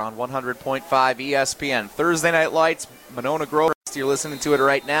doubleheader on 100.5 ESPN. Thursday Night Lights, Monona Grove, you're listening to it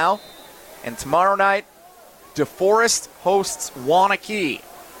right now. And tomorrow night, DeForest hosts Wanakee.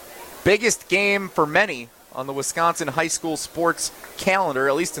 Biggest game for many on the Wisconsin high school sports calendar,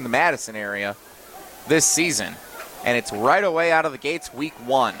 at least in the Madison area, this season. And it's right away out of the gates, week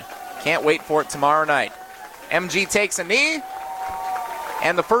 1. Can't wait for it tomorrow night. MG takes a knee,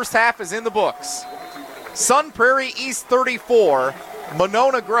 and the first half is in the books. Sun Prairie East 34,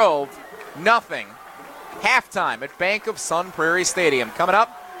 Monona Grove, nothing. Halftime at Bank of Sun Prairie Stadium. Coming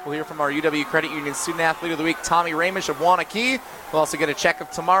up, we'll hear from our UW Credit Union Student Athlete of the Week, Tommy Ramish of Wanakee. We'll also get a check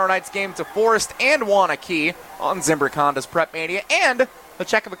of tomorrow night's game to Forest and Wanakee on Zimbrick Honda's Prep Mania, and a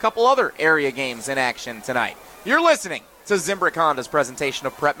check of a couple other area games in action tonight. You're listening to Zimbrick Honda's presentation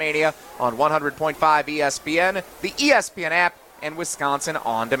of Prep Mania on 100.5 ESPN, the ESPN app, and Wisconsin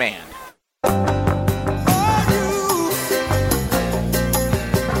On Demand.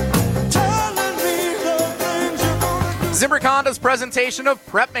 Zimbrick Honda's presentation of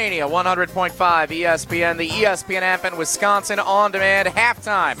Prep Mania, 100.5 ESPN, the ESPN app, and Wisconsin On Demand.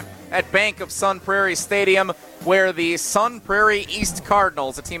 Halftime at Bank of Sun Prairie Stadium, where the Sun Prairie East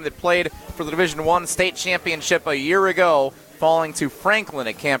Cardinals, a team that played for the Division I state championship a year ago, falling to Franklin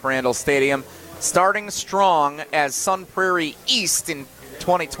at Camp Randall Stadium, starting strong as Sun Prairie East in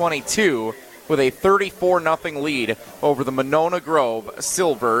 2022 with a 34-0 lead over the Monona Grove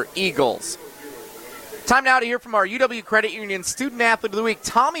Silver Eagles. Time now to hear from our UW Credit Union Student Athlete of the Week,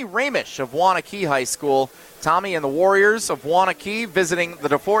 Tommy Ramish of Wanakee High School. Tommy and the Warriors of Wanakee visiting the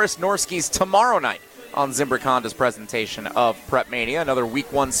DeForest Norskies tomorrow night on Zimbrick Honda's presentation of Prep Mania. Another Week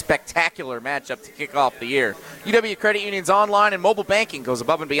 1 spectacular matchup to kick off the year. UW Credit Union's online and mobile banking goes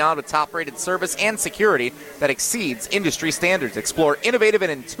above and beyond with top-rated service and security that exceeds industry standards. Explore innovative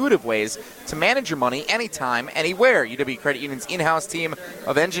and intuitive ways to manage your money anytime, anywhere. UW Credit Union's in-house team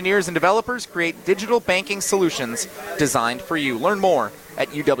of engineers and developers create digital banking solutions designed for you. Learn more at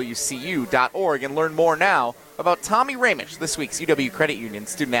uwcu.org and learn more now about Tommy Ramish, this week's UW Credit Union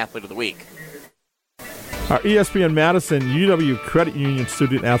Student Athlete of the Week. Our ESPN Madison UW Credit Union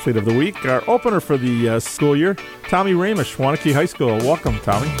Student Athlete of the Week, our opener for the school year, Tommy Ramish, Wanakee High School. Welcome,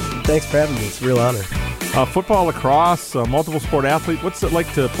 Tommy. Thanks for having me. It's a real honor. Football, lacrosse, multiple sport athlete. What's it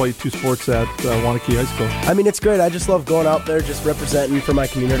like to play two sports at Wanakee High School? I mean, it's great. I just love going out there, just representing for my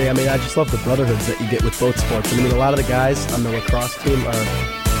community. I mean, I just love the brotherhoods that you get with both sports. And I mean, a lot of the guys on the lacrosse team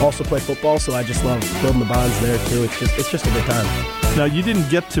also play football, so I just love building the bonds there, too. It's just a good time. Now, you didn't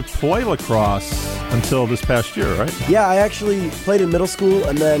get to play lacrosse until this past year, right? Yeah, I actually played in middle school,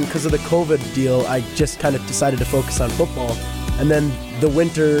 and then because of the COVID deal, I just kind of decided to focus on football. And then the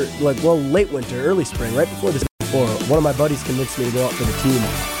winter, late winter, early spring, right before one of my buddies convinced me to go out for the team.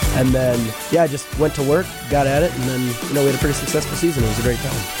 And then, I just went to work, got at it, and then, we had a pretty successful season. It was a great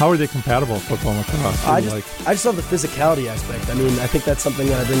time. How are they compatible, football and lacrosse? I just love the physicality aspect. I mean, I think that's something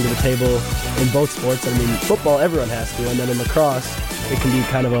that I bring to the table in both sports. I mean, football, everyone has to, and then in lacrosse, it can be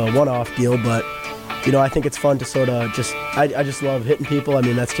kind of a one-off deal, but I think it's fun to sort of I just love hitting people. I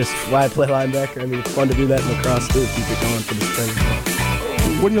mean, that's just why I play linebacker. I mean, it's fun to do that in lacrosse, too, keep it going for the spring.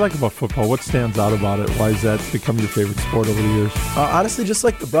 What do you like about football? What stands out about it? Why has that become your favorite sport over the years? Honestly, just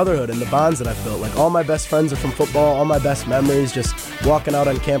like the brotherhood and the bonds that I've built. Like, all my best friends are from football. All my best memories, just walking out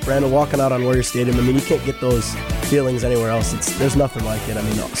on Camp Randall, walking out on Warrior Stadium. I mean, you can't get those feelings anywhere else. There's nothing like it. I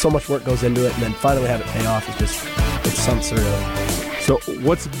mean, so much work goes into it, and then finally have it pay off. It's something surreal. So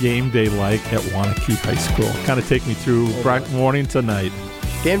what's game day like at Waunakee High School? Kind of take me through morning to night.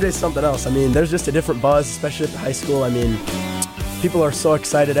 Game day's something else. I mean, there's just a different buzz, especially at the high school. I mean, people are so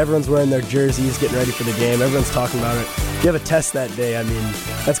excited. Everyone's wearing their jerseys, getting ready for the game. Everyone's talking about it. If you have a test that day, I mean,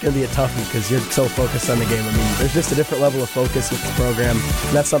 that's going to be a toughie because you're so focused on the game. I mean, there's just a different level of focus with the program,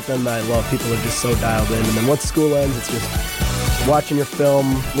 and that's something that I love. People are just so dialed in. And then once school ends, it's just watching your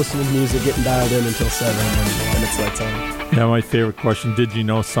film, listening to music, getting dialed in until 7, and it's lights on. Yeah, my favorite question, did you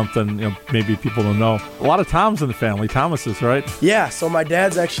know something maybe people don't know? A lot of Toms in the family, Thomases, right? Yeah, so my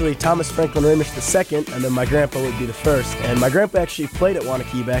dad's actually Thomas Franklin Ramish II, and then my grandpa would be the first. And my grandpa actually played at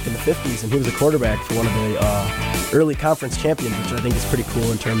Waunakee back in the 50s, and he was a quarterback for one of the early conference champions, which I think is pretty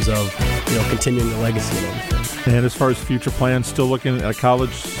cool in terms of continuing the legacy and everything. And as far as future plans, still looking at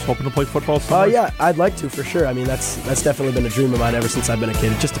college, hoping to play football somewhere? Yeah, I'd like to for sure. I mean, that's definitely been a dream of mine ever since I've been a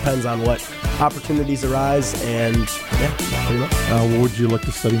kid. It just depends on what opportunities arise, and pretty much. What would you look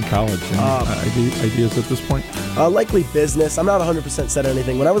to study in college? Ideas at this point? Likely business. I'm not 100% set on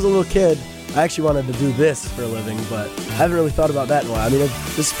anything. When I was a little kid, I actually wanted to do this for a living, but I haven't really thought about that in a while. I mean,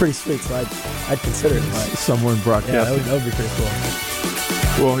 this is pretty sweet, so I'd consider it. Somewhere in broadcasting. Yeah, that would be pretty cool.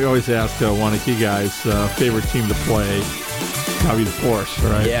 Well, we always ask Waunakee guys, favorite team to play. Probably the Force,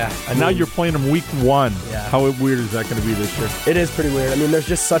 right? Yeah. And now you're playing them week 1. Yeah. How weird is that going to be this year? It is pretty weird. I mean, there's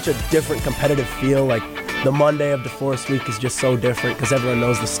just such a different competitive feel. Like, the Monday of DeForest week is just so different because everyone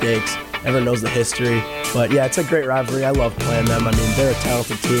knows the stakes. Everyone knows the history. But, yeah, it's a great rivalry. I love playing them. I mean, they're a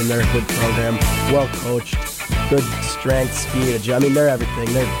talented team. They're a good program, well-coached, good strength, speed. I mean, they're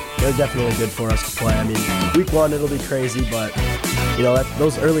everything. They're definitely good for us to play. I mean, week 1, it'll be crazy, but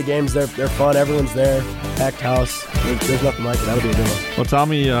those early games, they're fun. Everyone's there, packed house. There's nothing like it. That'll be a good one. Well,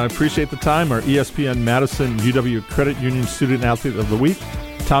 Tommy, I appreciate the time. Our ESPN Madison UW Credit Union Student Athlete of the Week,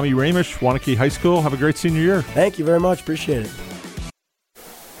 Tommy Ramish, Waunakee High School. Have a great senior year. Thank you very much. Appreciate it.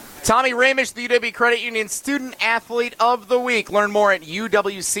 Tommy Ramish, the UW Credit Union Student Athlete of the Week. Learn more at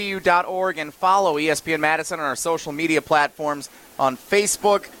uwcu.org and follow ESPN Madison on our social media platforms on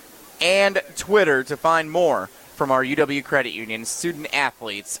Facebook and Twitter to find more from our UW Credit Union Student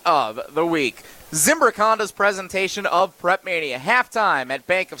Athletes of the Week. Zimbrick Honda's presentation of Prep Mania. Halftime at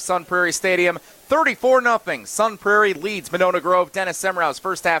Bank of Sun Prairie Stadium, 34-0. Sun Prairie leads Monona Grove. Dennis Semrau's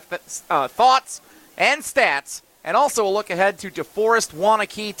first half thoughts and stats, and also a look ahead to DeForest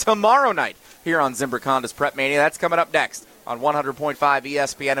Waunakee tomorrow night here on Zimbrick Honda's Prep Mania. That's coming up next on 100.5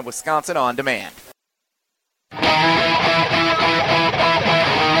 ESPN and Wisconsin On Demand.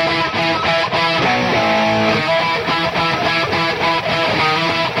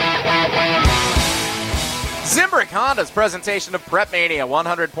 Zimbrick Honda's presentation of Prep Mania,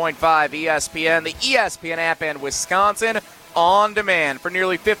 100.5 ESPN, the ESPN app, and Wisconsin On Demand. For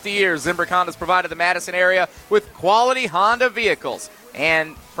nearly 50 years, Zimbrick Honda's provided the Madison area with quality Honda vehicles.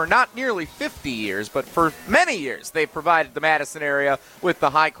 And for not nearly 50 years, but for many years, they've provided the Madison area with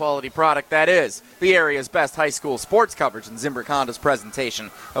the high-quality product that is the area's best high school sports coverage in Zimbrick Honda's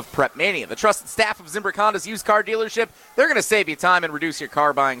presentation of Prep Mania. The trusted staff of Zimbrick Honda's used car dealership, they're going to save you time and reduce your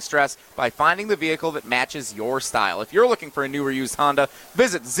car buying stress by finding the vehicle that matches your style. If you're looking for a new or used Honda,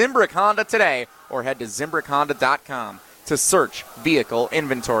 visit Zimbrick Honda today or head to ZimbrickHonda.com to search vehicle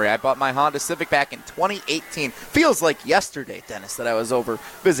inventory. I bought my Honda Civic back in 2018. Feels like yesterday, Dennis, that I was over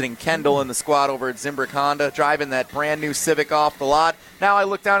visiting Kendall and the squad over at Zimbrick Honda, driving that brand new Civic off the lot. Now I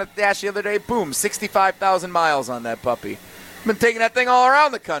looked down at the dash the other day, boom, 65,000 miles on that puppy. I've been taking that thing all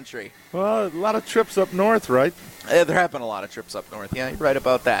around the country. Well, a lot of trips up north, right? There have been a lot of trips up north. Yeah, you're right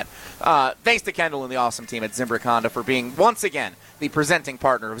about that. Thanks to Kendall and the awesome team at Zimbrick Honda for being, once again, the presenting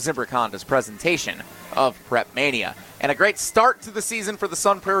partner of Zimbrick Honda's presentation of Prep Mania. And a great start to the season for the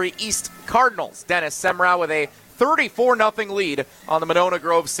Sun Prairie East Cardinals. Dennis Semrau with a 34-0 lead on the Monona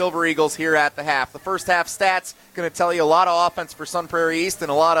Grove Silver Eagles here at the half. The first half stats going to tell you a lot of offense for Sun Prairie East and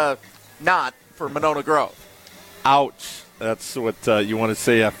a lot of not for Monona Grove. Ouch. That's what you want to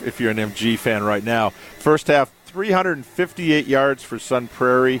say if you're an MG fan right now. First half, 358 yards for Sun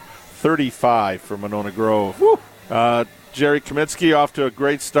Prairie, 35 for Monona Grove. Jerry Kaminski off to a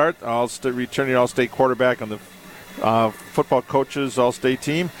great start, returning All-State quarterback on the football coaches All-State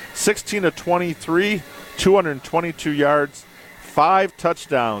team. 16 of 23, 222 yards, 5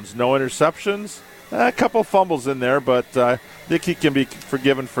 touchdowns, no interceptions. A couple fumbles in there, but I think he can be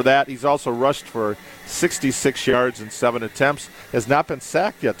forgiven for that. He's also rushed for 66 yards in 7 attempts. Has not been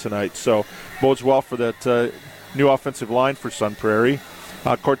sacked yet tonight, so bodes well for that new offensive line for Sun Prairie.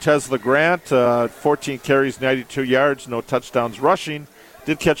 Cortez LeGrant, 14 carries, 92 yards, no touchdowns rushing.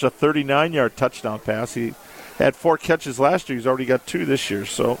 Did catch a 39-yard touchdown pass. He had 4 catches last year. He's already got 2 this year,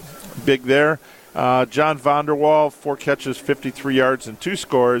 so big there. John Vonderwall, 4 catches, 53 yards, and 2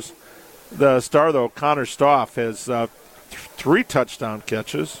 scores. The star, though, Connor Stoff, has 3 touchdown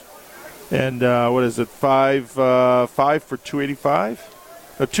catches. And 5 for 285?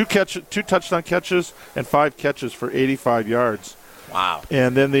 2 touchdown catches and 5 catches for 85 yards. Wow.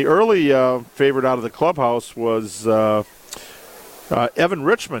 And then the early favorite out of the clubhouse was Evan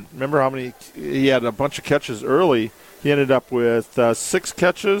Richmond. Remember how many he had a bunch of catches early. He ended up with 6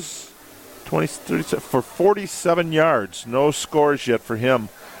 catches, 30 for 47 yards. No scores yet for him,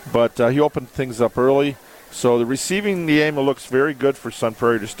 but he opened things up early. So the receiving game looks very good for Sun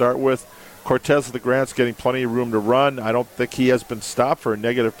Prairie to start with. Cortez LeGrant's getting plenty of room to run. I don't think he has been stopped for a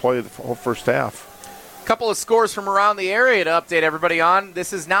negative play the whole first half. Couple of scores from around the area to update everybody on.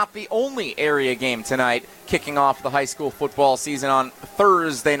 This is not the only area game tonight, kicking off the high school football season on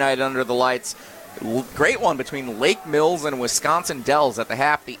Thursday night under the lights. Great one between Lake Mills and Wisconsin Dells at the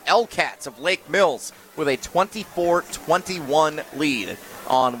half. The L-Cats of Lake Mills with a 24-21 lead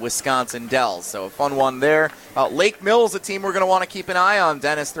on Wisconsin Dells. So a fun one there. Lake Mills, a team we're going to want to keep an eye on,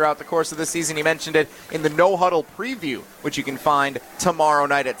 Dennis, throughout the course of the season. You mentioned it in the No Huddle preview, which you can find tomorrow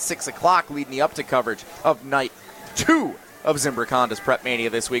night at 6 o'clock, leading you up to coverage of night 2 of Zimbrick Honda's Prep Mania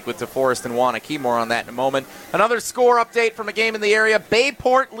this week with DeForest and Wanakee. More on that in a moment. Another score update from a game in the area.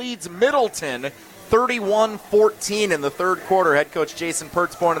 Bayport leads Middleton 31-14 in the third quarter. Head coach Jason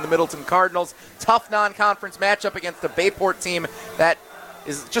Pertzborn and the Middleton Cardinals. Tough non-conference matchup against the Bayport team that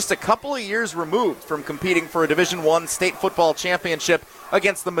is just a couple of years removed from competing for a Division I state football championship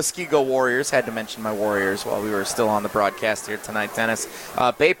against the Muskego Warriors. Had to mention my Warriors while we were still on the broadcast here tonight, Dennis.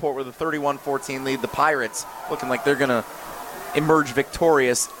 Bayport with a 31-14 lead. The Pirates looking like they're going to emerge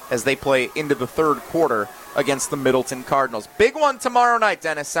victorious as they play into the third quarter against the Middleton Cardinals. Big one tomorrow night,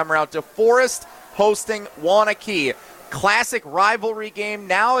 Dennis. Semrau, DeForest hosting Wanakee. Classic rivalry game.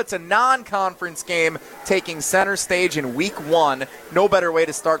 Now it's a non-conference game taking center stage in week 1. No better way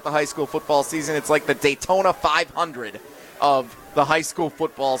to start the high school football season. It's like the Daytona 500 of the high school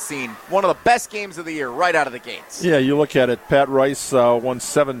football scene. One of the best games of the year right out of the gates. Yeah, you look at it. Pat Rice won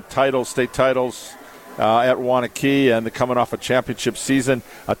 7 state titles at Wanakee, and they're coming off a championship season.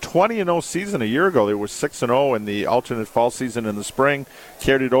 A 20-0 season a year ago. They were 6-0 in the alternate fall season in the spring.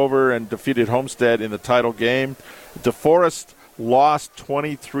 Carried it over and defeated Homestead in the title game. DeForest lost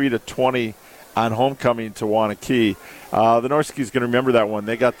 23-20 on homecoming to Wanakee. The Norskies going to remember that one.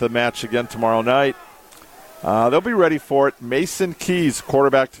 They got the match again tomorrow night. They'll be ready for it. Mason Keys,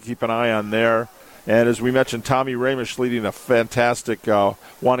 quarterback to keep an eye on there. And as we mentioned, Tommy Ramish leading a fantastic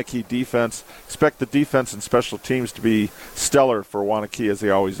Wanakee defense. Expect the defense and special teams to be stellar for Wanakee, as they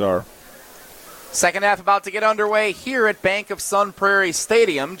always are. Second half about to get underway here at Bank of Sun Prairie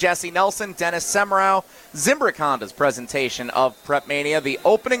Stadium. Jesse Nelson, Dennis Semrau, Zimbrick Honda's presentation of Prep Mania, the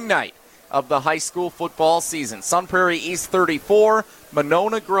opening night of the high school football season. Sun Prairie East 34,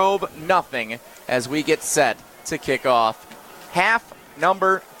 Monona Grove nothing as we get set to kick off half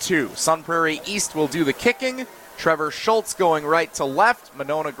number 2. Sun Prairie East will do the kicking. Trevor Schultz going right to left.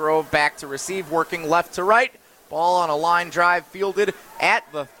 Monona Grove back to receive, working left to right. Ball on a line drive fielded at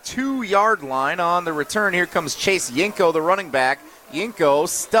the 2-yard line. On the return, here comes Chase Yinko, the running back. Yinko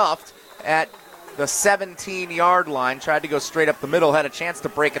stuffed at the 17-yard line. Tried to go straight up the middle, had a chance to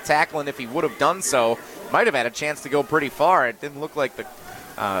break a tackle, and if he would have done so, might have had a chance to go pretty far. It didn't look like the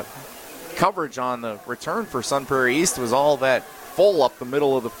coverage on the return for Sun Prairie East was all that full up the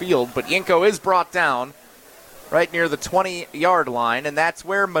middle of the field, but Yinko is brought down right near the 20-yard line, and that's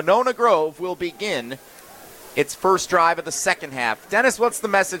where Monona Grove will begin its first drive of the second half. Dennis, what's the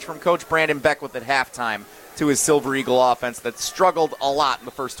message from Coach Brandon Beckwith at halftime to his Silver Eagle offense that struggled a lot in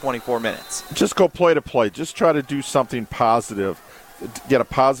the first 24 minutes? Just go play to play. Just try to do something positive, get a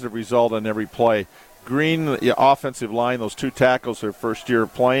positive result on every play. Green, the offensive line, those 2 tackles their first year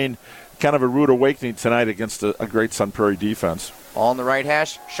of playing, kind of a rude awakening tonight against a great Sun Prairie defense. All in the right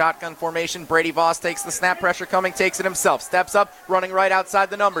hash, shotgun formation. Brady Voss takes the snap, pressure coming, takes it himself. Steps up, running right outside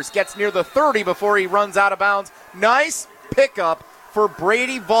the numbers. Gets near the 30 before he runs out of bounds. Nice pickup for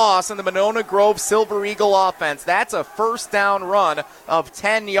Brady Voss and the Monona Grove Silver Eagle offense. That's a first down run of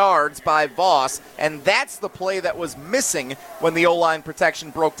 10 yards by Voss, and that's the play that was missing when the O-line protection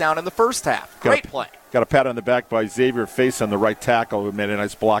broke down in the first half. Great play. Got a pat on the back by Xavier Face on the right tackle, who made a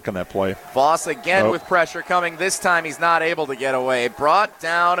nice block on that play. Voss again with pressure coming. This time he's not able to get away. Brought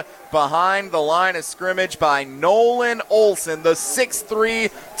down behind the line of scrimmage by Nolan Olson, the 6'3",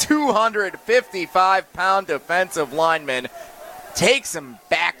 255-pound defensive lineman. Takes him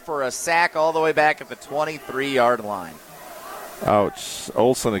back for a sack all the way back at the 23-yard line. Ouch.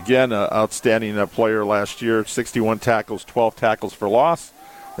 Olson, again, outstanding player last year. 61 tackles, 12 tackles for loss.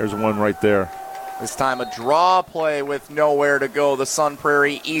 There's one right there. This time a draw play with nowhere to go. The Sun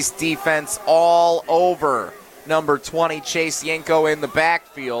Prairie East defense all over number 20, Chase Yenko, in the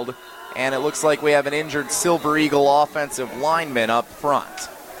backfield. And it looks like we have an injured Silver Eagle offensive lineman up front.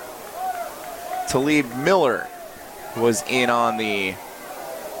 Talib Miller was in on the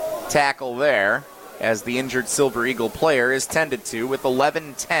tackle there as the injured Silver Eagle player is tended to with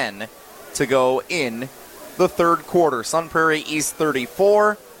 11:10 to go in the third quarter. Sun Prairie East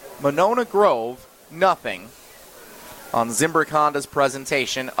 34, Monona Grove nothing on Zimbrick Honda's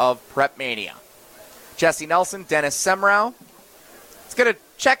presentation of Prep Mania. Jesse Nelson, Dennis Semrau. Let's get a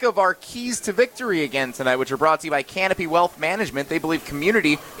check of our keys to victory again tonight, which are brought to you by Canopy Wealth Management. They believe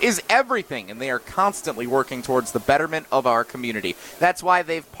community is everything, and they are constantly working towards the betterment of our community. That's why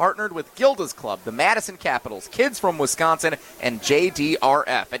they've partnered with Gilda's Club, the Madison Capitals, Kids from Wisconsin, and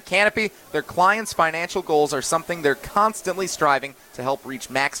JDRF. At Canopy, their clients' financial goals are something they're constantly striving to help reach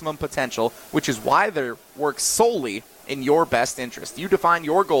maximum potential, which is why they work solely in your best interest. You define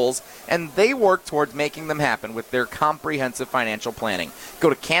your goals, and they work towards making them happen with their comprehensive financial planning. Go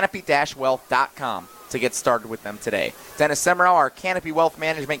to canopy-wealth.com to get started with them today. Dennis Semrau, our Canopy Wealth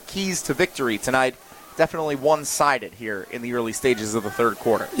Management keys to victory tonight. Definitely one-sided here in the early stages of the third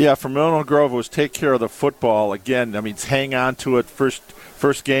quarter. Yeah, for Monona Grove, it was take care of the football. Again, I mean, hang on to it.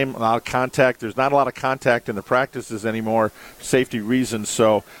 First game, a lot of contact. There's not a lot of contact in the practices anymore for safety reasons.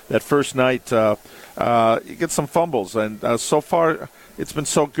 So that first night, you get some fumbles. And so far, it's been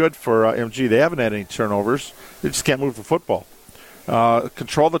so good for MG. They haven't had any turnovers. They just can't move the football.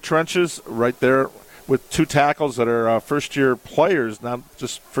 Control the trenches right there with two tackles that are first-year players, not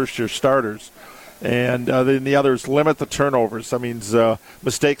just first-year starters. And then the others limit the turnovers. That means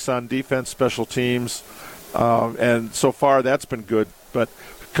mistakes on defense, special teams. And so far, that's been good. But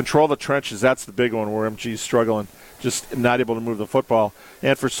control the trenches, that's the big one where MG is struggling, just not able to move the football.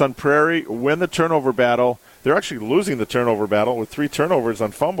 And for Sun Prairie, win the turnover battle. They're actually losing the turnover battle with 3 turnovers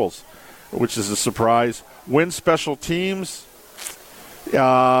on fumbles, which is a surprise. Win special teams.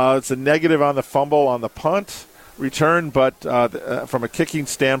 It's a negative on the fumble on the punt return, but from a kicking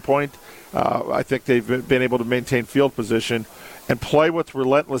standpoint, I think they've been able to maintain field position and play with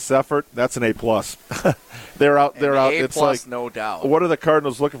relentless effort. That's an A+. They're out. It's like, no doubt. What are the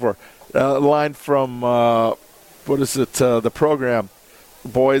Cardinals looking for? Line from the program.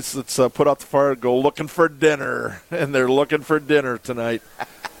 Boys, let's put out the fire and go looking for dinner. And they're looking for dinner tonight.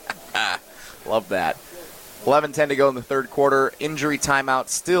 Love that. 11:10 to go in the third quarter. Injury timeout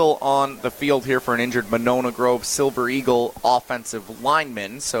still on the field here for an injured Monona Grove Silver Eagle offensive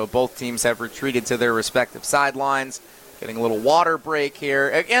lineman. So both teams have retreated to their respective sidelines. Getting a little water break here.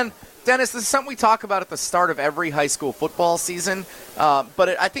 Again, Dennis, this is something we talk about at the start of every high school football season,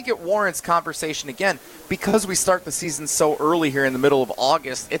 but I think it warrants conversation again. Because we start the season so early here in the middle of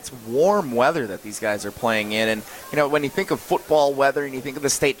August, it's warm weather that these guys are playing in. And, when you think of football weather and you think of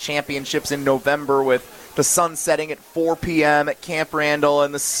the state championships in November with the sun setting at 4 p.m. at Camp Randall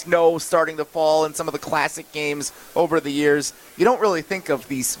and the snow starting to fall in some of the classic games over the years, you don't really think of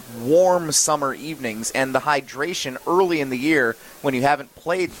these warm summer evenings and the hydration early in the year when you haven't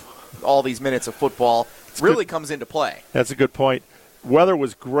played all these minutes of football really comes into play. That's a good point. Weather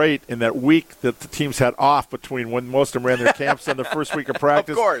was great in that week that the teams had off between when most of them ran their camps and the first week of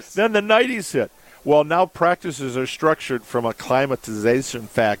practice. Of course. Then the 90s hit. Well, now practices are structured from a climatization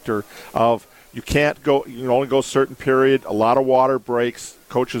factor of you can't go, you can only go a certain period, a lot of water breaks.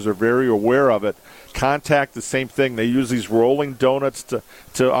 Coaches are very aware of it. Contact, the same thing. They use these rolling donuts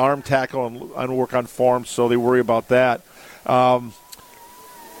to arm tackle and work on forms, so they worry about that.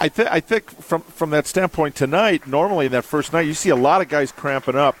 I think from that standpoint tonight, normally in that first night, you see a lot of guys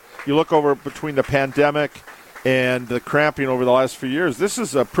cramping up. You look over between the pandemic and the cramping over the last few years, this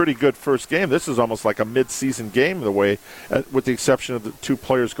is a pretty good first game. This is almost like a mid-season game the way, with the exception of the two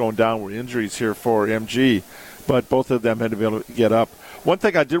players going down with injuries here for MG. But both of them had to be able to get up. One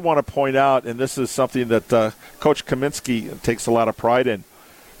thing I did want to point out, and this is something that Coach Kaminski takes a lot of pride in,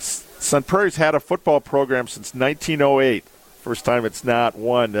 Sun Prairie's had a football program since 1908. First time it's not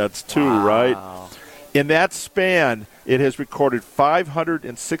one, that's two, right? In that span, it has recorded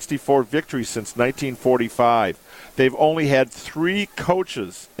 564 victories since 1945. They've only had 3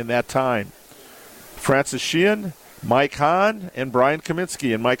 coaches in that time. Francis Sheehan, Mike Hahn, and Brian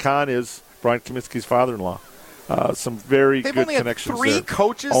Kaminski. And Mike Hahn is Brian Kaminski's father-in-law. Some very good connections there. They've only had 3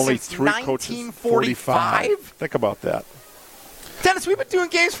 coaches since 1945? Think about that. Dennis, we've been doing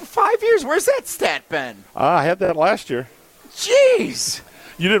games for 5 years. Where's that stat been? I had that last year. Jeez.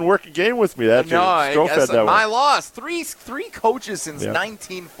 You didn't work a game with me that year. No, I guess that my one. loss. Three coaches since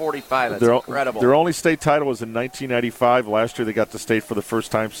 1945. That's incredible. Their only state title was in 1995. Last year they got to state for the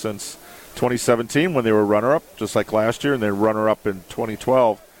first time since 2017 when they were runner-up, just like last year, and they were runner-up in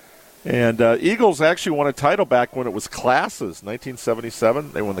 2012. And Eagles actually won a title back when it was classes,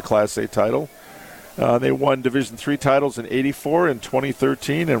 1977. They won the Class A title. They won Division III titles in 84 and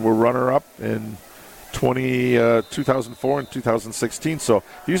 2013 and were runner-up in 2004 and 2016. So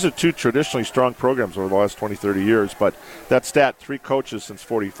these are two traditionally strong programs over the last 20, 30 years. But that stat, 3 coaches since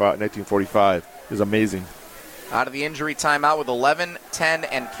 1945, is amazing. Out of the injury timeout with 11, 10,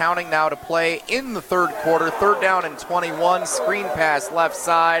 and counting now to play in the third quarter. 3rd down and 21. Screen pass left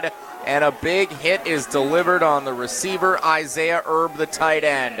side. And a big hit is delivered on the receiver, Isaiah Erb, the tight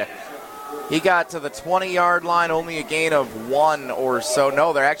end. He got to the 20-yard line, only a gain of 1 or so.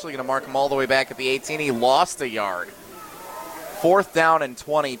 No, they're actually going to mark him all the way back at the 18. He lost a yard. 4th down and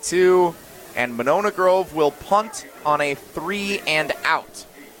 22. And Monona Grove will punt on a 3-and-out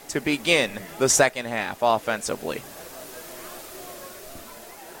to begin the second half offensively.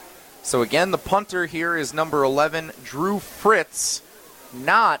 So again, the punter here is number 11, Drew Fritz,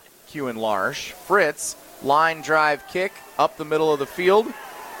 not Kewen Larsh. Fritz, line drive kick up the middle of the field.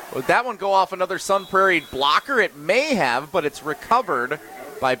 Would that one go off another Sun Prairie blocker? It may have, but it's recovered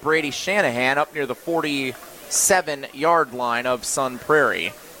by Brady Shanahan up near the 47-yard line of Sun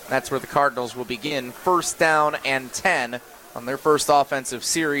Prairie. That's where the Cardinals will begin 1st down and 10 on their first offensive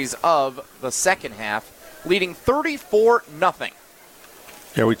series of the second half, leading 34-0.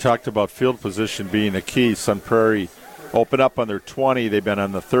 Yeah, we talked about field position being a key. Sun Prairie open up on their 20. They've been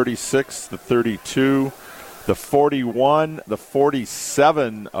on the 36, the 32, the 41, the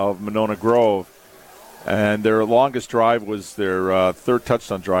 47 of Monona Grove. And their longest drive was their third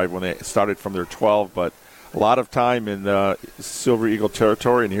touchdown drive when they started from their 12. But a lot of time in Silver Eagle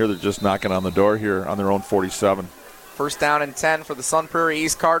territory, and here they're just knocking on the door here on their own 47. 1st down and 10 for the Sun Prairie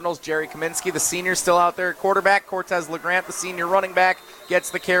East Cardinals. Jerry Kaminski, the senior, still out there at quarterback. Cortez LeGrant, the senior running back,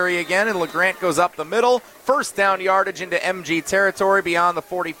 gets the carry again, and LeGrant goes up the middle. 1st down yardage into MG territory beyond the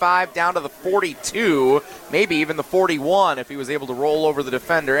 45, down to the 42, maybe even the 41 if he was able to roll over the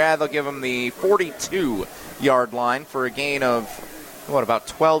defender. They'll give him the 42-yard line for a gain of, about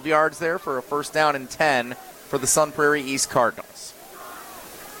 12 yards there for a 1st down and 10 for the Sun Prairie East Cardinals.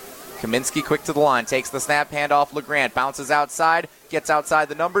 Kaminski quick to the line, takes the snap, handoff LeGrant, bounces outside, gets outside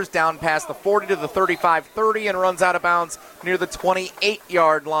the numbers, down past the 40 to the 35-30, and runs out of bounds near the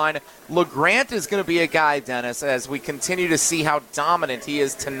 28-yard line. LeGrant is going to be a guy, Dennis, as we continue to see how dominant he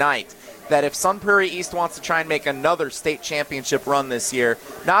is tonight, that if Sun Prairie East wants to try and make another state championship run this year,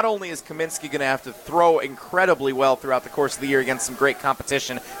 not only is Kaminski going to have to throw incredibly well throughout the course of the year against some great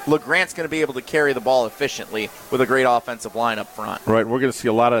competition, LeGrant's going to be able to carry the ball efficiently with a great offensive line up front. Right, we're going to see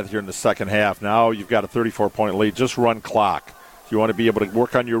a lot of it here in the second half. Now you've got a 34-point lead. Just run clock. You want to be able to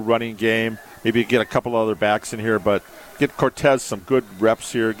work on your running game, maybe get a couple other backs in here, but get Cortez some good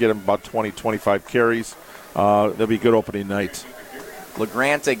reps here, get him about 20, 25 carries. That'll be a good opening night.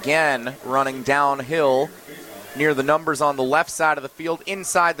 LeGrant again running downhill near the numbers on the left side of the field,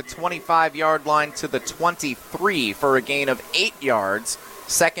 inside the 25-yard line to the 23 for a gain of 8 yards.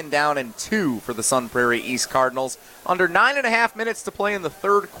 2nd down and 2 for the Sun Prairie East Cardinals. Under 9.5 minutes to play in the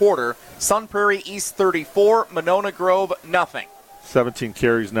third quarter. Sun Prairie East 34, Monona Grove nothing. 17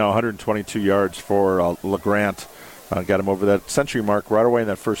 carries now, 122 yards for LeGrant. Got him over that century mark right away in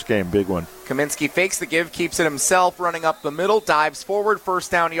that first game. Big one. Kaminski fakes the give, keeps it himself, running up the middle, dives forward, 1st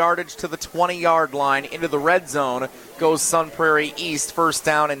down yardage to the 20-yard line. Into the red zone goes Sun Prairie East, 1st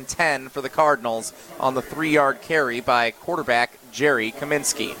down and 10 for the Cardinals on the 3-yard carry by quarterback Jerry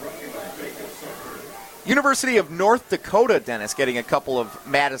Kaminski. University of North Dakota, Dennis, getting a couple of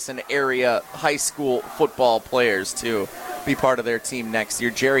Madison area high school football players to be part of their team next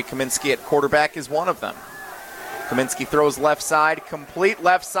year. Jerry Kaminski at quarterback is one of them. Kaminski throws left side, complete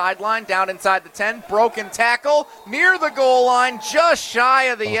left sideline, down inside the 10, broken tackle, near the goal line, just shy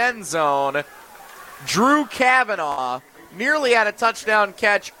of the end zone. Drew Kavanaugh nearly had a touchdown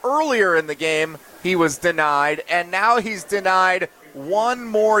catch earlier in the game. He was denied, and now he's denied one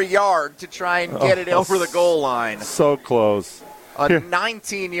more yard to try and get it over the goal line. So close. A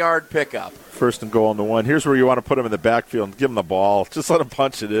 19-yard pickup. First and goal on the 1. Here's where you want to put him in the backfield and give him the ball. Just let him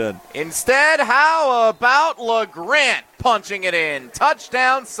punch it in. Instead, how about LeGrant punching it in?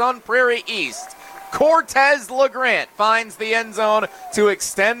 Touchdown, Sun Prairie East. Cortez LeGrant finds the end zone to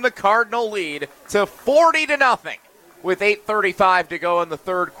extend the Cardinal lead to 40-0 with 8:35 to go in the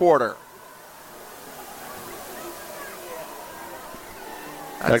third quarter.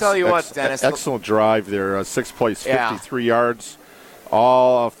 I'll tell you what, Dennis. Excellent drive there. 6 plays, 53 yards.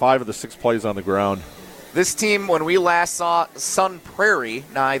 All 5 of the 6 plays on the ground. This team, when we last saw Sun Prairie,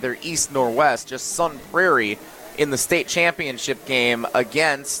 neither East nor West, just Sun Prairie in the state championship game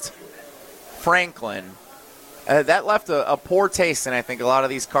against Franklin, that left a poor taste in, I think, a lot of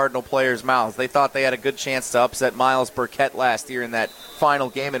these Cardinal players' mouths. They thought they had a good chance to upset Miles Burkett last year in that final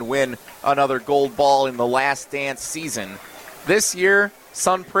game and win another gold ball in the Last Dance season. This year,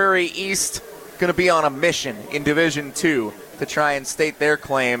 Sun Prairie East going to be on a mission in Division II to try and state their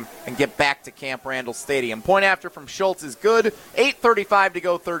claim and get back to Camp Randall Stadium. Point after from Schultz is good. 8:35 to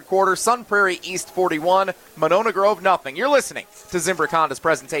go third quarter. Sun Prairie East 41, Monona Grove nothing. You're listening to Zimbrick Honda's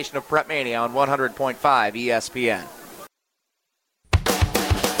presentation of Prep Mania on 100.5 ESPN.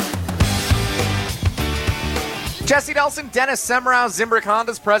 Jesse Nelson, Dennis Semrau, Zimbrick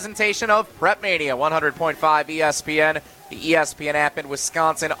Honda's presentation of Prep Mania, 100.5 ESPN. The ESPN app in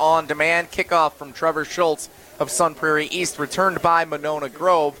Wisconsin on demand. Kickoff from Trevor Schultz of Sun Prairie East, returned by Monona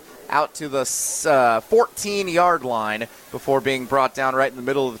Grove out to the 14-yard line before being brought down right in the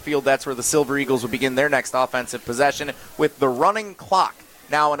middle of the field. That's where the Silver Eagles will begin their next offensive possession with the running clock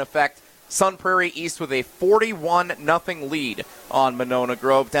now in effect. Sun Prairie East with a 41-0 lead on Monona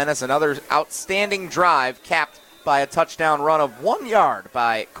Grove. Dennis, another outstanding drive capped by a touchdown run of 1 yard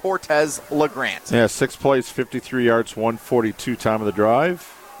by Cortez LeGrant. Yeah, 6 plays, 53 yards, 1:42 time of the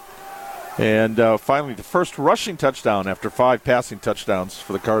drive. And finally, the first rushing touchdown after 5 passing touchdowns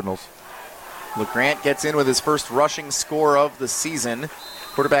for the Cardinals. LeGrant gets in with his first rushing score of the season.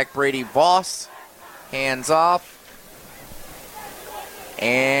 Quarterback Brady Voss, hands off.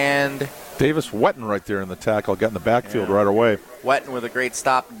 And Davis Wetton right there in the tackle, got in the backfield right away. Wetton with a great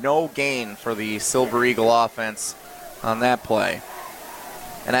stop. No gain for the Silver Eagle offense on that play.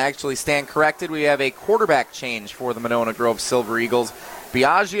 And I actually stand corrected. We have a quarterback change for the Monona Grove Silver Eagles.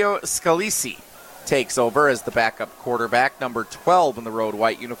 Biagio Scalisi takes over as the backup quarterback, number 12 in the road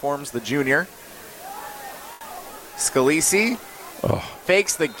white uniforms, the junior. Scalisi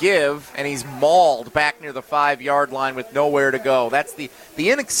fakes the give, and he's mauled back near the 5-yard line with nowhere to go. That's the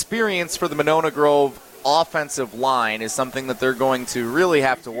inexperience for the Monona Grove offensive line is something that they're going to really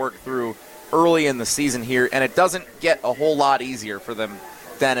have to work through early in the season here, and it doesn't get a whole lot easier for them,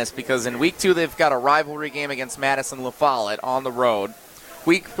 Dennis, because in Week 2 they've got a rivalry game against Madison La Follette on the road.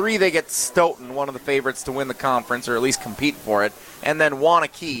 Week 3 they get Stoughton, one of the favorites to win the conference, or at least compete for it, and then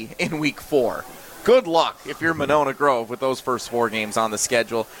Waunakee in Week 4. Good luck if you're Monona Grove with those first 4 games on the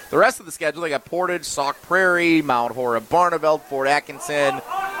schedule. The rest of the schedule, they got Portage, Sauk Prairie, Mount Horeb, Barneveld, Fort Atkinson.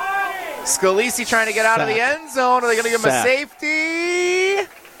 Scalisi trying to get out of the end zone. Are they going to give him a safety?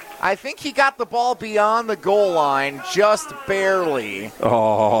 I think he got the ball beyond the goal line just barely.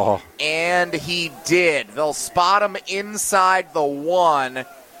 And he did. They'll spot him inside the 1.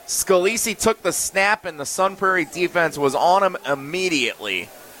 Scalisi took the snap, and the Sun Prairie defense was on him immediately.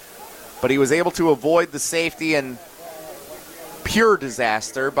 But he was able to avoid the safety and pure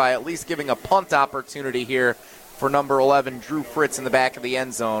disaster by at least giving a punt opportunity here for number 11, Drew Fritz, in the back of the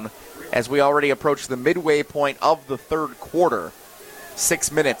end zone as we already approach the midway point of the third quarter.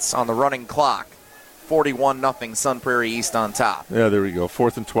 6 minutes on the running clock. 41-0 Sun Prairie East on top. Yeah, there we go.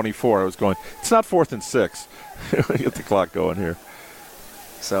 4th and 24. I was going, it's not 4th and 6. Get the clock going here.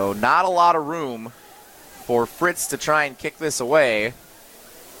 So not a lot of room for Fritz to try and kick this away.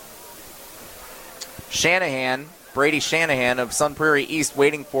 Brady Shanahan of Sun Prairie East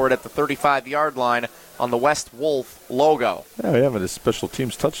waiting for it at the 35-yard line on the West Wolf logo. Yeah, we haven't a special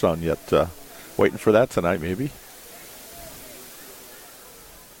teams touchdown yet. Waiting for that tonight, maybe.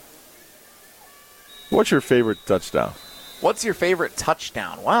 What's your favorite touchdown? What's your favorite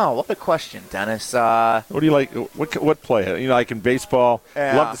touchdown? Wow, what a question, Dennis. What do you like? What play? You know, like in baseball,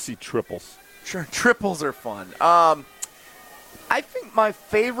 love to see triples. Sure, triples are fun. I think my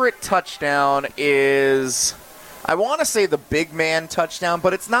favorite touchdown is, I want to say the big man touchdown,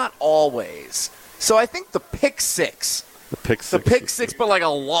 but it's not always. So I think the pick six. The pick six, but like a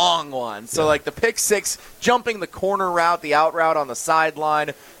long one. So like the pick six, jumping the corner route, the out route on the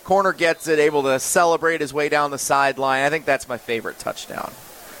sideline. Corner gets it, able to celebrate his way down the sideline. I think that's my favorite touchdown.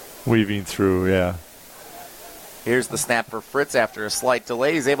 Weaving through, yeah. Here's the snap for Fritz after a slight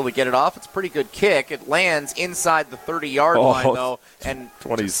delay. He's able to get it off. It's a pretty good kick. It lands inside the 30-yard line, though, and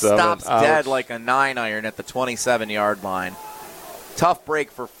stops dead like a 9-iron at the 27-yard line. Tough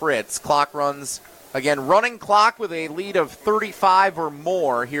break for Fritz. Clock runs. Again, running clock with a lead of 35 or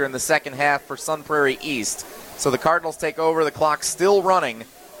more here in the second half for Sun Prairie East. So the Cardinals take over. The clock still running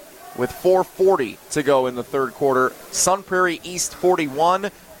with 4:40 to go in the third quarter. Sun Prairie East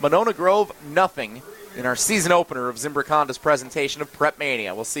 41, Monona Grove nothing in our season opener of Zimbrick Honda's presentation of Prep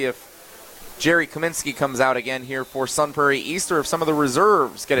Mania. We'll see if Jerry Kaminski comes out again here for Sun Prairie East or if some of the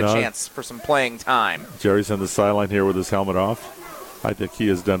reserves get a chance for some playing time. Jerry's on the sideline here with his helmet off. I think he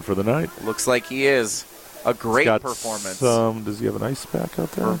is done for the night. Looks like he is. A great performance. Does he have an ice pack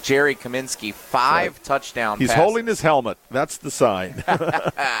out there? Jerry Kaminski, 5 touchdown passes. He's holding his helmet. That's the sign.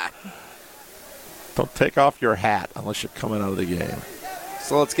 Don't take off your hat unless you're coming out of the game.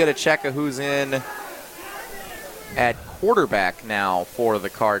 So let's get a check of who's in at quarterback now for the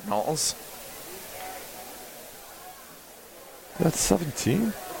Cardinals. That's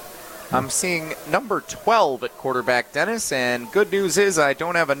 17. I'm seeing number 12 at quarterback, Dennis, and good news is I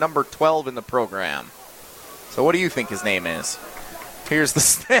don't have a number 12 in the program. So what do you think his name is? Here's the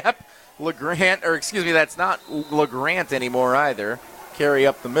snap. LeGrant, or excuse me, that's not LeGrant anymore either. Carry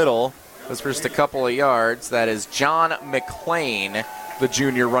up the middle. That's for just a couple of yards. That is John McLean, the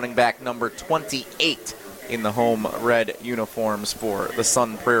junior running back, number 28 in the home red uniforms for the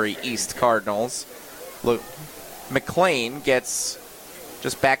Sun Prairie East Cardinals. McLean gets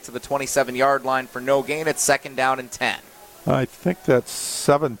just back to the 27-yard line for no gain. It's 2nd down and 10. I think that's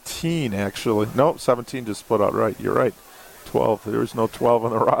 17, actually. No, 17 just put out right. You're right. 12. There's no 12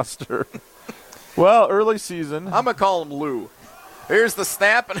 on the roster. Well, early season. I'm going to call him Lou. Here's the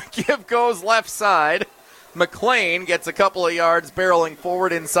snap, and a give goes left side. McLean gets a couple of yards barreling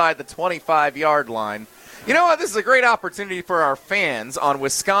forward inside the 25-yard line. You know what? This is a great opportunity for our fans on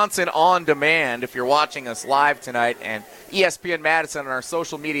Wisconsin On Demand if you're watching us live tonight, and ESPN Madison on our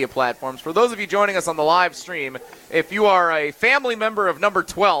social media platforms. For those of you joining us on the live stream, if you are a family member of number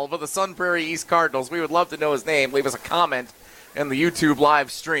 12 of the Sun Prairie East Cardinals, we would love to know his name. Leave us a comment in the YouTube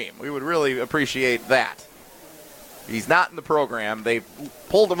live stream. We would really appreciate that. He's not in the program. They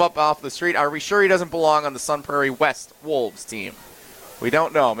pulled him up off the street. Are we sure he doesn't belong on the Sun Prairie West Wolves team? We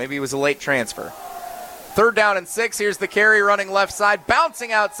don't know. Maybe he was a late transfer. 3rd down and 6. Here's the carry running left side,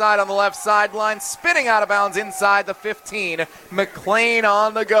 bouncing outside on the left sideline, spinning out of bounds inside the 15. McLean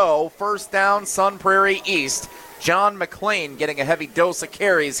on the go. 1st down, Sun Prairie East. John McLean getting a heavy dose of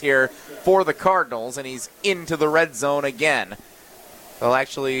carries here for the Cardinals, and he's into the red zone again. They'll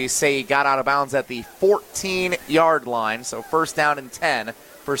actually say he got out of bounds at the 14-yard line, so 1st down and 10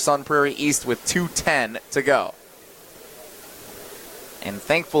 for Sun Prairie East with 2:10 to go. And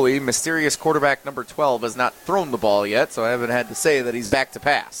thankfully, mysterious quarterback number 12 has not thrown the ball yet, so I haven't had to say that he's back to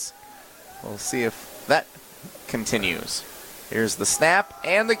pass. We'll see if that continues. Here's the snap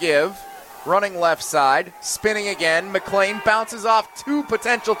and the give. Running left side, spinning again. McLean bounces off 2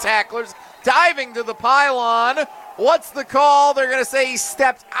 potential tacklers, diving to the pylon. What's the call? They're going to say he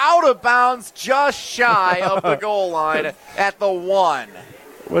stepped out of bounds just shy of the goal line at the 1.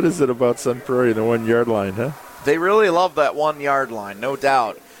 What is it about Sun Prairie, the 1-yard line, huh? They really love that 1-yard line, no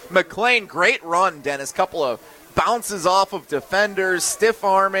doubt. McLean, great run, Dennis. Couple of bounces off of defenders, stiff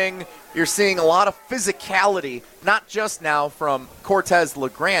arming. You're seeing a lot of physicality, not just now from Cortez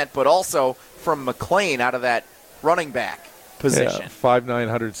LeGrant, but also from McLean out of that running back position. Yeah, 5'9",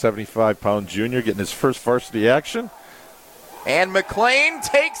 175-pound junior getting his first varsity action. And McLean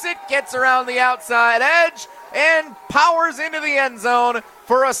takes it, gets around the outside edge, and powers into the end zone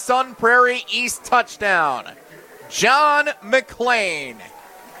for a Sun Prairie East touchdown. John McLean,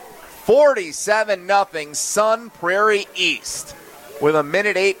 47-0 Sun Prairie East, with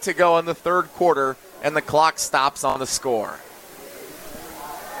 1:08 to go in the third quarter, and the clock stops on the score.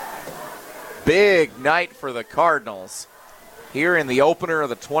 Big night for the Cardinals here in the opener of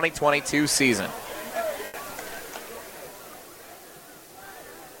the 2022 season.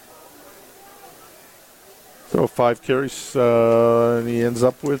 So 5 carries, and he ends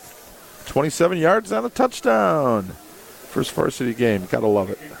up with 27 yards on a touchdown. First varsity game. Gotta love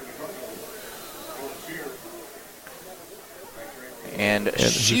it. And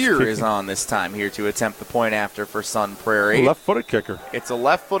Shear is on this time here to attempt the point after for Sun Prairie. Left-footed kicker. It's a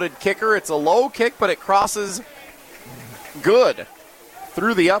left-footed kicker. It's a low kick, but it crosses good.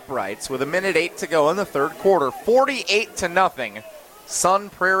 through the uprights with 1:08 to go in the third quarter. 48-0. Sun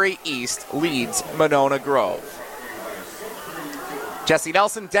Prairie East leads Monona Grove. Jesse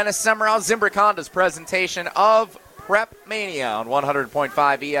Nelson, Dennis Semrau, Zimbrick Honda's presentation of Prep Mania on 100.5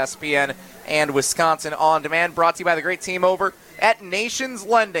 ESPN and Wisconsin On Demand, brought to you by the great team over at Nations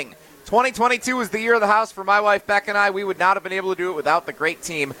Lending. 2022 is the year of the house for my wife, Beck, and I. We would not have been able to do it without the great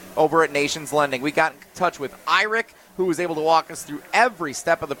team over at Nations Lending. We got in touch with Irick, who was able to walk us through every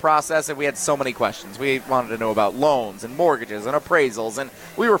step of the process, and we had so many questions. We wanted to know about loans and mortgages and appraisals, and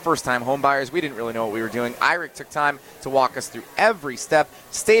we were first-time home buyers. We didn't really know what we were doing. Irick took time to walk us through every step,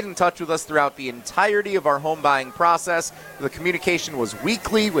 stayed in touch with us throughout the entirety of our home buying process. The communication was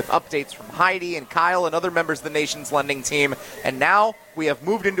weekly with updates from Heidi and Kyle and other members of the Nations Lending team, and now we have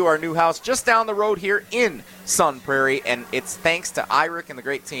moved into our new house just down the road here in Sun Prairie, and it's thanks to Irick and the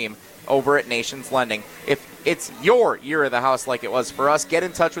great team over at Nations Lending. If it's your year of the house like it was for us, get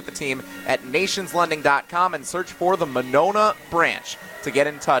in touch with the team at nationslending.com and search for the Monona branch to get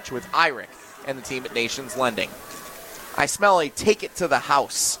in touch with Irick and the team at Nations Lending. I smell a take it to the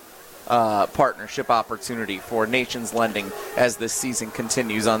house partnership opportunity for Nations Lending as this season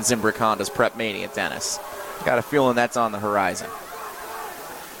continues on Zimbrick Honda's Prep Mania, Dennis. Got a feeling that's on the horizon.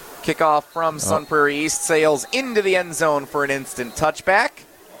 Kickoff from Sun Prairie East, sails into the end zone for an instant touchback.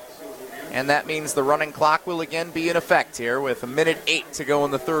 And that means the running clock will again be in effect here with 1:08 to go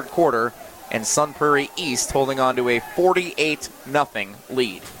in the third quarter, and Sun Prairie East holding on to a 48-0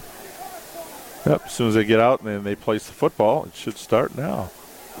 lead. Yep, as soon as they get out and then they place the football, it should start now.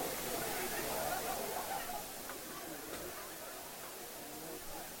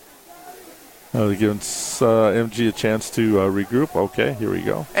 They're giving MG a chance to regroup. Okay, here we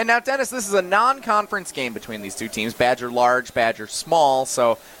go. And now, Dennis, this is a non-conference game between these two teams. Badger large, Badger small,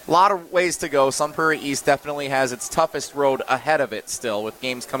 so a lot of ways to go. Sun Prairie East definitely has its toughest road ahead of it still, with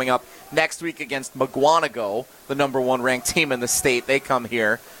games coming up next week against Mugwanago, the number 1 ranked team in the state. They come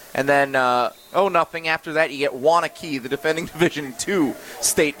here. And then, nothing. After that, you get Waunakee, the defending Division II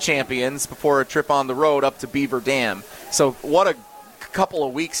state champions, before a trip on the road up to Beaver Dam. So what a couple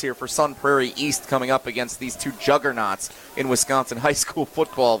of weeks here for Sun Prairie East coming up against these two juggernauts in Wisconsin high school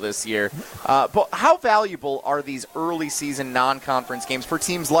football this year. But how valuable are these early season non-conference games for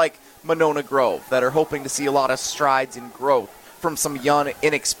teams like Monona Grove that are hoping to see a lot of strides in growth from some young,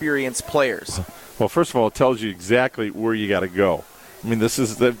 inexperienced players? Well, first of all, it tells you exactly where you got to go. I mean, this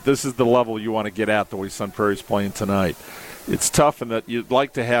is the level you want to get at, the way Sun Prairie's playing tonight. It's tough in that you'd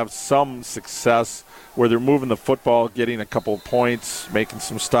like to have some success where they're moving the football, getting a couple of points, making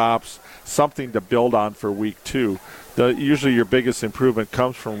some stops, something to build on for week 2. Usually your biggest improvement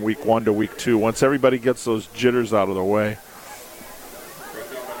comes from week 1 to week 2, once everybody gets those jitters out of the way.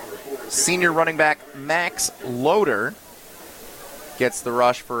 Senior running back Max Loader gets the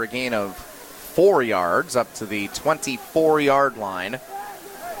rush for a gain of 4 yards up to the 24-yard line.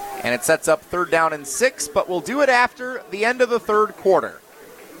 And it sets up 3rd down and 6, but we'll do it after the end of the third quarter.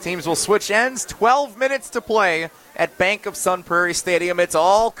 Teams will switch ends. 12 minutes to play at Bank of Sun Prairie Stadium. It's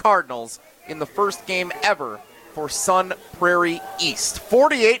all Cardinals in the first game ever for Sun Prairie East.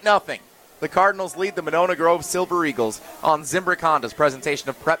 48-0. The Cardinals lead the Monona Grove Silver Eagles on Zimbrick Honda's presentation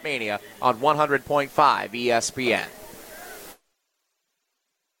of Prep Mania on 100.5 ESPN.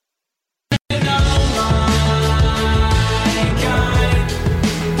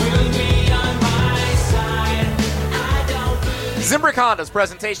 Zimbrick Honda's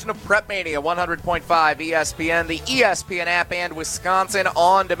presentation of Prep Mania, 100.5 ESPN, the ESPN app, and Wisconsin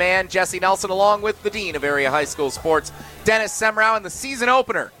On Demand. Jesse Nelson along with the Dean of Area High School Sports, Dennis Semrau, in the season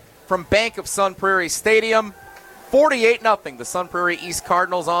opener from Bank of Sun Prairie Stadium. 48-0, the Sun Prairie East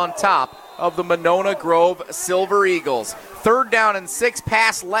Cardinals on top of the Monona Grove Silver Eagles. 3rd down and 6,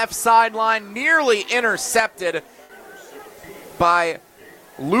 pass left sideline, nearly intercepted by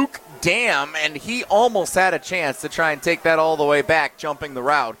Luke Dam, and he almost had a chance to try and take that all the way back, jumping the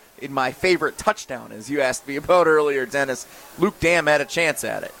route in my favorite touchdown, as you asked me about earlier, Dennis. Luke Dam had a chance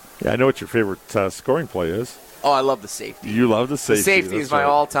at it. Yeah, I know what your favorite scoring play is. Oh, I love the safety. You love the safety. The safety is my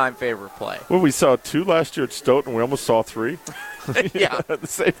all-time favorite play. Well, we saw 2 last year at Stoughton. We almost saw 3. Yeah. The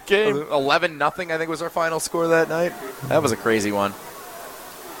same game. 11-0, I think, was our final score that night. That was a crazy one.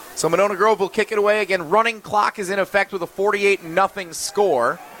 So Monona Grove will kick it away again. Running clock is in effect with a 48-0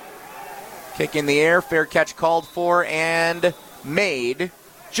 score. Kick in the air, fair catch called for and made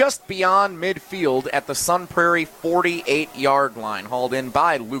just beyond midfield at the Sun Prairie 48-yard line, hauled in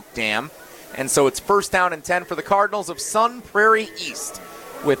by Luke Dam. And so it's 1st down and 10 for the Cardinals of Sun Prairie East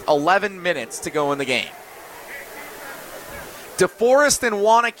with 11 minutes to go in the game. DeForest and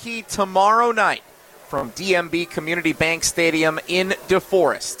Waunakee tomorrow night. from DMB Community Bank Stadium in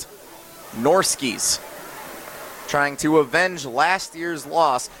DeForest. Norskies trying to avenge last year's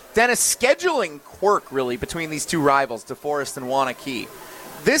loss. Dennis, scheduling quirk, really, between these two rivals, DeForest and Waunakee.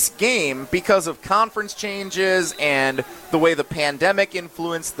 This game, because of conference changes and the way the pandemic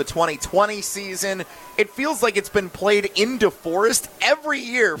influenced the 2020 season, it feels like it's been played in DeForest every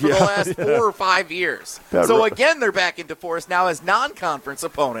year for the last 4 or 5 years. So again, they're back in DeForest now as non-conference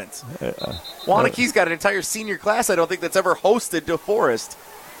opponents. Waunakee's got an entire senior class I don't think that's ever hosted DeForest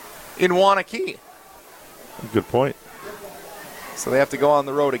in Waunakee. Good point. So they have to go on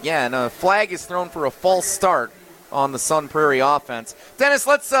the road again. A flag is thrown for a false start on the Sun Prairie offense. Dennis,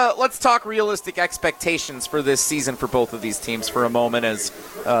 let's talk realistic expectations for this season for both of these teams for a moment as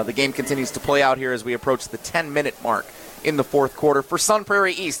the game continues to play out here as we approach the 10-minute mark in the fourth quarter. For Sun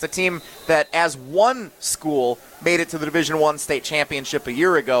Prairie East, a team that as one school made it to the Division I state championship a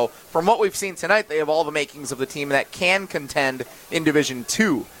year ago, from what we've seen tonight, they have all the makings of the team that can contend in Division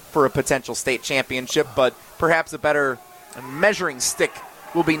II for a potential state championship, but perhaps a better measuring stick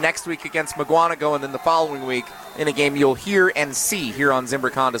will be next week against Mugwanago, and then the following week in a game you'll hear and see here on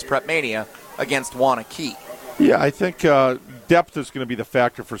Zimbrick Honda's Prep Mania against Waunakee. Yeah, I think depth is going to be the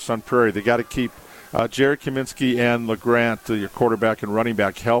factor for Sun Prairie. They got to keep Jerry Kaminski and LeGrant, your quarterback and running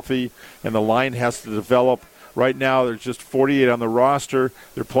back, healthy, and the line has to develop. Right now, there's just 48 on the roster.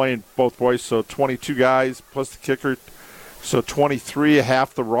 They're playing both boys, so 22 guys plus the kicker. So 23,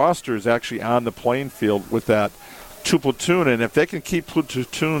 half the roster is actually on the playing field with that two platoon, and if they can keep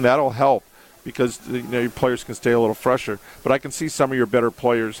platoon, that'll help because your players can stay a little fresher. But I can see some of your better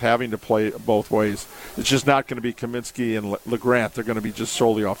players having to play both ways. It's just not going to be Kaminski and LeGrant. They're going to be just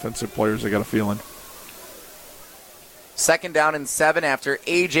solely offensive players, I got a feeling. 2nd down and 7 after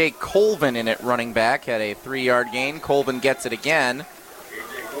A.J. Colvin in it running back. Had a 3-yard gain. Colvin gets it again.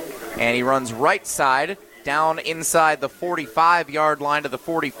 And he runs right side down inside the 45-yard line to the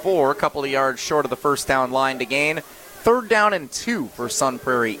 44, a couple of yards short of the first down line to gain. 3rd down and 2 for Sun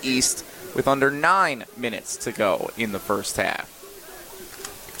Prairie East with under 9 minutes to go in the first half.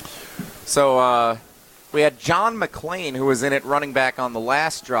 So we had John McLean, who was in it running back on the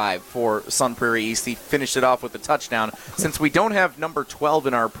last drive for Sun Prairie East. He finished it off with a touchdown. Since we don't have number 12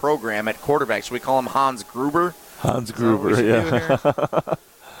 in our program at quarterback, should we call him Hans Gruber? Hans Gruber, yeah.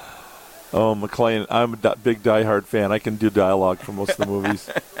 Oh, McLean, I'm a big diehard fan. I can do dialogue for most of the movies,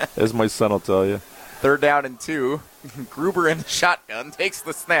 as my son will tell you. 3rd down and 2. Gruber in the shotgun, takes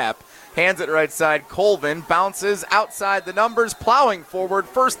the snap, hands it right side. Colvin bounces outside the numbers, plowing forward.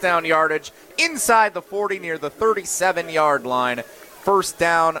 1st down yardage inside the 40 near the 37-yard line. 1st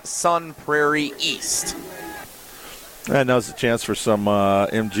down, Sun Prairie East. And now's a chance for some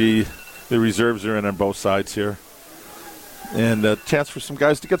MG. The reserves are in on both sides here. And a chance for some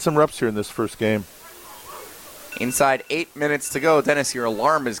guys to get some reps here in this first game. Inside 8 minutes to go. Dennis, your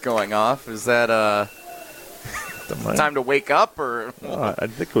alarm is going off. Is that time to wake up? Or I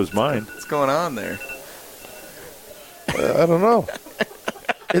think it was mine. What's going on there? I don't know.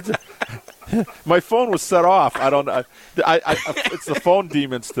 My phone was set off. I don't know. It's the phone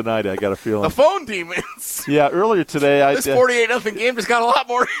demons tonight, I got a feeling. The phone demons? Yeah, earlier today. This 48-0 game just got a lot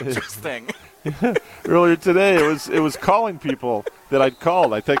more interesting. Earlier today, it was calling people that I'd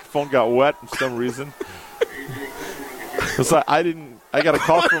called. I think the phone got wet for some reason. So I got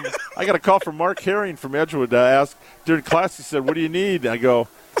a call from Mark Herring from Edgewood. I asked during class. He said, "What do you need?" I go,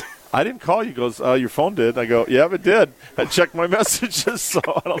 "I didn't call you." He goes, "Your phone did." I go, "Yeah, it did." I checked my messages, so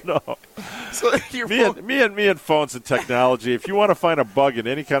I don't know. So me and phones and technology. If you want to find a bug in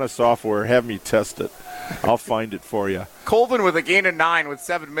any kind of software, have me test it. I'll find it for you. Colvin with a gain of 9 with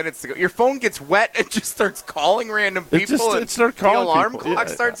 7 minutes to go. Your phone gets wet and just starts calling random people. It starts calling the alarm people. clock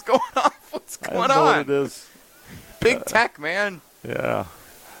starts going off. What's going on? I don't know what it is. Big tech, man. Yeah.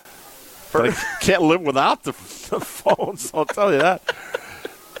 But I can't live without the phones, I'll tell you that.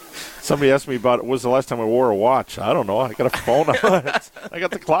 Somebody asked me about was the last time I wore a watch. I don't know. I got a phone on it. I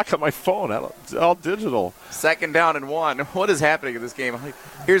got the clock on my phone. It's all digital. 2nd down and 1. What is happening in this game?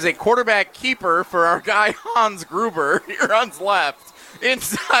 Here's a quarterback keeper for our guy Hans Gruber. He runs left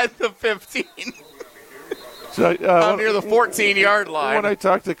inside the 15. So, near the 14-yard line. When I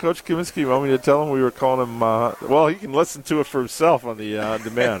talked to Coach Kaminski, you want me to tell him we were calling him? Well, he can listen to it for himself on the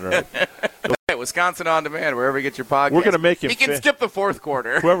demand, right? Wisconsin On Demand, wherever you get your podcast. We're going to make him. He can skip the fourth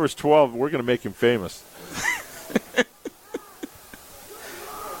quarter. Whoever's 12, we're going to make him famous.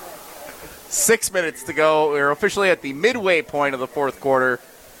 6 minutes to go. We're officially at the midway point of the fourth quarter.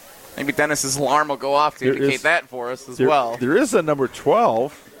 Maybe Dennis's alarm will go off to indicate that for us as well. There is a number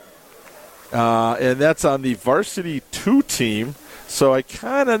 12. And that's on the varsity 2 team. So I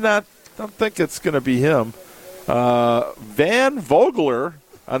kind of don't think it's going to be him. Van Vogler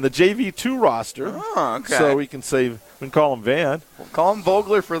on the JV2 roster. Oh, okay. So we can call him Van. We'll call him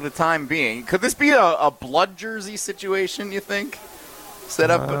Vogler for the time being. Could this be a blood jersey situation, you think? Set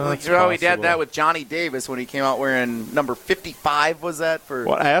up, he had that with Johnny Davis when he came out wearing number 55. Was that for?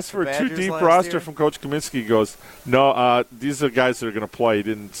 Well, I asked for a 2-deep roster from Coach Kaminski. He goes, no, these are the guys that are going to play. He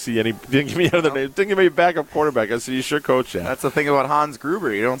didn't give me other names. Didn't give me a backup quarterback. I said, you sure, Coach? Yeah. That's the thing about Hans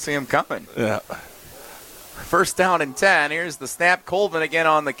Gruber. You don't see him coming. Yeah. First down and 10. Here's the snap. Colvin again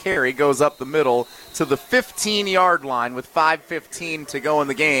on the carry. Goes up the middle to the 15-yard line with 5:15 to go in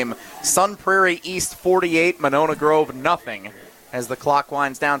the game. Sun Prairie East 48, Monona Grove nothing as the clock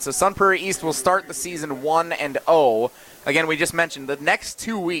winds down. So Sun Prairie East will start the season 1-0. Again, we just mentioned the next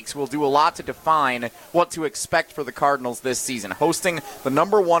 2 weeks will do a lot to define what to expect for the Cardinals this season. Hosting the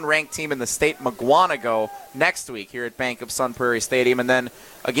number 1 ranked team in the state, Mugwanago, next week here at Bank of Sun Prairie Stadium, and then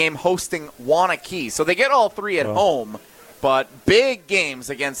a game hosting Waunakee. So they get all 3 at home, but big games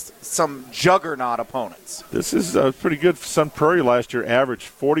against some juggernaut opponents. This is pretty good for Sun Prairie last year. Averaged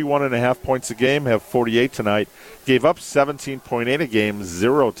 41.5 points a game, have 48 tonight. Gave up 17.8 a game,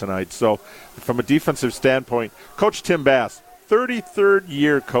 0 tonight. So from a defensive standpoint, Coach Tim Bass, 33rd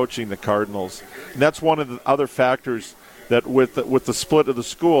year coaching the Cardinals. And that's one of the other factors that with the split of the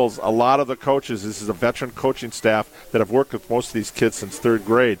schools, a lot of the coaches, this is a veteran coaching staff that have worked with most of these kids since 3rd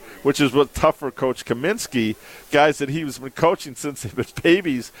grade, which is what's tough for Coach Kaminski. Guys that he's been coaching since they've been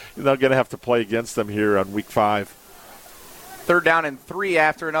babies, you're not going to have to play against them here on week 5. 3rd down and 3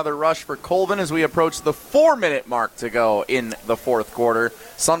 after another rush for Colvin as we approach the 4-minute mark to go in the 4th quarter.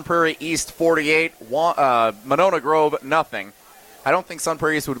 Sun Prairie East 48, Monona Grove nothing. I don't think Sun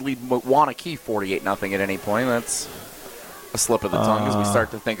Prairie East would lead Waunakee 48-0 at any point. That's a slip of the tongue as we start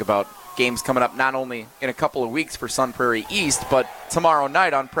to think about games coming up not only in a couple of weeks for Sun Prairie East, but tomorrow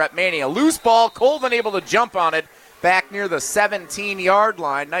night on Prep Mania. Loose ball, Colvin able to jump on it back near the 17-yard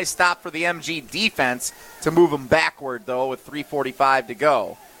line. Nice stop for the MG defense to move them backward, though, with 3:45 to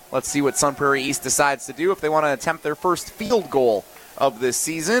go. Let's see what Sun Prairie East decides to do, if they want to attempt their first field goal of this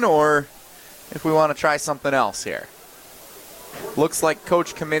season or if we want to try something else here. Looks like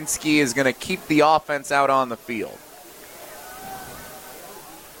Coach Kaminski is going to keep the offense out on the field.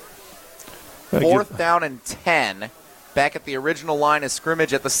 4th down and 10. Back at the original line of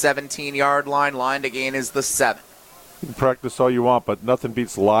scrimmage at the 17-yard line. Line to gain is the 7. You can practice all you want, but nothing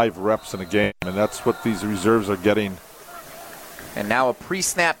beats live reps in a game, and that's what these reserves are getting. And now a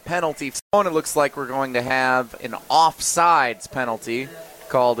pre-snap penalty. It looks like we're going to have an offsides penalty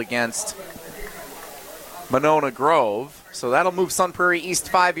called against Monona Grove. So that'll move Sun Prairie East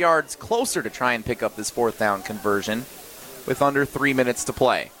 5 yards closer to try and pick up this 4th down conversion with under 3 minutes to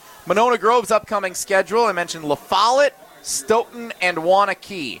play. Monona Grove's upcoming schedule, I mentioned La Follette, Stoughton, and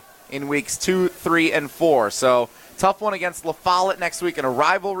Waunakee in weeks 2, 3, and 4. So tough one against La Follette next week in a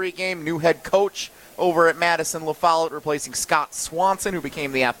rivalry game. New head coach over at Madison La Follette, replacing Scott Swanson, who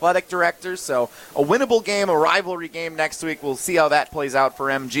became the athletic director. So a winnable game, a rivalry game next week. We'll see how that plays out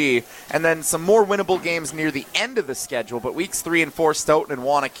for MG. And then some more winnable games near the end of the schedule. But weeks 3 and 4, Stoughton and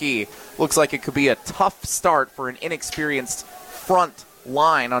Waunakee, looks like it could be a tough start for an inexperienced front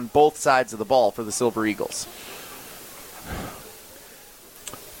line on both sides of the ball for the Silver Eagles.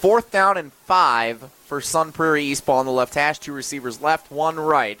 4th down and 5 for Sun Prairie East. Ball on the left hash. 2 receivers left, 1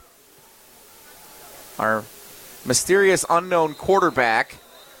 right. Our mysterious unknown quarterback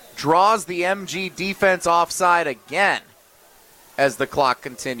draws the MG defense offside again as the clock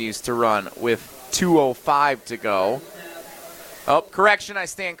continues to run with 2:05 to go. Oh, correction, I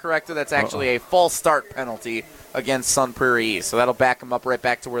stand corrected. That's actually a false start penalty against Sun Prairie East. So that'll back them up right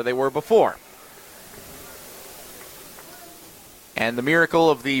back to where they were before. And the miracle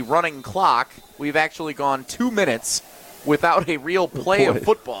of the running clock, we've actually gone 2 minutes without a real play of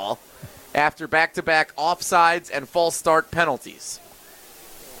football after back-to-back offsides and false start penalties.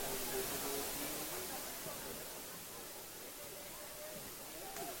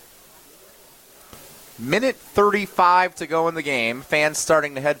 Minute 35 to go in the game. Fans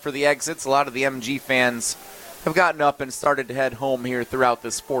starting to head for the exits. A lot of the MG fans have gotten up and started to head home here throughout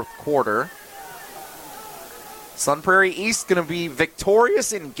this 4th quarter. Sun Prairie East going to be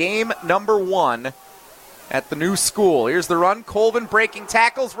victorious in game number 1 at the new school. Here's the run. Colvin breaking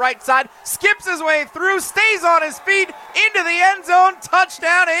tackles, right side, skips his way through, stays on his feet, into the end zone.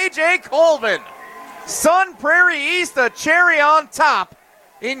 Touchdown, A.J. Colvin. Sun Prairie East, a cherry on top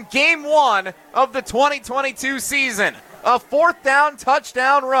in game 1 of the 2022 season. A 4th down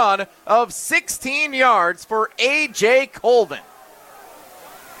touchdown run of 16 yards for A.J. Colvin.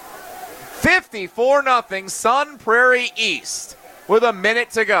 54-0 Sun Prairie East with a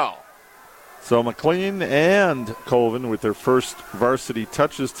minute to go. So McLean and Colvin with their first varsity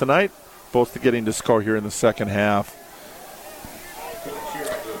touches tonight, both getting to score here in the second half.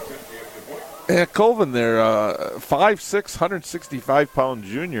 Yeah, Colvin there, 5'6", 165-pound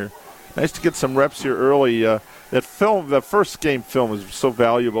junior. Nice to get some reps here early. That first game film is so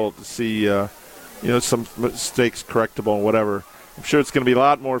valuable to see, some mistakes correctable and whatever. I'm sure it's going to be a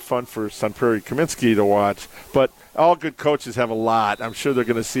lot more fun for Sun Prairie Kaminski to watch. But all good coaches have a lot. I'm sure they're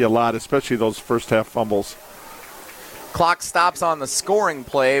going to see a lot, especially those first-half fumbles. Clock stops on the scoring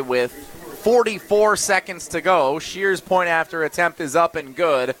play with 44 seconds to go. Shear's point after attempt is up and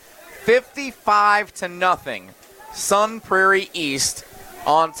good. 55-0. Sun Prairie East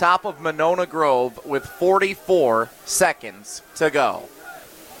on top of Monona Grove with 44 seconds to go.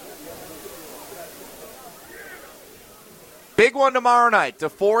 Big one tomorrow night,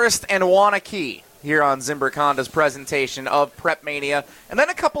 DeForest and Wanakee here on Zimbrick Honda's presentation of Prep Mania. And then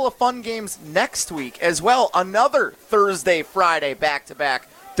a couple of fun games next week as well. Another Thursday, Friday back-to-back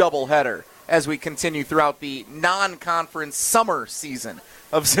doubleheader as we continue throughout the non-conference summer season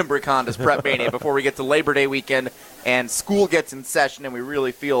of Zimbrick Honda's Prep Mania before we get to Labor Day weekend and school gets in session and we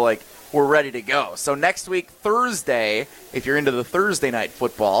really feel like we're ready to go. So next week, Thursday, if you're into the Thursday night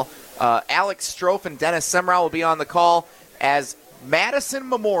football, Alex Strofe and Dennis Semrau will be on the call as Madison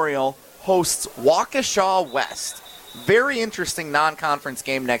Memorial hosts Waukesha West. Very interesting non-conference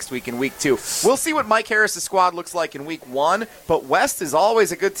game next week in Week 2. We'll see what Mike Harris's squad looks like in Week 1, but West is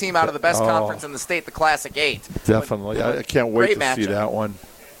always a good team out of the best conference in the state, the Classic 8. Definitely. I can't wait to see that one.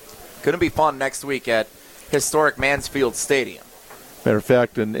 Going to be fun next week at historic Mansfield Stadium. Matter of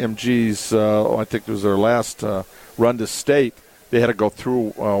fact, in MG's, I think it was their last run to state, they had to go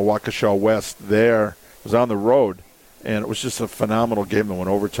through Waukesha West there. It was on the road, and it was just a phenomenal game that went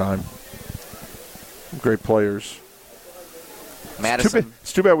overtime. Great players. Madison.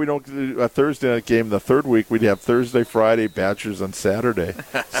 It's too bad we don't do a Thursday night game the third week. We'd have Thursday, Friday, Badgers on Saturday,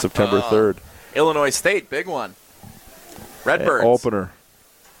 September 3rd. Illinois State, big one. Redbirds. Opener.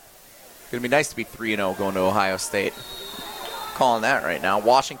 Going to be nice to be 3-0 going to Ohio State. Calling that right now.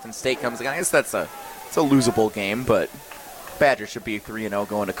 Washington State comes again. I guess it's a losable game, but Badgers should be 3-0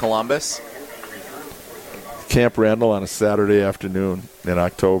 going to Columbus. Camp Randall on a Saturday afternoon in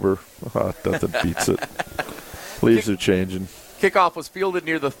October. Nothing beats it. Leaves are changing. Kickoff was fielded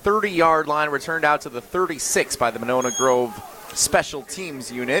near the 30-yard line, returned out to the 36 by the Monona Grove special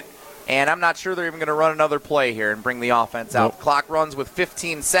teams unit. And I'm not sure they're even going to run another play here and bring the offense out. Nope. Clock runs with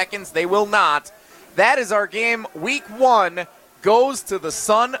 15 seconds. They will not. That is our game. Week 1 goes to the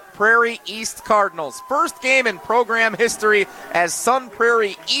Sun Prairie East Cardinals. First game in program history as Sun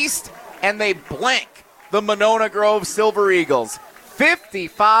Prairie East, and they blank the Monona Grove Silver Eagles.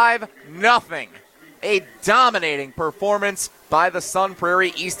 55-0. A dominating performance by the Sun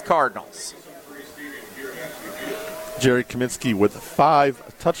Prairie East Cardinals. Jerry Kaminski with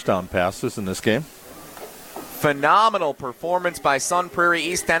 5 touchdown passes in this game. Phenomenal performance by Sun Prairie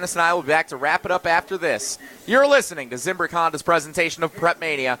East. Dennis and I will be back to wrap it up after this. You're listening to Zimbrick Honda's presentation of Prep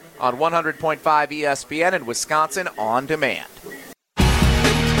Mania on 100.5 ESPN and Wisconsin On Demand.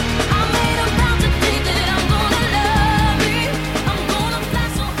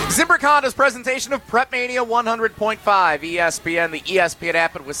 Zimbrick Honda's presentation of Prep Mania 100.5 ESPN, the ESPN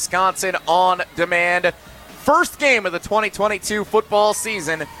app in Wisconsin On Demand. First game of the 2022 football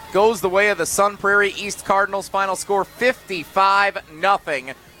season goes the way of the Sun Prairie East Cardinals. Final score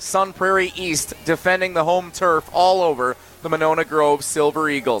 55-0. Sun Prairie East defending the home turf all over the Monona Grove Silver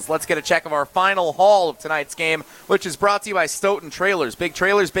Eagles. Let's get a check of our final haul of tonight's game, which is brought to you by Stoughton Trailers. Big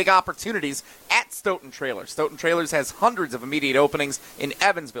trailers, big opportunities at Stoughton Trailers. Stoughton Trailers has hundreds of immediate openings in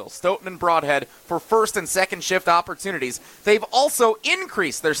Evansville, Stoughton, and Broadhead for first and second shift opportunities. They've also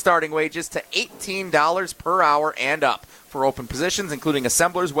increased their starting wages to $18 per hour and up. For open positions, including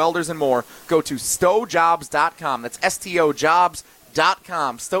assemblers, welders, and more, go to stojobs.com. That's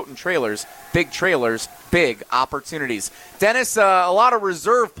STOjobs.com. Stoughton Trailers, big opportunities. Dennis, a lot of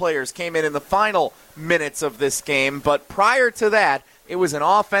reserve players came in the final minutes of this game, but prior to that, it was an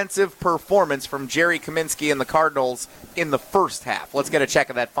offensive performance from Jerry Kaminski and the Cardinals in the first half. Let's get a check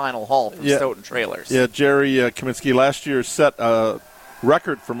of that final haul from Stoughton Trailers. Yeah, Jerry Kaminski last year set a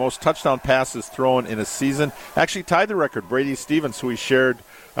record for most touchdown passes thrown in a season. Actually tied the record. Brady Stevens, who he shared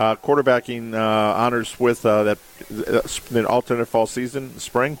quarterbacking honors with that alternate fall season,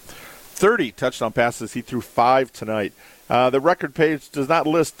 spring. 30 touchdown passes. He threw 5 tonight. The record page does not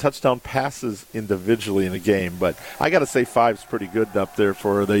list touchdown passes individually in a game, but I got to say 5's pretty good up there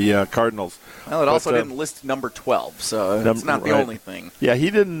for the Cardinals. Well, it also didn't list number 12, so it's not the only thing. Yeah, he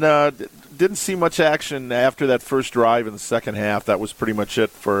didn't see much action after that first drive in the second half. That was pretty much it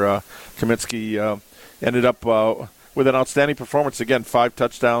for Kaminski. Ended up with an outstanding performance. Again, 5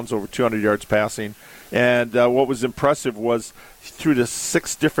 touchdowns, over 200 yards passing. And what was impressive was he threw to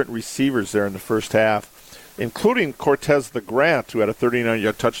 6 different receivers there in the first half, including Cortez the Grant, who had a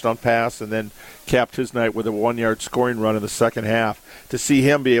 39-yard touchdown pass and then capped his night with a 1-yard scoring run in the second half. To see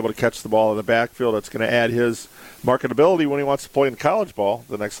him be able to catch the ball in the backfield, that's going to add his marketability when he wants to play in college ball,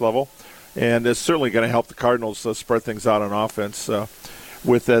 the next level. And it's certainly going to help the Cardinals spread things out on offense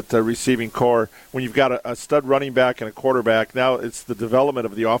with that receiving core. When you've got a stud running back and a quarterback, now it's the development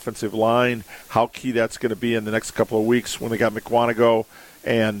of the offensive line, how key that's going to be in the next couple of weeks when they got McWanago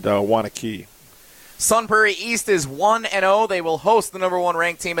and Wanakee. Sun Prairie East is 1-0. They will host the number 1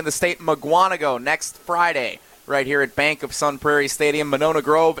 ranked team in the state, McWanago, next Friday right here at Bank of Sun Prairie Stadium. Monona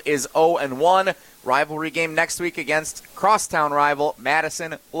Grove is 0-1. Rivalry game next week against crosstown rival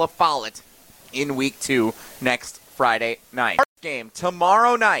Madison La Follette in week 2 next Friday night. Our game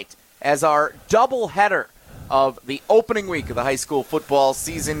tomorrow night as our doubleheader of the opening week of the high school football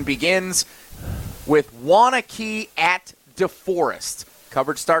season begins with Wanakee at DeForest.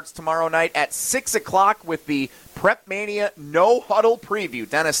 Coverage starts tomorrow night at 6 o'clock with the Prep Mania No Huddle preview.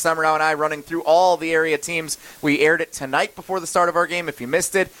 Dennis Semrau and I running through all the area teams. We aired it tonight before the start of our game. If you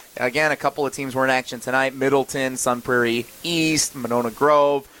missed it, again, a couple of teams were in action tonight. Middleton, Sun Prairie East, Monona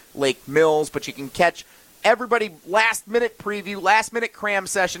Grove, Lake Mills. But you can catch everybody last-minute preview, last-minute cram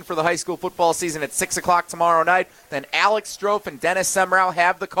session for the high school football season at 6 o'clock tomorrow night. Then Alex Strofe and Dennis Semrau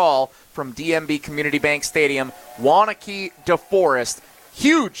have the call from DMB Community Bank Stadium. Wanakee DeForest.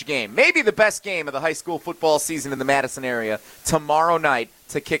 Huge game, maybe the best game of the high school football season in the Madison area tomorrow night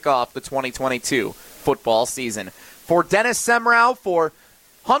to kick off the 2022 football season. For Dennis Semrau, for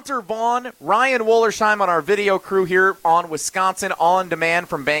Hunter Vaughn, Ryan Wollersheim on our video crew here on Wisconsin On Demand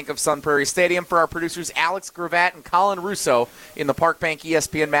from Bank of Sun Prairie Stadium, for our producers Alex Gravatt and Colin Russo in the Park Bank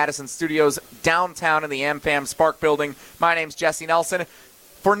ESPN Madison studios downtown in the AmFam Spark building, my name's Jesse Nelson.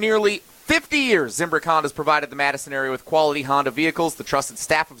 For nearly 50 years, Zimbrick Honda has provided the Madison area with quality Honda vehicles. The trusted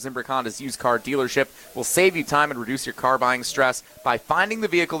staff of Zimbrick Honda's used car dealership will save you time and reduce your car buying stress by finding the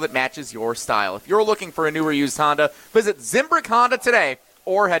vehicle that matches your style. If you're looking for a new or used Honda, visit Zimbrick Honda today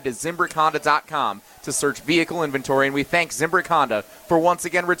or head to ZimbrickHonda.com to search vehicle inventory. And we thank Zimbrick Honda for once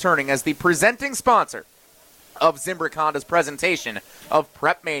again returning as the presenting sponsor of Zimbrick Honda's presentation of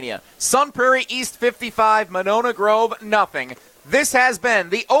Prep Mania. Sun Prairie East 55, Monona Grove nothing. This has been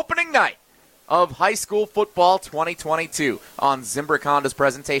the opening night of high school football 2022 on Zimbrick Honda's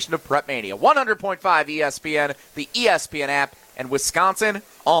presentation of Prep Mania. 100.5 ESPN, the ESPN app, and Wisconsin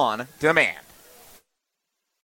On Demand.